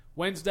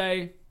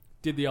 Wednesday,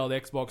 did the old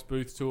Xbox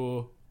booth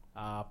tour,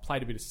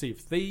 played a bit of Sea of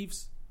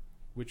Thieves,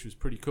 which was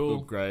pretty cool.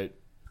 Looked great.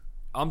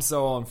 I'm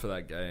so on for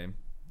that game.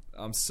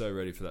 I'm so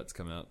ready for that to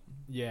come out.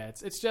 Yeah,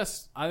 it's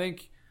just, I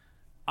think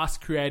us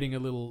creating a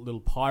little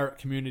pirate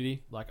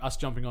community, like us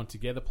jumping on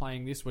together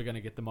playing this, we're going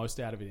to get the most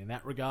out of it in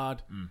that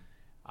regard.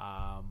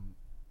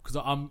 Because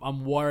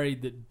I'm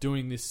worried that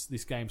doing this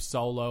game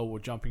solo or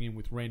jumping in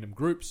with random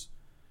groups,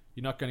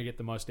 you're not going to get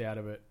the most out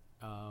of it.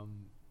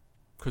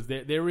 Because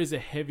there is a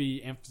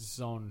heavy emphasis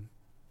on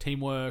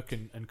teamwork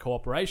and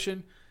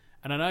cooperation.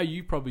 And I know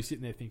you probably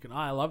sitting there thinking,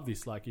 I love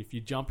this. Like, if you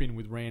jump in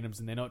with randoms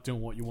and they're not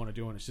doing what you want to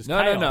do and it's just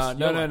chaos.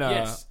 No.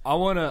 Yes. I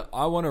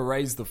wanna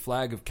raise the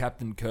flag of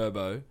Captain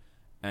Kerbo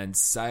and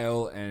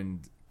sail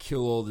and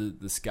kill all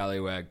the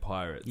scallywag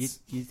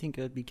pirates. You think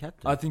I'd be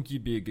captain? I think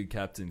you'd be a good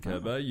captain,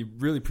 Kerbo. You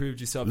really proved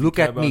yourself. Look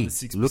in at Kerbo me. the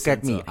 6%. Look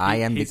at me. I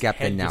am the His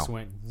captain head now. just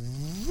went,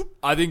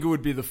 I think it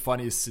would be the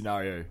funniest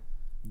scenario.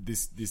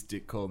 This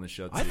dick calling the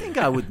shots. I think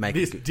I would make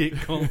this it. dick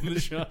calling the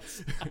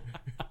shots.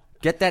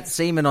 Get that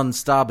semen on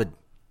starboard.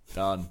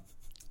 Done.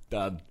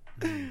 Get on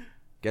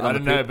I the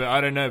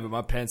don't know, but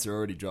my pants are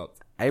already dropped.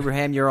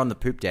 Abraham, you're on the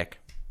poop deck.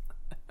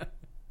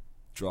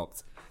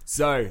 Dropped.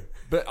 So,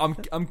 but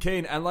I'm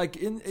keen, and like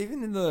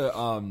even in the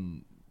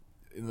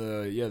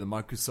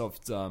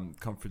Microsoft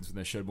conference when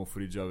they showed more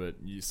footage of it,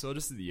 you saw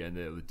just at the end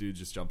there, the dude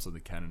just jumps on the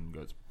cannon and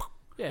goes,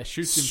 Yeah,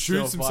 shoots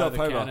himself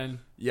over. cannon.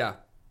 Yeah,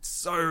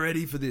 so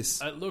ready for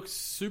this. It looks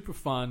super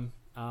fun.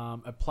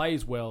 It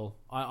plays well.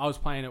 I was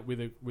playing it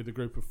with a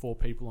group of 4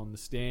 people on the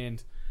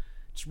stand,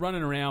 just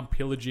running around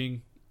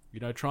pillaging,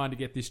 trying to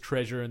get this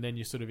treasure, and then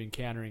you're sort of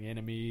encountering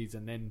enemies,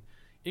 and then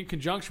in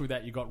conjunction with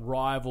that, you got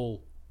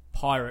rival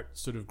pirate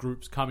sort of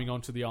groups coming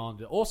onto the island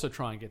to also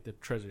try and get the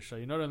treasure. So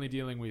you're not only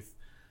dealing with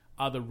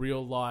other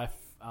real life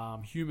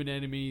human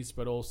enemies,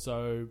 but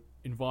also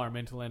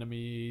environmental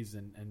enemies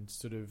and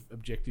sort of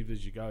objectives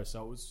as you go.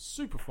 So it was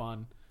super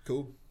fun.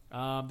 Cool.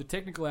 The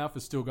technical alpha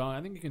is still going.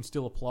 I think you can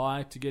still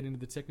apply to get into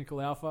the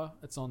technical alpha.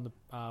 It's on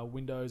the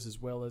Windows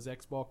as well as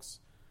Xbox.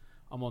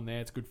 I'm on there.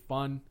 It's good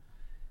fun.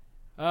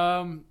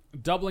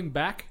 Doubling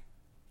back,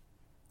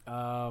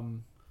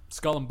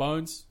 Skull and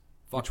Bones,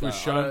 which was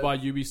shown by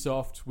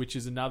Ubisoft, which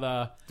is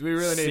another Do we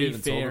really need to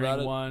even talk about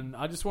it? one.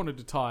 I just wanted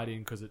to tie it in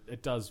because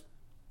it does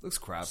Looks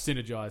crap.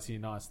 synergize here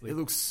nicely. It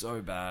looks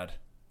so bad.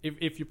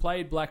 If you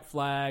played Black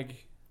Flag,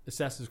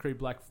 Assassin's Creed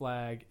Black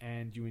Flag,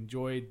 and you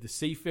enjoyed the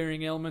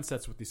seafaring elements,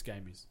 that's what this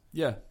game is.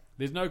 Yeah.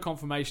 There's no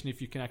confirmation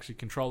if you can actually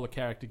control a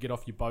character, get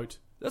off your boat,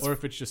 or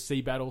if it's just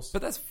sea battles.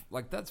 But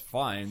that's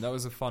fine. That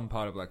was a fun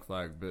part of Black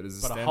Flag. But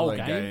as a But a whole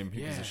standalone game, who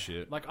gives a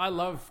shit? Like I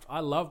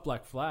love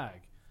Black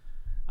Flag,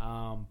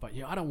 but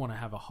yeah, I don't want to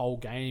have a whole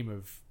game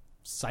of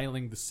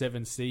sailing the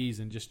 7 seas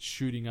and just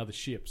shooting other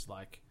ships.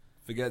 Like,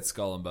 Forget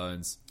Skull and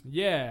Bones.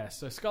 yeah.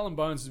 So Skull and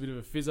Bones is a bit of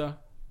a fizzer.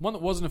 One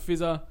that wasn't a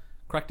fizzer,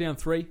 Crackdown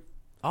 3.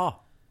 Oh,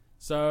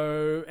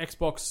 So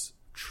Xbox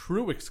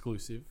true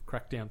exclusive,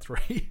 Crackdown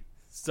 3.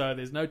 So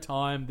there's no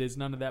time. There's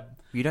none of that.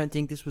 you don't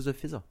think this was a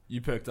fizzer? You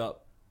perked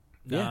up.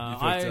 Yeah, You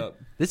perked up.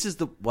 This is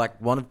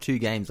one of 2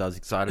 games I was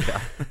excited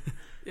about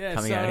Yeah,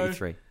 coming out of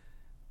so E3.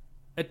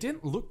 it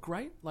didn't look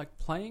great, like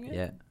playing it.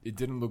 Yeah, It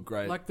didn't look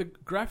great.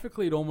 Like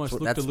graphically, it almost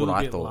looked a that's little what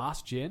I bit thought.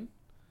 last gen.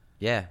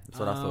 yeah, that's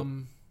what I thought.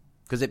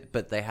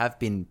 But they have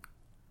been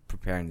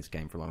preparing this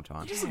game for a long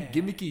time. Just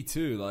gimmicky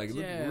too. Like it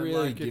Yeah, looked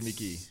really like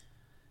gimmicky.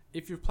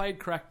 If you've played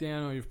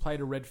Crackdown or you've played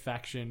a Red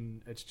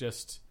Faction, it's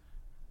just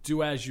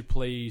do as you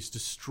please,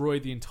 destroy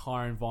the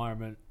entire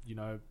environment.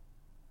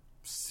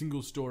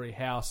 Single story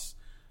house,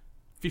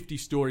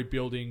 50-story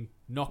building,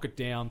 knock it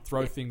down,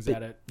 throw things But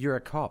at it. You're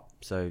a cop,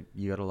 so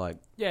you got to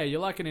Yeah,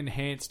 you're like an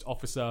enhanced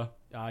officer.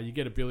 You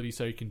get abilities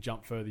so you can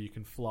jump further, you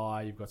can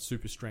fly, you've got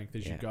super strength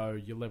as you go.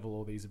 You level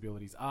all these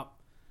abilities up.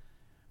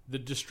 The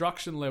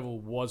destruction level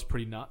was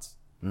pretty nuts.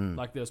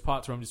 Like there's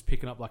parts where I'm just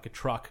picking up like a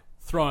truck,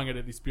 throwing it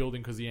at this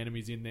building because the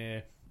enemy's in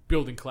there.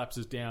 Building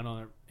collapses down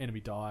on it, enemy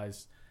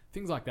dies.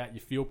 Things like that.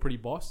 You feel pretty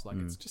boss. Like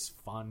it's just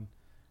fun.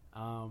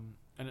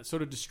 And it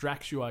sort of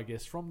distracts you, I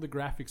guess, from the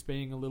graphics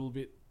being a little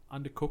bit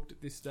undercooked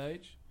at this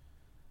stage.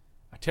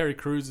 Terry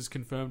Crews is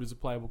confirmed as a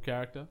playable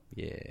character.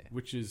 Yeah.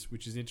 Which is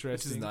interesting.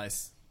 Which is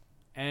nice.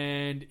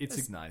 And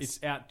it's nice.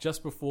 It's out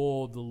just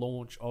before the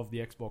launch of the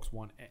Xbox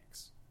One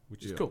X,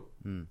 which is cool.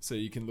 So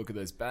you can look at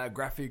those bad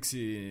graphics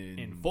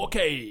in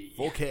 4K.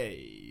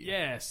 4K.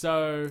 Yeah,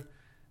 so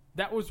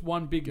that was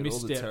one big Get all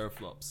the misstep.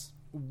 teraflops.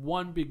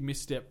 One big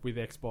misstep with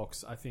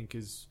Xbox, I think,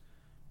 is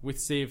with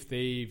Sea of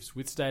Thieves,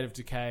 with State of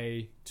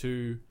Decay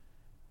 2,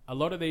 a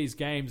lot of these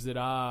games that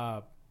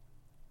are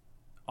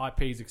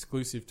IPs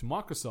exclusive to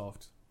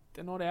Microsoft,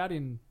 they're not out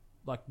in,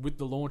 like, with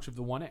the launch of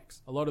the One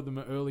X. A lot of them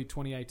are early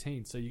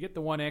 2018. So you get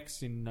the One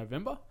X in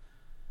November,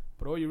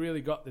 but all you really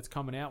got that's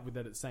coming out with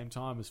that at the same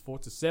time is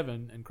Forza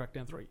 7 and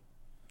Crackdown 3.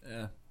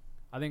 Yeah.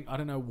 I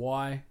don't know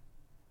why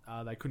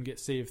they couldn't get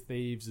Sea of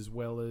Thieves as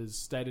well as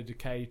State of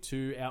Decay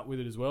 2 out with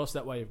it as well. So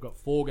that way you've got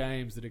 4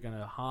 games that are going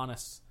to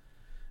harness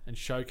and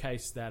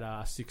showcase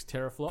that 6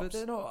 teraflops. But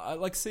they're not,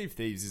 like Sea of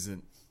Thieves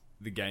isn't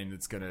the game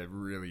that's going to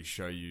really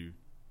show you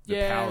the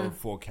power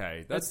of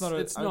 4K. That's not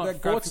it's that not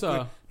graphically-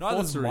 Forza.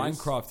 Neither is Forza is.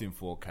 Minecraft in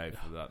 4K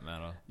for that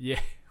matter. Yeah,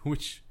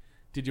 which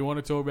did you want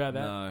to talk about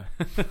that?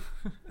 No.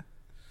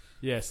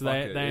 Yeah, so Fuck they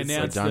it. It's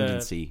announced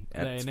redundancy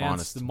at they its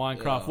announced finest. the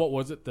Minecraft. Yeah. What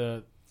was it?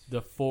 The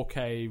the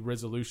 4K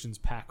resolutions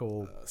pack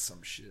or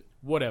some shit.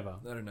 whatever.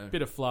 I don't know.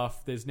 Bit of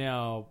fluff. There's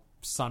now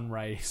sun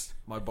rays.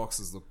 My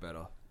boxes look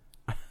better.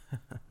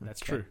 That's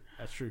true.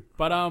 That's true.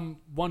 But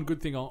one good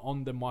thing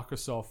on the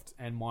Microsoft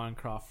and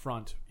Minecraft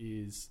front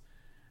is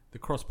the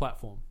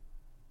cross-platform.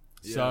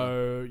 Yeah.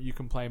 So you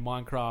can play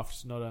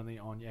Minecraft not only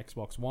on your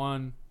Xbox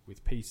One,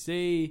 with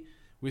PC,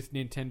 with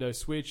Nintendo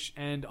Switch,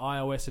 and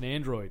iOS and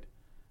Android.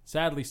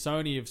 Sadly,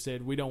 Sony have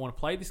said we don't want to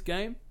play this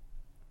game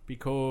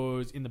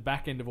because in the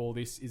back end of all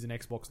this is an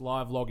Xbox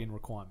Live login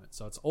requirement.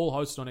 So it's all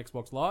hosted on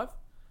Xbox Live,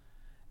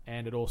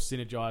 and it all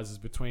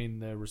synergizes between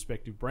the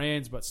respective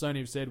brands. But Sony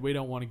have said we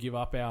don't want to give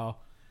up our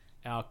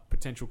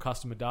potential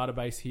customer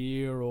database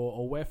here,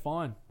 or we're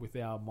fine with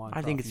our Minecraft.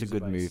 I think it's a user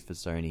good base. move for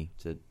Sony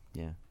to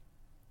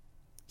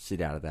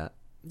sit out of that.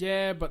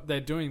 Yeah, but they're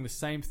doing the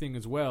same thing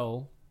as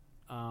well.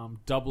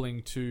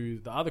 Doubling to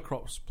the other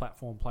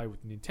cross-platform play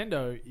with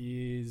Nintendo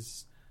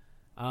is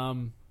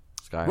Skyrim?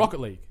 Rocket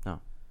League. Oh.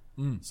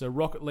 So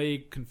Rocket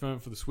League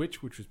confirmed for the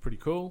Switch, which was pretty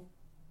cool.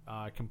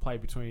 Can play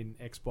between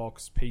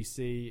Xbox,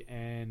 PC,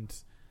 and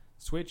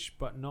Switch,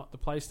 but not the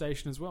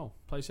PlayStation as well.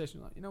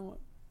 PlayStation, like, you know what?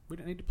 We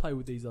don't need to play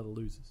with these other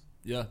losers.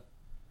 Yeah.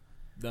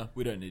 No,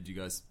 we don't need you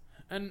guys.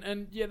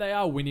 And yeah, they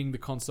are winning the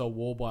console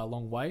war by a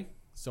long way.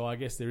 So I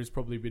guess there is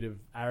probably a bit of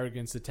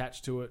arrogance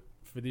attached to it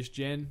for this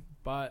gen,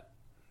 but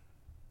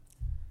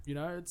you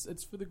know,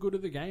 it's for the good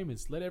of the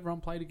gamers. Let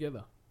everyone play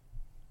together.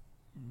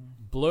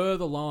 Blur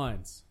the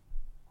lines.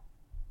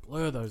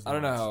 Blur those lines. I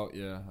don't know how.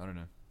 Yeah, I don't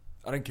know.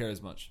 I don't care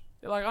as much.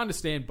 Like, I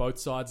understand both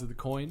sides of the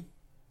coin,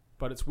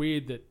 but it's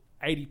weird that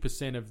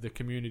 80% of the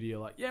community are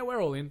like, yeah,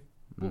 we're all in.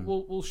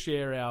 We'll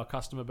share our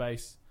customer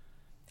base.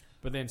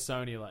 But then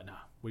Sony are like, nah,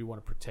 we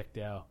want to protect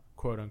our,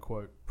 quote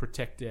unquote,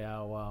 protect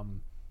our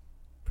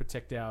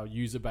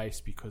user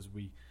base because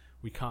we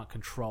can't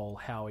control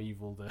how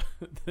evil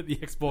the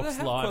Xbox They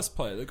have Live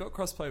crossplay. They got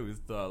crossplay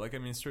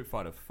with Street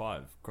Fighter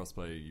 5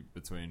 crossplay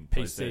between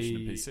PC, PlayStation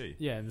and PC.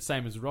 Yeah, and the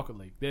same as Rocket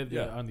League. They're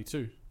the only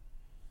two.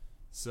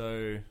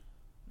 So,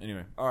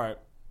 anyway, all right.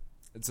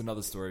 It's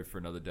another story for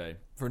another day,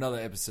 for another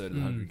episode of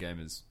the Hungry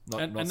Gamers.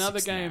 Not Another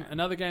 6ix9ine.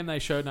 Another game they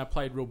showed and I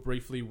played real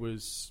briefly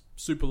was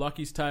Super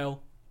Lucky's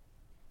Tale.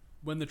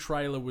 When the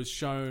trailer was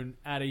shown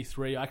at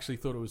E3, I actually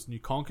thought it was New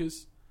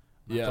Conkers.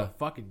 I thought,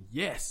 fucking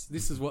yes,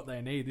 this is what they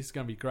need. This is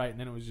going to be great. And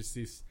then it was just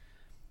this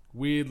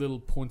weird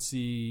little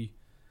puncy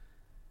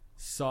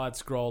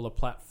side-scroller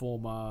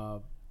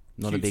platformer,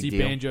 Not a big cutesy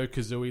deal.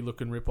 Banjo-Kazooie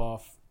looking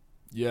rip-off.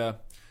 Yeah.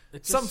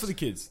 It's Something for the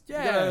kids.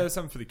 Yeah.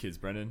 Something for the kids,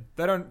 Brendan.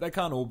 They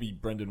can't all be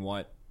Brendan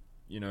White,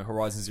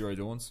 Horizon Zero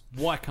Dawns.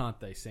 Why can't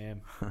they,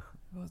 Sam?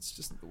 Well, it's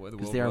just the way the world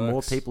Because works. there are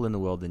more people in the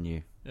world than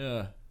you.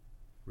 Yeah.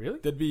 Really?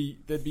 There'd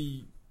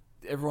be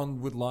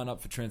everyone would line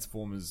up for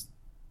Transformers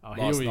Oh,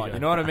 here last we night. go. You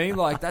know what I mean?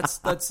 Like that's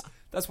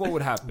what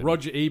would happen.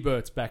 Roger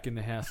Ebert's back in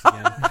the house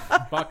again.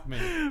 Fuck me.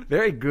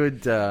 Very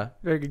good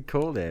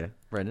call there,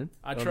 Brendan.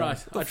 I try,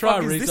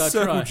 Fuck is Reese. this I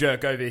circle try.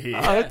 jerk over here?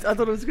 I thought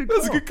it was a good call.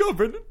 That's a good call,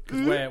 Brendan. 'Cause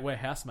we're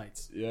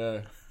housemates.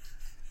 Yeah.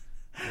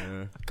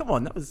 Yeah. Come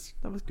on, that was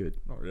good.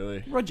 Not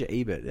really. Roger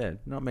Ebert, yeah.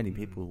 Not many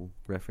people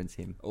reference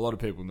him. A lot of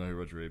people know who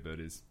Roger Ebert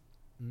is.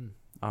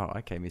 Oh,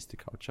 okay, Mr.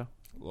 Culture.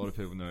 A lot of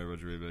people know who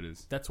Roger Ebert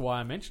is. That's why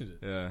I mentioned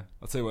it. Yeah.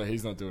 I'll tell you what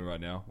he's not doing right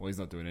now. Well, he's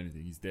not doing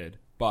anything. He's dead.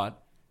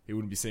 But he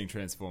wouldn't be seeing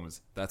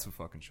Transformers. That's for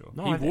fucking sure.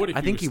 No, He would if I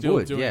he think was he still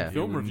would, doing yeah. He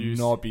film would reviews.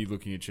 not be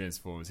looking at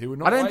Transformers. He would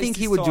not. I don't waste think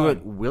he his would do time.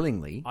 it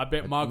willingly. I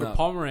bet Margaret No.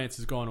 Pomerantz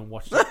has gone and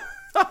watched it.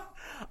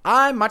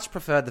 I much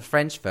prefer the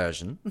French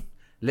version.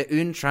 Le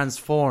une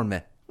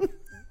transforme.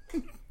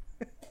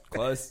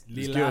 Close.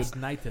 Les It's Last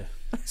good. Night.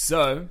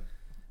 So,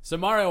 So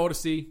Mario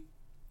Odyssey,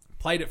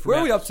 played it for where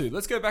are about- we up to?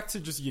 Let's go back to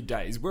just your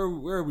days. Where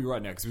are we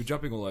right now? Because we're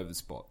jumping all over the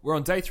spot. We're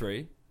on day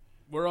 3,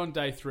 We're on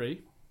day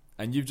 3.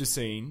 and you've just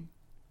seen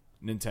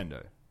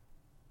Nintendo.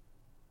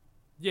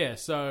 Yeah,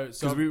 so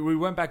Because we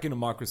went back into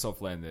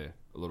Microsoft land there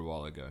a little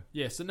while ago.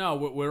 yeah, so no,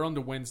 we're on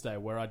to Wednesday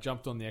where I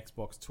jumped on the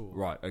Xbox tour.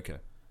 Right, okay.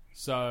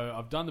 So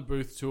I've done the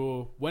booth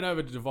tour, went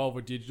over to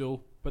Devolver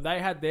Digital, but they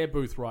had their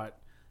booth right,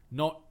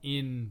 not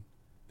in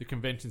the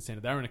convention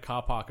center. They were in a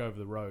car park over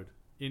the road.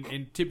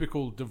 In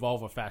typical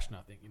Devolver fashion,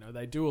 I think.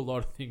 They do a lot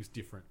of things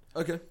different.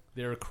 Okay.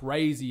 They're a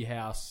crazy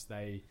house.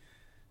 They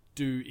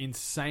do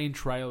insane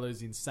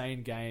trailers,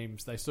 insane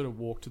games. They sort of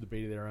walk to the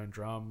beat of their own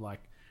drum. Like,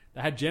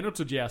 they had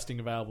genital jousting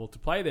available to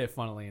play there,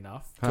 funnily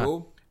enough.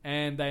 Cool.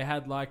 And they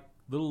had, like,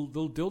 little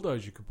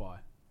dildos you could buy.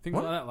 Things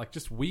What? like that. Like,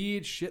 just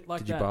weird shit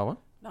like Did that. you buy one?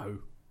 No.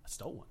 I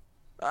stole one.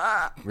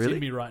 It's Really? in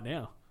me right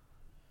now.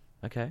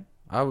 Okay.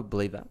 I would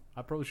believe that.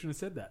 I probably shouldn't have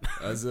said that.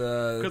 Because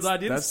I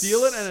didn't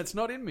steal it and it's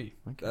not in me.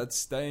 That's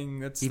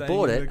staying. That's He staying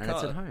bought in it the and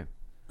it's car. at home.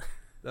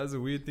 That's a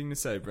weird thing to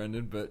say,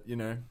 Brendan, but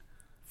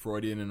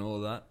Freudian and all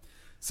of that.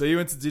 So you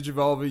went to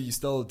Digivolver, you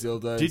stole a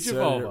dildo, inserted it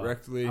Digivolver.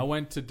 rectally. I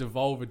went to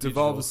Devolver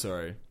Digital. Devolver,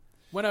 sorry.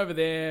 Went over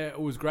there.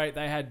 It was great.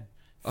 They had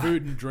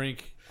food and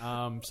drink.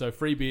 So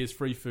free beers,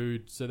 free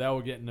food. So they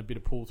were getting a bit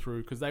of pull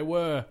through because they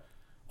were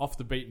off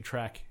the beaten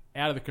track,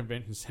 out of the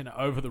convention center,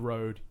 over the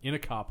road, in a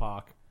car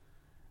park.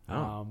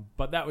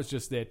 But that was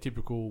just their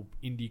typical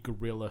indie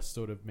guerrilla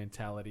sort of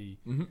mentality.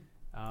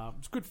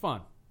 It's good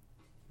fun.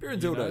 Beer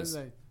and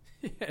dildos.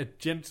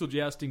 Genital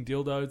jousting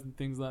dildos and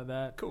things like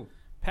that. Cool.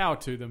 Power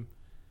to them.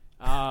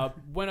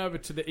 Went over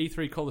to the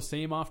E3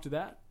 Coliseum after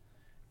that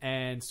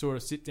and sort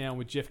of sit down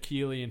with Jeff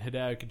Keighley and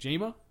Hideo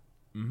Kojima,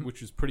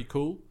 which was pretty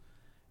cool.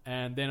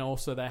 And then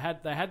also they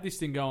had this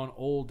thing going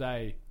all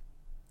day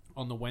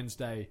on the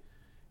Wednesday,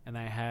 and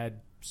they had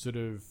sort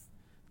of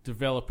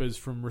developers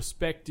from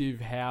respective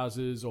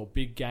houses or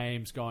big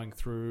games going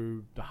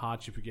through the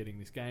hardship of getting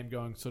this game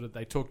going. Sort of,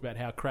 they talked about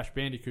how Crash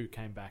Bandicoot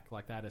came back,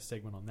 like they had a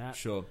segment on that.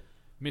 Sure.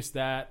 Missed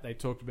that. They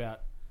talked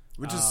about...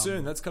 Which is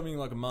soon. That's coming in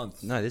like a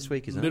month. No, this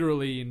week, isn't it?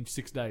 Literally in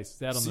 6 days.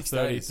 It's out on the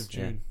 30th of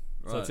June.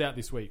 Yeah. So it's out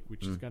this week,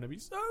 which is going to be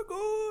so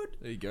good.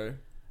 There you go.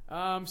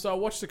 So I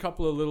watched a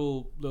couple of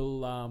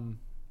little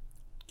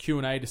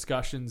Q&A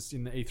discussions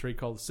in the E3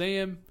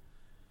 Coliseum.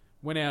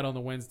 Went out on the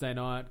Wednesday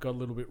night, got a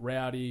little bit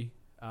rowdy.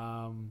 It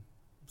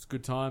was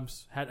good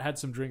times. Had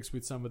some drinks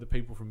with some of the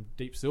people from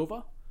Deep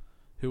Silver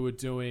who were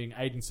doing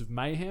Agents of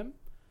Mayhem,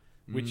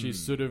 which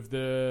is sort of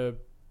the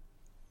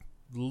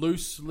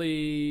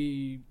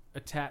loosely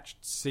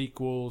attached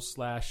sequel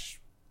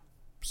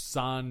 /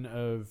 son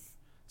of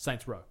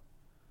Saints Row.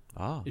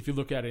 Ah. If you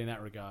look at it in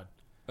that regard.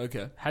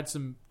 Okay. Had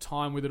some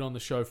time with it on the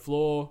show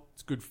floor.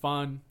 It's good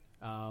fun.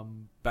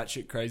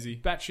 Batshit crazy.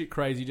 Batshit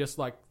crazy, just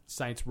like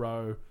Saints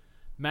Row.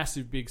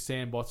 Massive big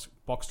sandbox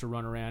to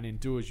run around in,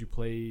 do as you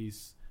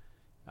please.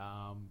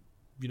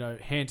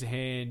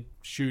 Hand-to-hand,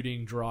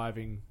 shooting,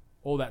 driving,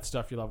 all that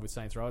stuff you love with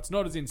Saints Row. It's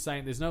not as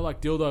insane. There's no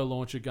like dildo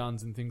launcher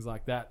guns and things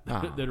like that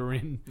that are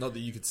in. Not that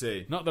you could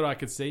see. Not that I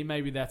could see.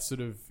 Maybe that's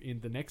sort of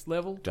in the next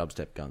level.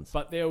 Dubstep guns.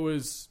 But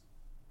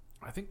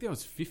I think there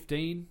was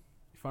 15,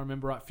 if I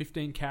remember right,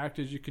 15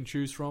 characters you can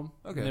choose from.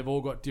 Okay. And they've all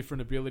got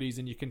different abilities,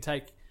 and you can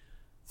take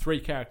 3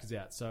 characters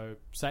out. So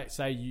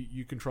say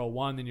you control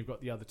one, then you've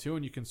got the other 2,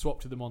 and you can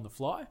swap to them on the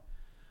fly.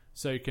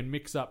 So you can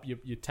mix up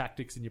your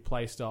tactics and your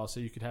play style. So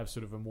you could have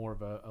sort of a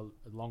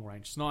long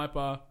range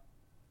sniper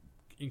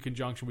in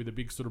conjunction with a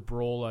big sort of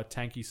brawler,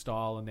 tanky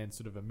style, and then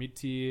sort of a mid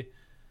tier.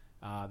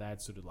 They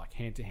had sort of like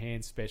hand to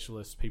hand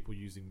specialists, people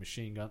using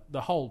machine gun, the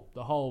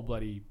whole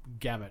bloody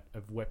gamut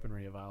of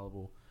weaponry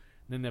available.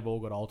 And then they've all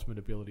got ultimate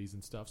abilities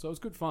and stuff. So it was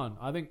good fun.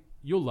 I think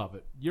you'll love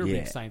it. You're a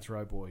big Saints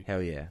Row boy.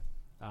 Hell yeah.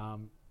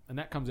 And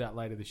that comes out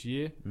later this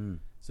year.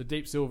 So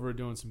Deep Silver are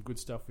doing some good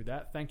stuff with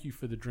that. Thank you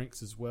for the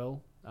drinks as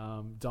well,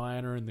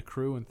 Diana and the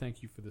crew, and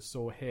thank you for the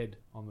sore head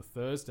on the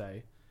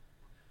Thursday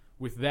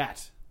with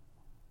that.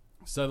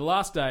 So the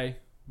last day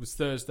was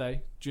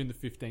Thursday, June the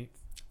 15th.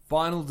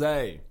 Final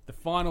day. The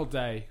final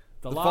day.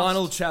 The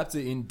final chapter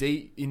in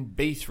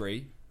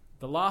B3.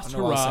 The last I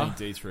know hurrah. I was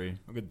saying D3.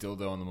 I've got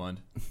dildo on the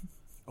mind.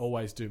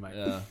 Always do, mate.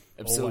 Yeah.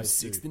 Episode Always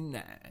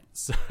 69.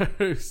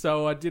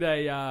 So I did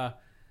a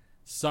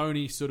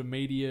Sony sort of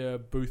media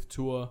booth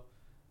tour.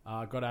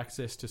 Got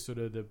access to sort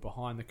of the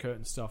behind the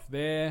curtain stuff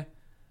there.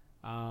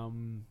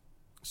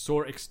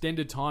 Saw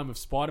extended time of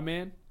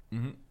Spider-Man,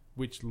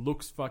 which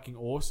looks fucking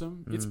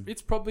awesome.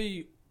 It's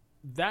probably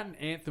that and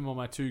Anthem are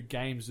my 2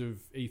 games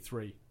of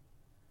E3.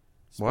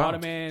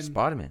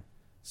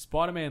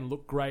 Spider-Man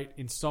looked great.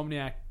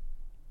 Insomniac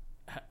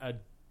are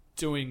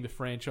doing the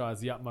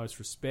franchise the utmost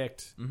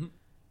respect.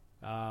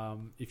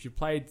 If you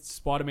played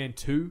Spider-Man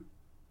 2,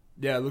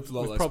 yeah, it looked a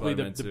lot like probably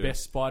Spider-Man the 2.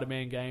 best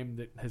Spider-Man game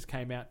that has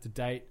came out to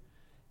date.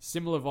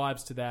 Similar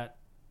vibes to that.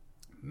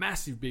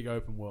 Massive big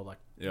open world,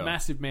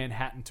 massive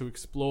Manhattan to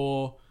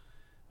explore.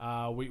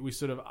 We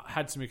sort of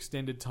had some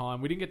extended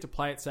time. We didn't get to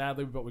play it,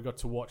 sadly, but we got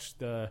to watch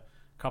the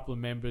couple of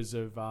members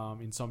of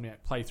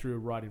Insomniac play through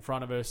right in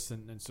front of us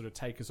and sort of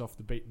take us off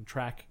the beaten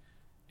track,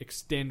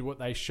 extend what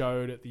they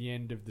showed at the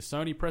end of the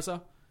Sony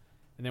presser.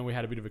 And then we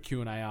had a bit of a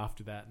Q&A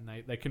after that. And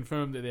they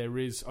confirmed that there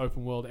is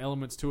open world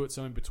elements to it.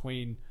 So in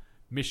between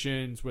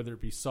missions, whether it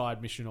be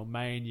side mission or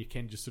main, you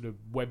can just sort of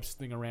web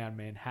sling around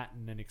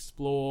Manhattan and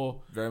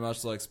explore. Very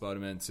much like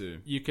Spider-Man 2.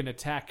 You can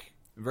attack.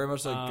 Very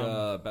much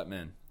like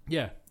Batman.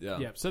 Yeah.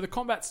 So the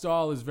combat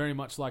style is very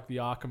much like the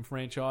Arkham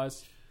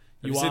franchise.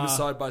 Have you seen the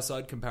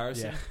side-by-side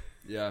comparison?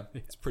 Yeah,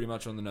 it's pretty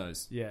much on the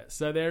nose. Yeah,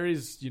 so there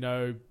is,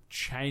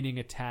 chaining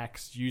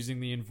attacks,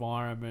 using the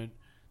environment,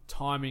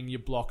 timing your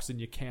blocks and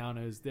your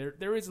counters.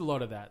 There is a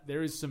lot of that.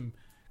 There is some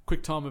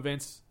quick time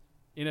events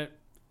in it.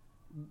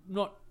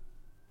 Not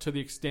to the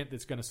extent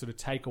that's going to sort of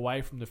take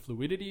away from the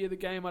fluidity of the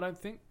game, I don't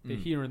think. They're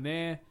here and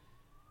there.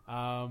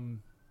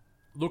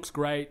 Looks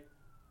great.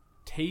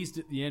 Teased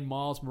at the end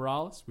Miles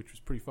Morales, which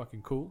was pretty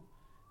fucking cool,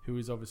 who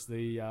is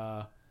obviously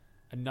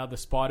another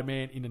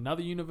Spider-Man in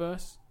another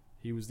universe.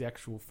 He was the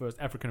actual first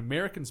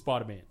African-American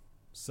Spider-Man.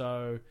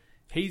 So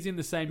he's in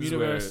the same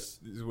universe.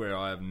 This is where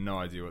I have no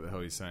idea what the hell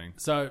he's saying.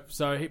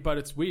 But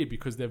it's weird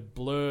because they've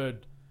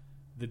blurred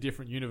the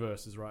different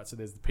universes, right? So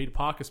there's the Peter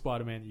Parker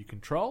Spider-Man that you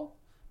control,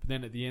 but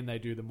then at the end they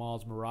do the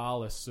Miles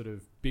Morales sort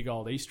of big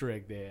old Easter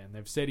egg there, and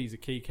they've said he's a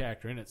key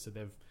character in it, so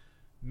they've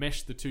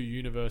meshed the 2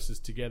 universes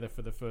together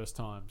for the first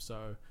time.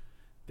 So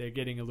they're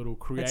getting a little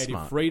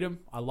creative freedom.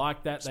 I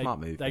like that. Smart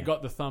move. They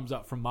got the thumbs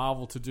up from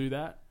Marvel to do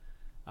that.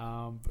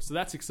 So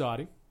that's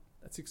exciting.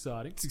 It's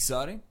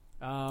exciting.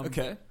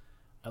 Okay.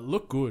 It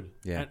looked good.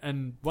 Yeah.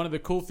 And one of the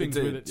cool things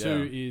with it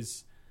too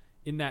is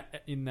in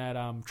that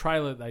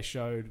trailer they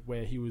showed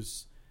where he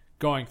was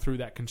going through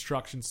that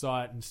construction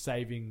site and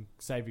saving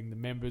the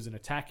members and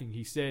attacking.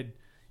 He said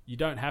you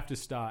don't have to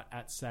start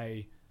at,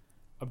 say,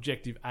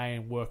 objective A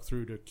and work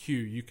through to Q.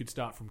 You could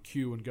start from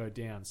Q and go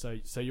down. So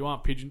you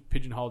aren't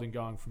pigeonholing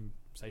going from,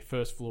 say,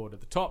 first floor to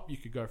the top. You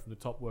could go from the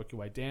top, work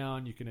your way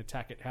down. You can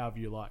attack it however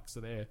you like.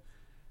 So there's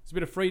a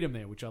bit of freedom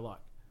there, which I like.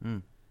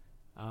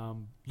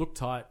 Look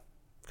tight.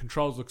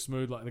 Controls look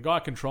smooth. Like the guy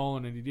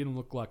controlling it, he didn't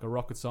look like a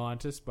rocket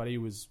scientist, but he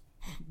was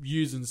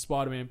using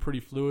Spider-Man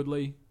pretty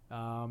fluidly.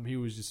 He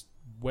was just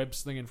web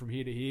slinging from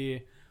here to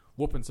here,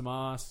 whooping some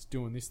ass,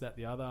 doing this, that,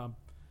 the other.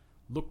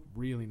 Looked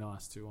really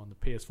nice too on the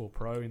PS4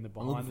 Pro in the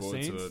behind the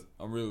scenes.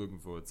 I'm really looking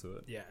forward to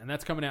it. Yeah, and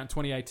that's coming out in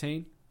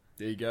 2018.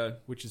 There you go.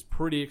 Which is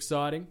pretty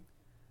exciting.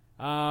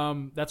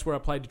 That's where I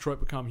played Detroit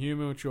Become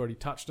Human, which you already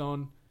touched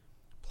on.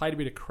 Played a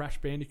bit of Crash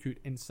Bandicoot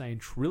Insane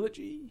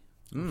Trilogy.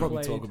 We'll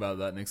probably talk about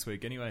that next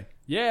week anyway.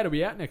 Yeah, it'll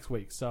be out next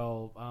week.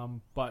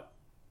 So, but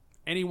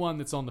anyone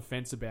that's on the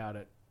fence about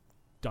it,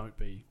 don't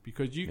be.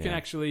 Because you can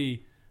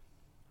actually...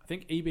 I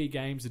think EB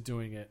Games are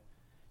doing it.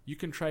 You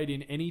can trade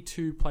in any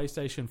 2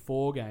 PlayStation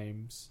 4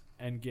 games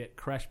and get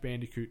Crash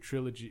Bandicoot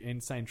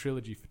Insane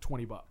Trilogy for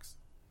 $20.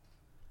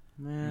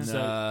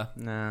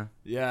 Nah.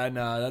 Yeah,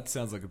 that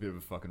sounds like a bit of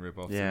a fucking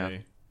rip-off to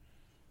me.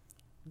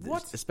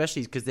 What?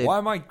 Especially because why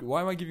am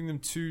I giving them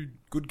 2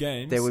 good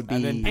games? There would be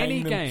and then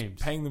any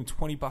games, paying them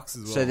 $20 as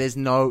well. So there's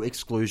no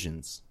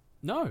exclusions.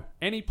 No,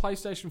 any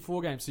PlayStation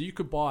 4 game. So you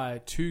could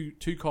buy two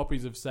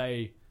copies of,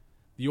 say,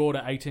 The Order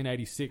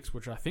 1886,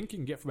 which I think you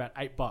can get for about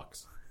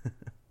 $8.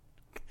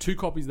 2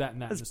 copies of that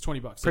and that. It's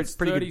 $20. So it's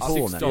pretty good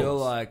pull on that.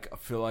 I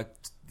feel like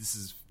this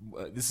is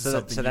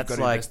something you've got to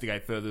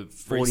investigate further.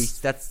 40.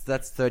 That's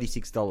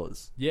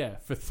 $36. Yeah,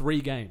 for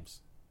 3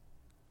 games.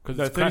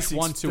 Because it's Crash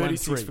 1, 2, and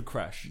 3 for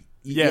Crash.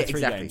 Yeah, 3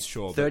 exactly. games,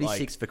 sure.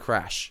 36 for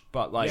Crash.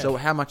 But like, so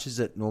how much is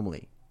it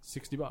normally?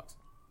 $60.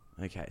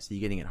 Okay, so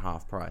you're getting it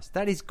half price.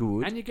 That is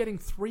good. And you're getting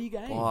 3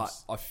 games.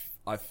 But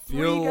I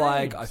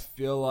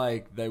feel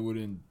like they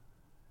wouldn't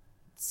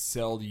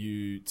sell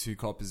you 2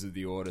 copies of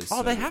the Order.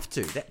 Oh, they have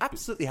to. They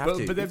absolutely have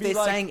to. But if they're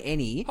saying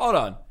any... Hold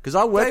on. Because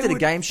I worked at a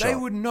game shop. They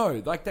would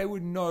know. Like, they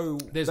would know.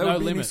 There's no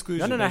limit.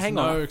 Exclusion. No, hang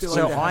on.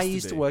 So I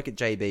used to work work at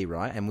JB,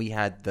 right? And we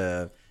had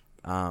the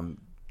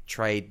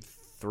trade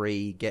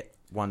 3, get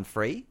 1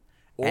 free.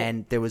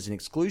 And there was an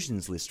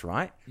exclusions list,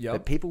 right? Yep.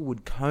 But people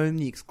would comb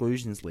the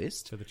exclusions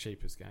list to the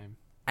cheapest game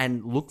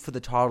and look for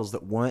the titles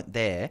that weren't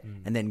there,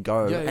 and then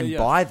go and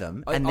buy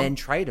them, and then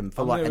trade them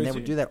for and they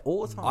would do that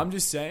all the time. I'm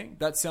just saying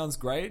that sounds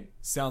great.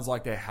 Sounds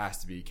like there has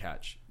to be a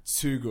catch.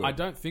 Too good. I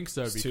don't think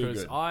so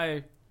because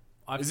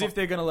as if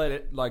they're going to let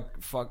it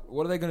fuck.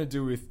 What are they going to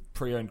do with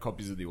pre-owned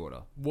copies of the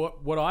Order?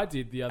 What I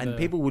did the other and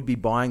people would be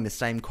buying the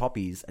same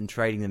copies and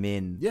trading them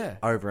in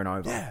over and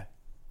over. Yeah.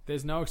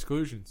 There's no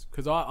exclusions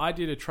because I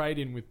did a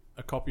trade-in with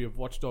a copy of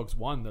Watch Dogs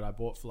 1 that I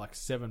bought for like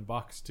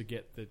 $7 to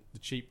get the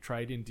cheap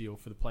trade-in deal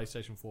for the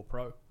PlayStation 4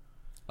 Pro.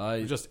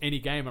 Just any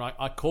game, and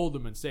I called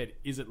them and said,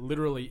 "Is it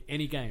literally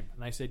any game?"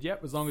 And they said,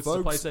 "Yep, as long as it's a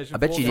PlayStation 4." I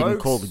bet you didn't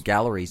call the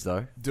galleries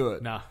though. Do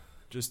it. Nah,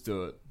 just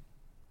do it.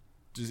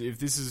 Just if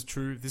this is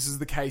true, if this is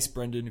the case,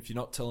 Brendan. If you're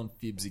not telling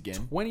fibs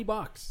again,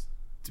 $20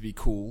 to be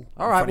cool.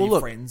 All right, well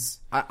look,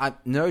 friends. I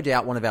no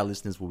doubt one of our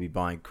listeners will be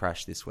buying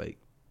Crash this week.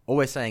 All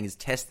we're saying is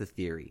test the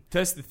theory.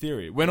 Test the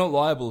theory. We're not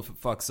liable if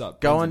it fucks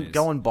up. Go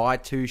and buy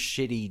 2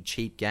 shitty,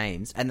 cheap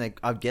games. And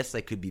I guess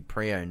they could be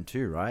pre-owned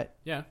too, right?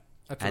 Yeah.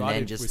 That's and what I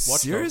then did just with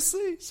Watch Dogs.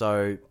 Seriously?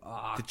 So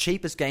the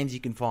cheapest games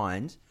you can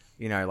find,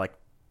 like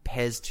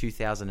PES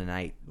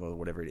 2008 or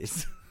whatever it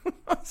is.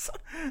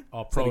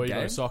 Pro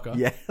Evo Soccer.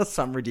 Yeah,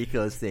 some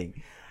ridiculous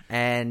thing.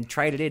 And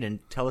trade it in and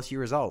tell us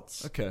your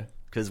results. Okay.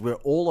 Because we're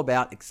all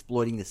about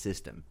exploiting the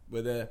system.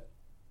 We're there.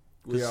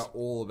 We are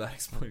all about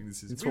exploiting the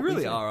system. We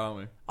really are, aren't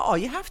we? Oh,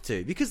 you have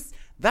to, because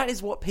that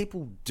is what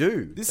people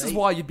do. This is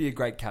why you'd be a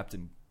great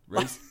captain,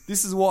 Reese.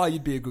 This is why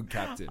you'd be a good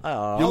captain.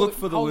 Oh. You look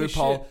for the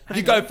loophole.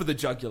 You go for the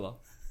jugular.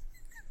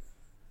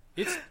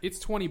 It's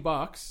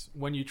 $20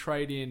 when you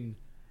trade in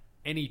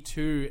any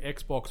 2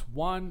 Xbox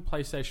One,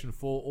 PlayStation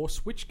 4, or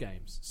Switch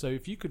games. So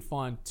if you could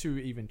find 2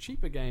 even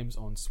cheaper games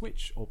on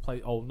Switch or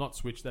not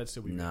Switch, that'd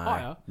still be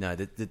higher. No,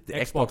 the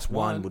Xbox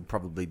One would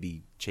probably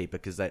be cheaper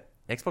because that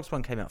Xbox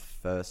One came out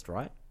first,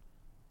 right?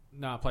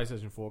 No,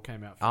 PlayStation 4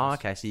 came out first. Oh,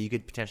 okay. So you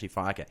could potentially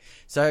find... Okay.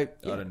 So...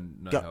 I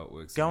don't know how it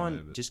works.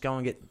 Just go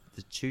and get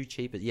the 2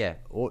 cheaper... Yeah.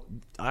 Or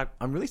I'm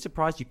really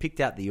surprised you picked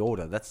out the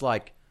Order. That's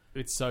like...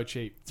 It's so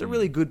cheap. It's a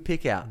really good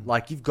pick out.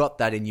 Like, you've got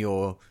that in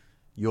your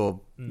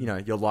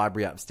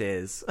library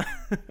upstairs.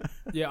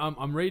 Yeah,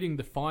 I'm reading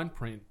the fine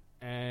print,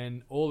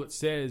 and all it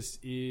says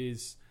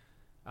is...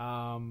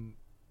 it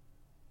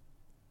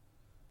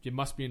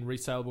must be in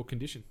resaleable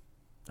condition.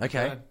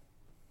 Okay.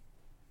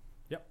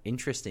 Yep.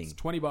 Interesting. It's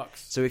 $20.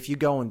 So if you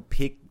go and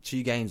pick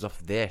 2 games off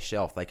their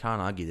shelf, they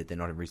can't argue that they're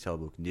not in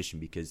resaleable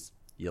condition because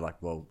you're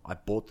like, well, I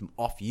bought them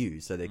off you,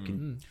 so they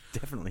can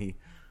definitely...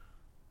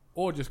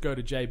 Or just go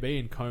to JB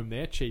and comb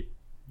their cheap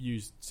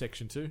used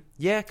Section 2.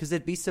 Yeah, because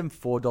there'd be some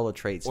 $4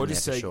 treats Or in there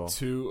just for take sure.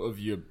 2 of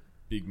your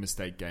big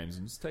mistake games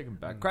and just take them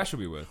back. Crash will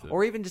be worth it.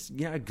 Or even just,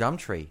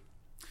 Gumtree.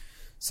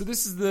 So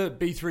this is the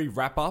B3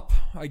 wrap-up,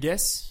 I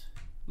guess.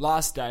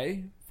 Last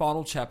day,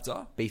 final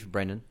chapter. B for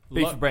Brendan.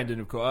 B for Brendan,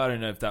 of course. I don't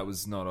know if that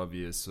was not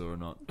obvious or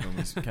not when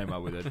we came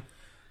up with it.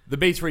 The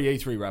B3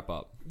 E3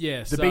 wrap-up.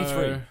 Yeah, The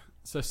B3.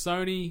 So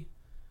Sony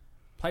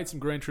played some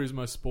Gran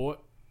Turismo Sport.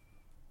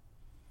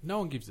 No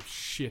one gives a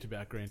shit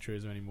about Gran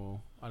Turismo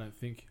anymore, I don't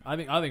think. I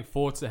think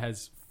Forza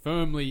has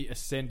firmly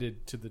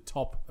ascended to the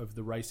top of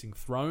the racing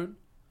throne.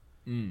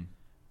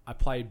 I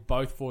played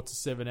both Forza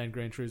 7 and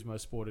Gran Turismo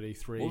Sport at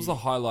E3. What was the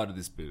highlight of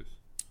this booth?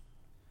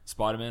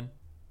 Spider-Man?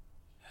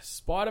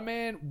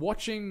 Spider-Man,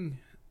 watching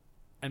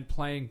and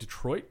playing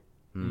Detroit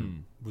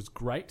was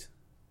great.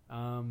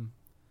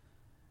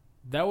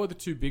 They were the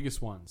 2 biggest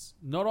ones.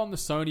 Not on the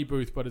Sony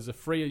booth, but as a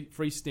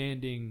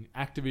freestanding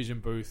Activision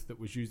booth that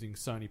was using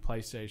Sony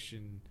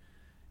PlayStation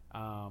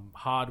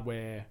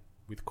hardware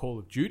with Call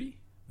of Duty.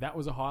 That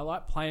was a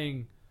highlight.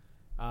 Playing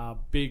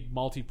big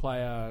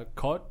multiplayer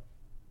COD.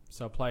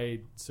 So I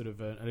played sort of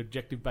an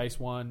objective-based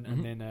one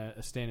and then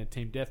a standard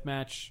team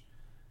deathmatch.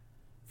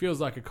 Feels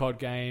like a COD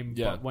game,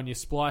 but when you're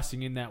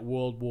splicing in that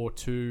World War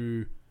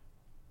II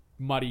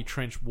muddy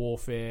trench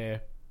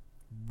warfare,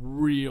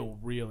 real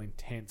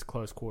intense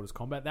close quarters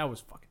combat, that was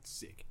fucking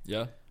sick.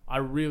 Yeah. I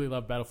really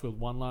loved Battlefield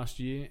 1 last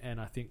year,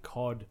 and I think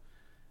COD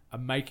are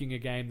making a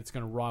game that's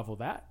going to rival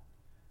that.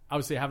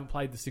 Obviously, I haven't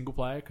played the single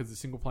player because the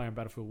single player in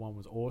Battlefield 1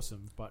 was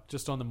awesome, but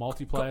just on the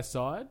multiplayer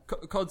side,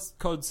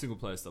 COD single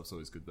player stuff's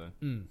always good though.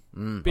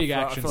 big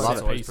action I feel like set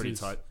it's always pieces.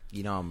 pretty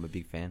tight. I'm a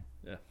big fan.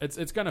 Yeah.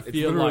 It's going to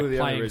feel like literally the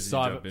only playing reason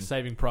you jump in.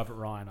 Saving Private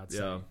Ryan, I'd say.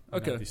 Yeah. you know,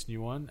 Okay. this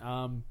new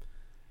one.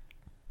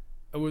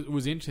 It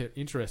was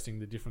interesting,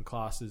 the different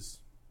classes.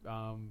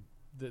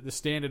 The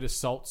standard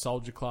assault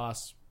soldier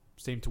class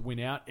seemed to win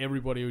out.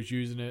 Everybody was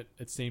using it.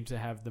 It seemed to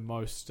have the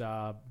most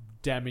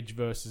damage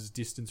versus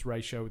distance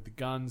ratio with the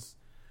guns.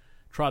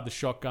 Tried the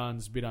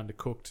shotguns, a bit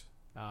undercooked.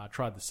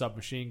 Tried the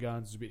submachine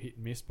guns, was a bit hit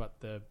and miss, but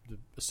the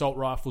assault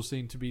rifle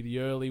seemed to be the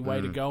early way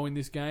to go in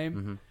this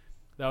game.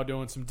 They were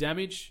doing some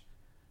damage.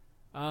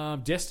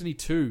 Destiny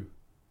 2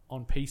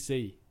 on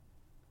PC.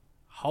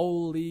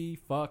 Holy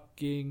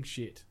fucking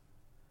shit.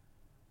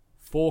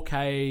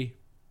 4K,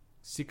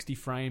 60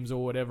 frames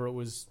or whatever it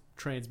was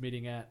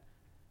transmitting at.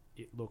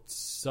 It looked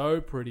so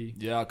pretty.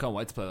 Yeah, I can't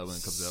wait to play that when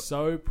it comes out.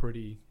 So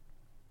pretty.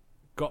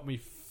 Got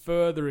me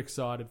further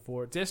excited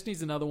for it.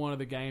 Destiny's another one of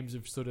the games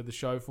of sort of the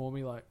show for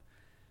me.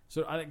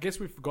 So I guess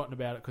we've forgotten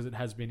about it because it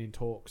has been in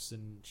talks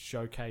and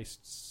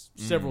showcased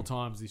several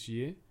times this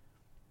year.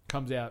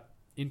 Comes out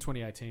in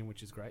 2018,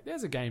 which is great.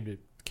 There's a game to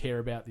care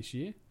about this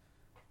year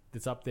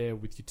that's up there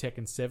with your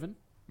Tekken 7.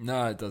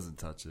 No, it doesn't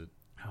touch it.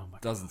 Oh my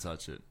Doesn't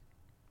touch it.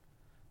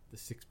 The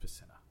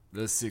 6%er.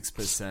 The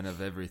 6%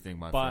 of everything,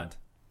 my But friend.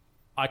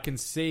 I can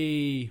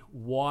see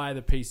why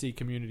the PC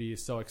community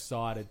is so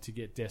excited to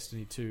get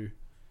Destiny 2.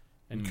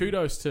 And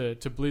kudos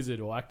to Blizzard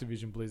or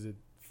Activision Blizzard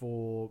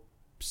for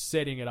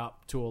setting it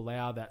up to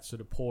allow that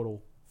sort of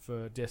portal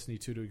for Destiny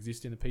 2 to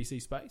exist in the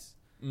PC space.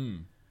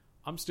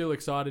 I'm still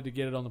excited to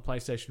get it on the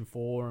PlayStation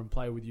 4 and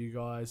play with you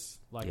guys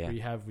like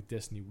we have with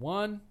Destiny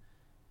 1.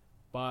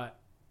 But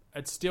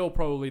it's still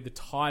probably the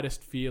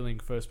tightest feeling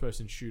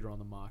first-person shooter on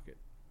the market.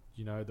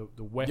 You know,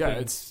 the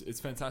weapons... Yeah,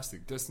 it's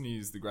fantastic. Destiny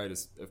is the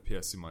greatest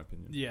FPS in my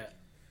opinion. Yeah.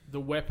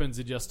 The weapons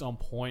are just on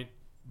point.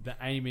 The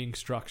aiming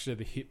structure,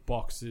 the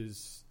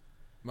hitboxes...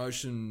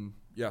 Motion,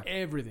 yeah.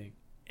 Everything.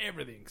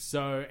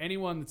 So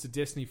anyone that's a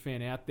Destiny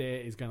fan out there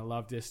is going to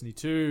love Destiny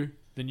 2.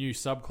 The new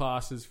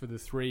subclasses for the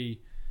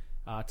 3,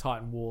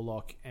 Titan,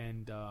 Warlock,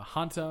 and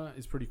Hunter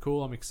is pretty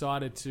cool. I'm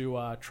excited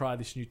to try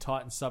this new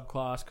Titan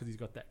subclass because he's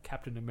got that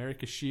Captain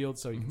America shield,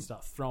 so you can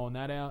start throwing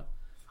that out.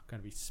 I'm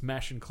going to be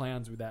smashing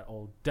clowns with that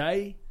all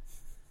day.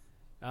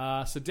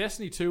 So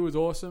Destiny 2 was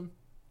awesome.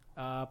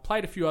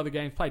 Played a few other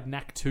games. Played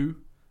Knack 2,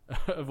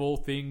 of all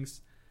things.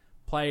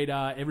 Played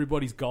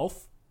Everybody's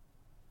Golf,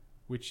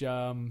 which it's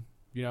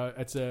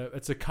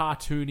a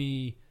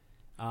cartoony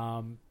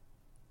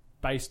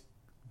based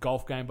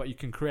golf game, but you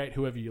can create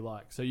whoever you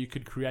like. So you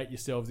could create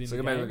yourselves in. So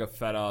the I can game. make like a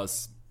fat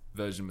ass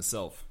version of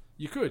myself.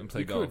 You could and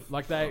play you golf. could.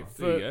 Like they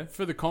there you go.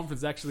 for the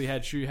conference actually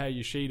had Shuhei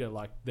Yoshida,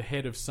 like the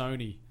head of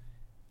Sony,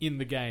 in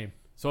the game.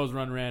 So I was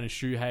running around as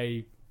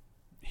Shuhei,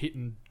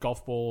 hitting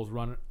golf balls,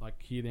 running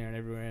like here, there, and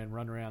everywhere, and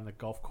running around the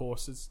golf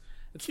courses.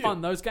 It's Cute.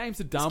 fun. Those games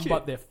are dumb,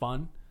 but they're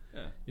fun.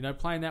 Yeah. You know,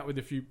 playing that with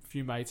a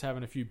few mates,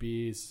 having a few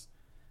beers,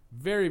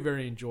 very,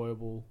 very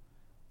enjoyable.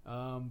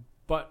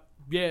 But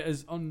yeah,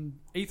 as on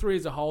E3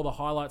 as a whole, the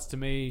highlights to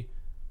me: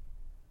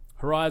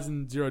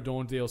 Horizon Zero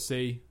Dawn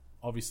DLC,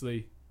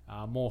 obviously.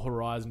 More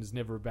Horizon is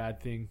never a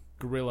bad thing.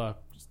 Guerrilla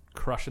just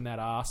crushing that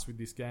ass with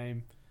this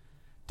game.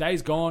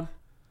 Days Gone.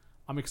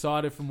 I'm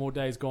excited for more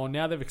Days Gone.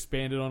 Now they've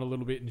expanded on a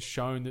little bit and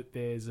shown that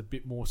there's a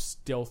bit more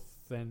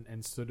stealth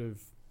and sort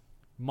of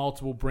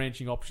multiple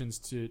branching options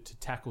to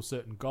tackle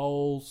certain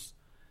goals.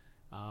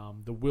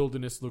 The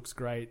wilderness looks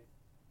great.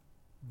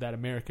 That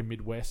American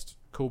Midwest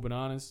Cool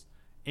bananas.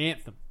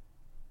 Anthem,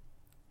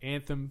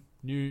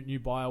 new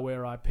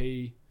BioWare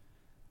IP.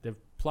 They've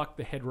plucked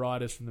the head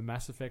writers from the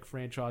Mass Effect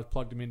franchise,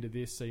 plugged them into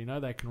this, so you know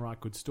they can write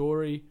good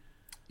story.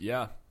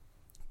 Yeah.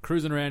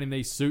 Cruising around in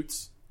these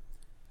suits.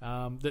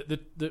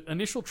 The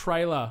initial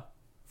trailer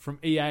from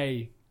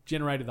EA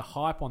generated the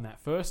hype on that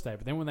first day,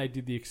 but then when they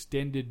did the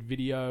extended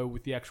video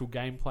with the actual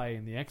gameplay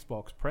and the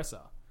Xbox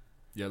presser,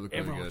 Looked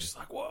everyone really good. was just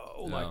like,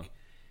 whoa. Yeah. Like,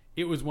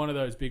 it was one of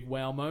those big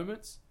wow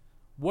moments.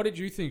 What did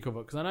you think of it?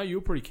 Because I know you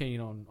were pretty keen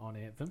on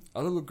Anthem. I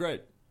thought it looked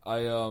great.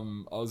 I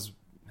was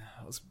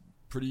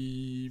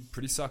pretty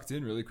sucked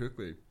in really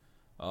quickly.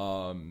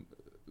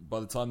 By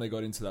the time they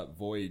got into that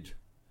void,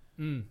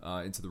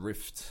 into the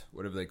rift,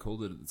 whatever they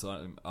called it at the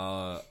time,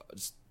 I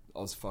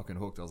was fucking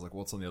hooked. I was like,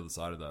 what's on the other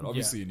side of that?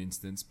 Obviously an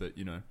instance, but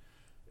you know,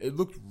 it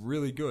looked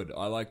really good.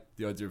 I like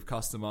the idea of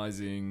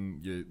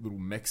customizing your little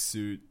mech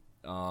suit.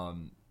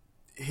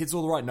 It hits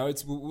all the right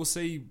notes. We'll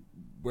see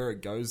where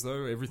it goes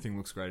though. Everything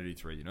looks great at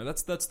E3. You know,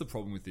 that's the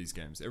problem with these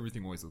games.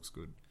 Everything always looks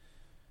good.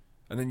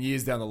 And then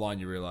years down the line,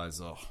 you realize,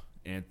 oh,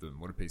 Anthem,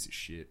 what a piece of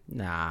shit.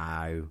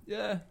 No.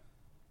 Yeah.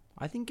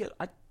 I think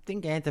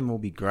Anthem will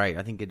be great.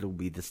 I think it'll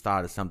be the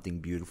start of something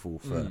beautiful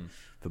for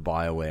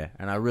BioWare,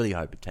 and I really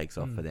hope it takes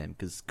off for them,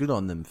 because good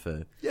on them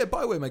for... Yeah,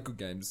 BioWare make good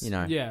games. You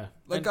know. Yeah.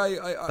 Like, they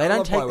I don't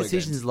love take BioWare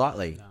decisions games.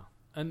 lightly. No.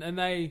 And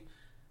they...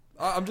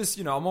 I'm just,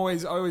 you know,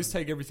 I always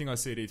take everything I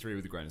see at E3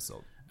 with a grain of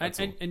salt.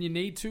 And you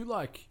need to,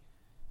 like,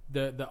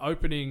 the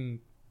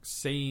opening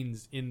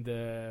scenes in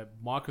the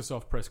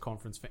Microsoft press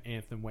conference for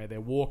Anthem, where they're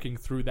walking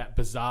through that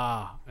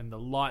bazaar and the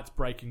lights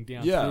breaking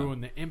down through,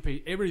 and the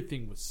MP,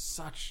 everything was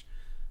such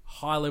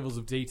high levels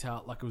of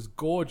detail. Like, it was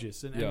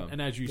gorgeous. And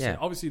as you said,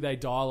 obviously they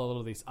dial a lot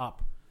of this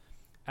up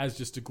as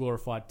just a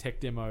glorified tech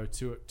demo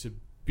to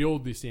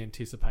build this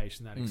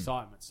anticipation, that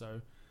excitement. So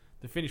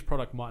the finished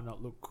product might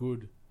not look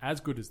as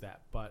good as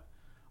that, but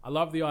I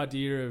love the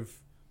idea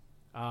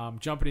of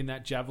jumping in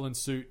that Javelin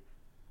suit,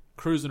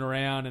 cruising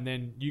around, and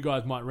then you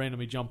guys might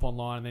randomly jump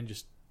online and then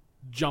just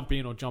jump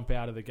in or jump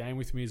out of the game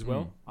with me as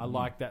well. I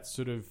like that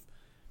sort of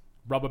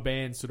rubber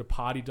band sort of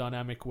party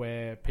dynamic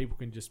where people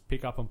can just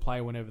pick up and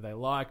play whenever they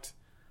liked.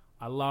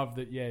 I love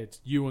that, it's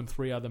you and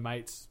 3 other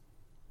mates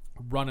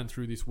running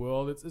through this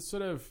world. It's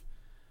sort of,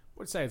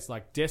 what would you say, it's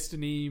like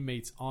Destiny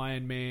meets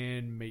Iron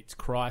Man meets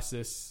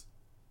Crysis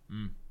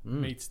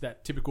meets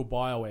that typical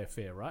BioWare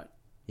fare, right?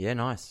 Yeah,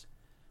 nice.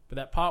 But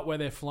that part where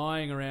they're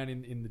flying around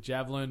in the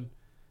Javelin,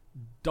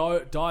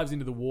 dives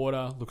into the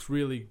water, looks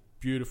really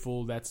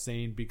beautiful, that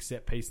scene, big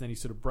set piece, and then he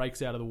sort of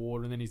breaks out of the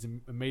water, and then he's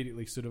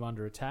immediately sort of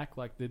under attack.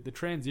 Like, the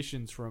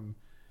transitions from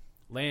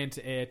land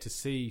to air to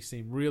sea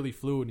seem really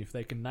fluid, and if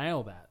they can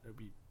nail that, it would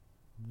be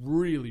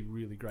really,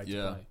 really great to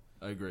play.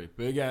 I agree.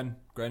 But again,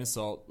 grain of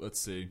salt, let's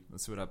see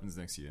what happens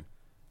next year.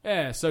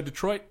 Yeah, so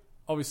Detroit,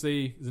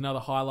 obviously, is another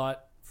highlight,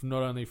 from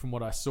not only from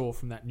what I saw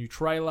from that new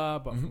trailer,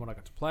 but from what I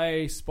got to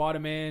play.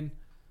 Spider-Man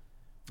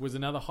was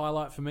another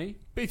highlight for me.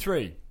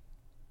 B3.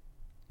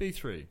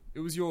 It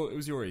was your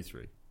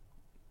E3.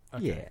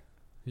 Okay.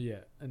 Yeah.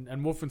 And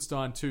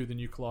Wolfenstein 2, the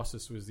new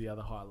Colossus, was the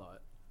other highlight.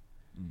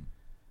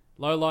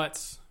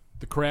 Lowlights,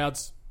 the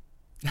crowds.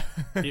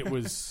 It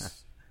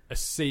was a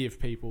sea of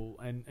people,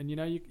 and you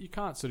know, you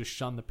can't sort of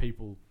shun the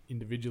people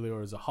individually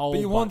or as a whole.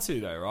 But you want to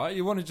though, right?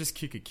 You want to just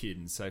kick a kid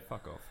and say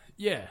fuck off.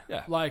 Yeah.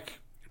 Like,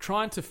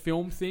 trying to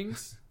film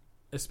things,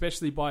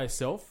 especially by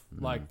yourself,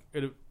 like,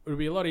 it'll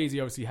be a lot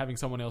easier, obviously, having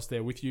someone else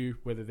there with you,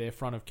 whether they're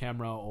front of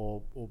camera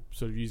or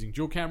sort of using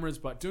dual cameras,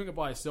 but doing it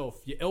by yourself,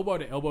 you're elbow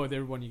to elbow with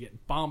everyone, you're getting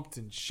bumped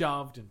and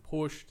shoved and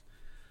pushed.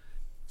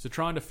 So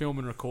trying to film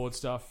and record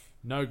stuff,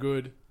 no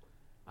good.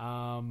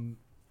 Other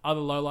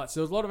lowlights,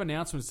 there was a lot of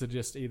announcements that are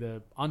just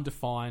either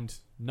undefined,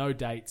 no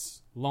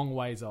dates, long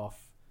ways off.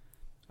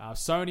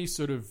 Sony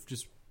sort of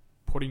just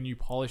putting new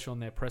polish on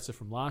their presser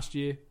from last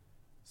year.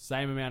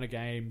 Same amount of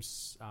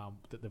games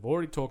that they've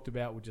already talked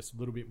about with just a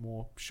little bit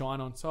more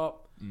shine on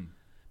top.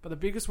 But the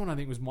biggest one, I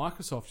think, was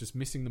Microsoft just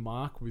missing the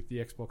mark with the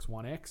Xbox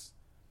One X.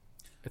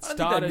 I don't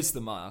think they missed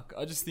the mark.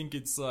 I just think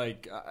it's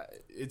like,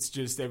 it's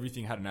just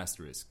everything had an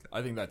asterisk.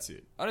 I think that's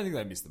it. I don't think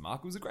they missed the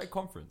mark. It was a great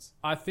conference.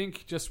 I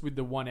think just with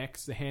the One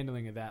X, the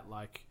handling of that,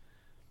 like...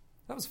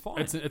 That was fine.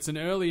 It's an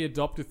early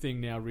adopter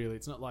thing now, really.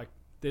 It's not like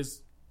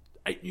there's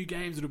 8 new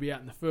games that'll be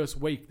out in the first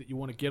week that you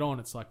want to get on.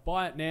 It's like,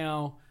 buy it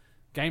now.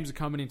 Games are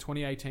coming in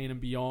 2018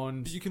 and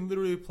beyond. But you can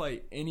literally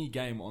play any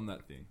game on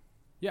that thing.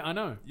 Yeah, I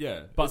know.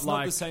 Yeah, but it's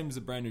not the same as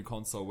a brand new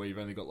console where you've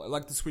only got...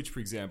 Like the Switch, for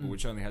example,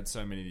 which only had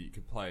so many that you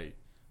could play...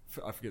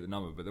 I forget the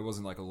number, but there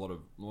wasn't like a lot of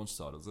launch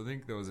titles. I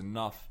think there was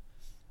enough.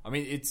 I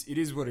mean, it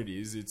is what it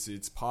is.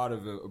 It's part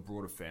of a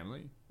broader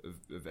family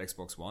of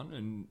Xbox One,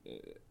 and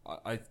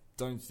I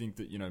don't think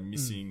that, you know,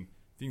 missing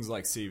things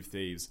like Sea of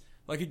Thieves.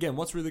 Like, again,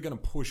 what's really going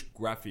to push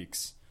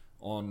graphics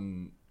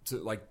on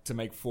to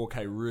make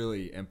 4K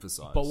really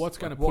emphasized? But what's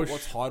going to push?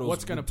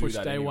 What's going to push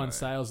day one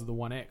sales of the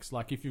One X?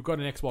 Like, if you've got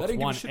an Xbox they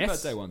didn't One give a shit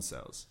S, about day one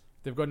sales.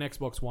 They've got an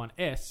Xbox One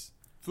S.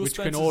 which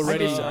Spencer's, can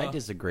already... I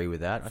disagree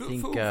with that. I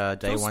think Phil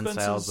day one Spencer's-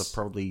 sales are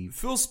probably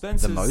Phil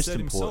Spencer the most said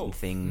important himself.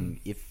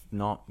 thing, if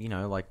not,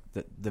 like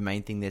the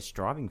main thing they're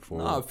striving for.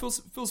 No, Phil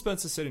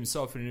Spencer said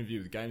himself in an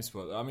interview with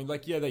GameSpot. I mean,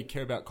 like, yeah, they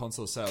care about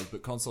console sales,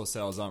 but console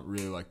sales aren't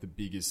really like the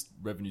biggest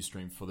revenue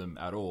stream for them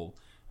at all.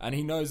 And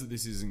he knows that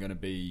this isn't going to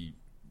be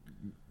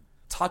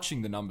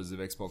touching the numbers of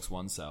Xbox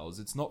One sales.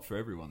 It's not for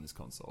everyone, this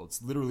console.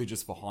 It's literally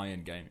just for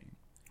high-end gaming.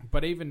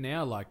 But even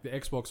now, like the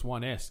Xbox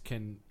One S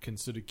can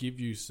sort of give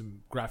you some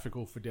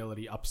graphical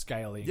fidelity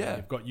upscaling. Yeah.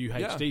 You've got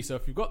UHD. Yeah. So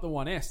if you've got the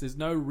One S, there's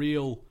no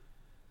real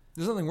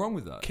There's nothing wrong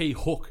with that. key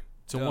hook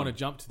to Yeah. want to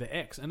jump to the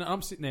X. And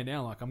I'm sitting there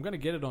now, like, I'm going to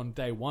get it on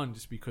day one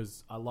just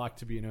because I like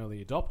to be an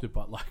early adopter.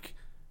 But, like,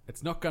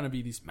 it's not going to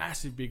be this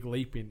massive big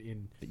leap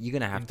in But you're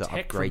going to have in to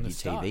tech upgrade from your the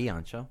start. TV,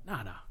 aren't you?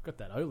 Nah, got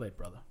that OLED,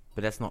 brother.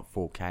 But that's not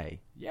 4K.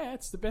 Yeah,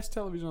 it's the best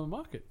television on the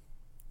market.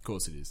 Of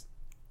course it is.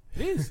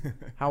 It is.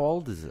 How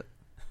old is it?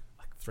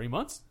 Like 3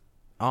 months?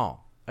 Oh,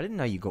 I didn't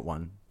know you got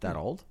one that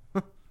old.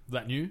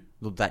 That new?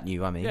 Well, that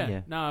new, I mean,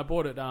 yeah. No, I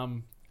bought it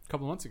a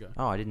couple of months ago.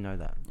 Oh, I didn't know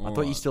that. I thought you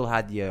Alright. still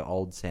had your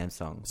old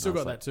Samsung. Still I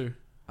was got that too.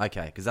 like,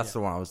 okay, because that's the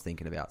one I was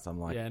thinking about. So I'm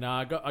like, Yeah, no,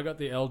 I got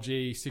the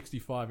LG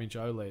 65-inch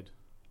OLED,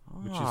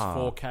 which is Ah.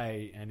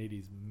 4K, and it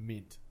is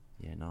mint.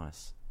 yeah,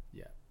 nice.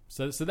 Yeah.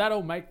 So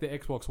that'll make the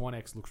Xbox One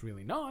X look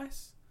really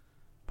nice,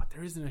 but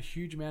there isn't a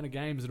huge amount of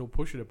games that'll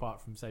push it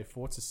apart from, say,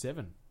 Forza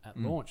 7 at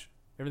launch.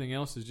 Everything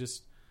else is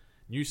just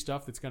new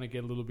stuff that's going to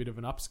get a little bit of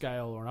an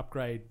upscale or an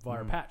upgrade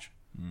via a patch,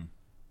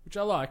 which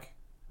I like.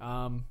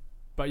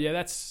 But yeah,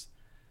 that's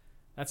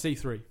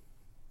E3. If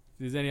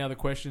there's any other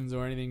questions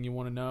or anything you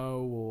want to know,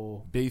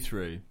 or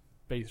B3.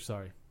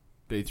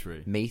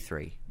 B3. Me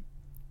 3.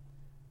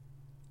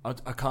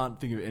 I can't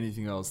think of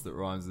anything else that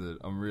rhymes with it.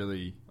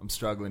 I'm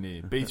struggling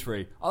here.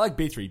 B3. I like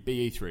B3.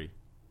 BE3.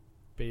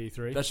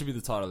 BE3. That should be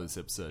the title of this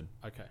episode.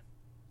 Okay.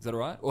 Is that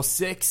alright? Or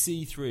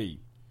SexE3.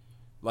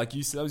 Like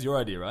you said, that was your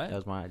idea, right? That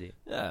was my idea.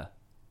 Yeah.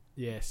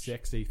 Yeah,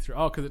 SexE3.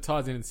 Oh, because it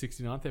ties into the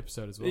 69th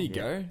episode as well. There you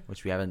go.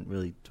 Which we haven't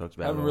really talked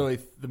I about. haven't at all. really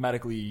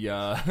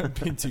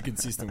thematically been too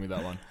consistent with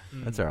that one.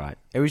 That's all right.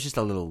 It was just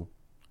a little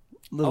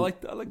I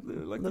like the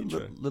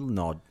intro. little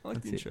nod. I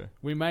like the That's it. intro.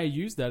 We may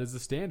use that as a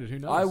standard. Who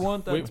knows? I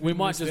want that to We be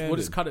might the we'll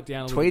just standard. cut it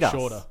down a Tweet little us. bit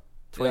shorter.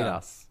 Tweet Yeah.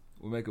 us.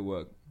 We'll make it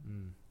work.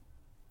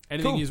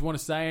 Anything Cool. you want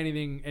to say?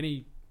 Anything?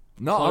 Any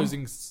No,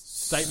 closing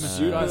statements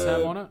you guys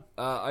have on it?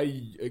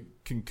 I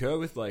concur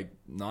with like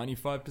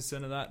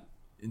 95% of that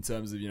in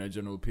terms of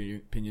general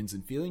opinions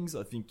and feelings.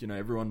 I think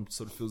everyone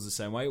sort of feels the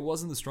same way. It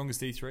wasn't the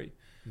strongest E3,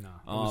 No,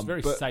 it was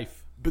very but-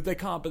 safe. but they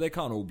can't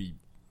all be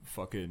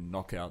fucking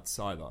knockouts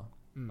either.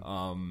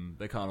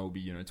 They can't all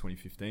be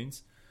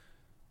 2015s.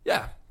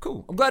 Yeah,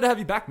 cool. I'm glad to have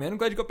you back, man. I'm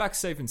glad you got back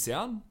safe and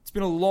sound. It's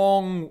been a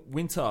long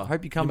winter. I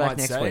Hope you come back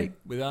next week.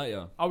 without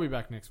you. I'll be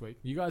back next week.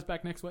 You guys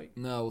back next week?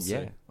 No, we'll see. Yeah.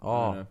 I don't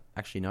Oh, know.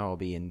 actually, no. I'll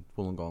be in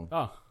Wollongong.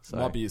 Oh, So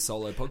Might be a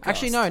solo podcast.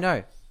 actually,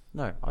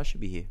 no. I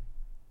should be here.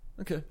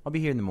 Okay. I'll be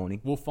here in the morning.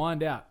 we'll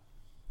find out.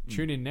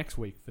 Tune in next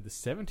week for the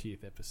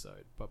 70th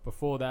episode. But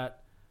before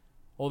that,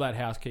 all that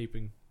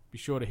housekeeping. Be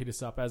sure to hit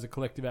us up as a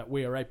collective at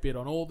We Are 8-Bit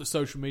on all the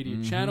social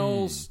media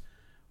channels.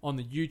 On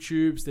the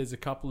YouTubes, there's a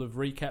couple of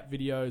recap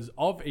videos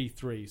of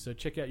E3. So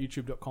check out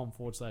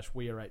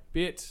youtube.com/We Are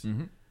 8-Bit.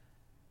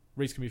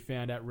 Reese can be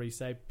found at Reese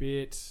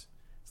 8-Bit.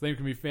 Salim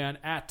can be found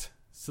at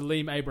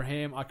Salim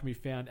Abraham. I can be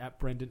found at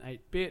Brendan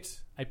 8-Bit.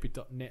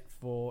 8bit.net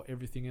for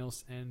everything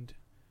else. And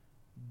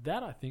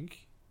that, I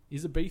think,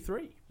 is a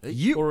B3.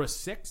 You. Or a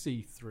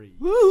SexE3.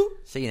 Woo!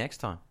 See you next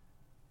time.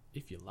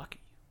 If you're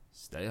lucky.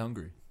 Stay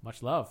hungry.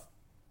 Much love.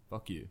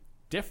 Fuck you.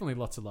 Definitely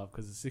lots of love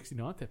because it's the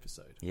 69th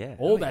episode. Yeah.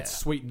 All Oh, that yeah.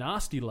 sweet,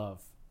 nasty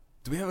love.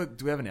 Do we have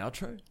an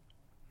outro?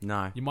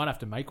 No. You might have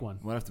to make one.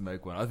 We'll have to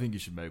make one. I think you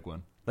should make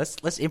one.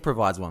 Let's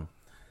improvise one.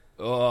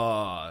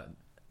 Oh,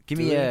 Give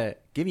me a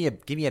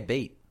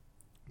beat.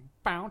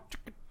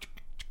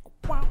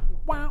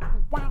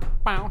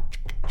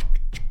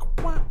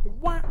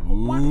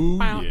 ooh,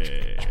 yeah.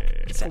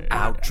 It's the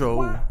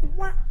outro.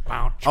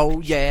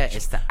 Oh yeah,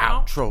 it's the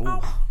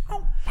outro.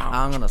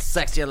 I'm gonna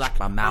sex you like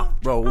my mouth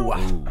roll.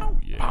 Ooh,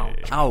 yeah.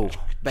 Oh,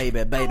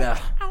 baby, baby.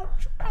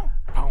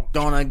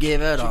 Gonna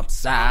give it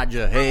upside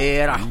your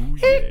head. Ooh,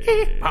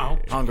 yeah.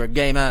 Hungry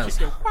gamers.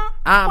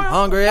 I'm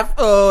hungry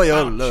for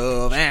your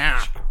love.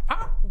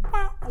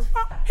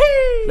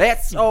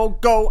 Let's all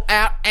go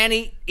out and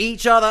eat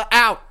each other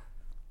out.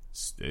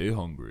 Stay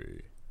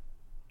hungry.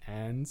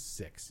 And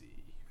sexy.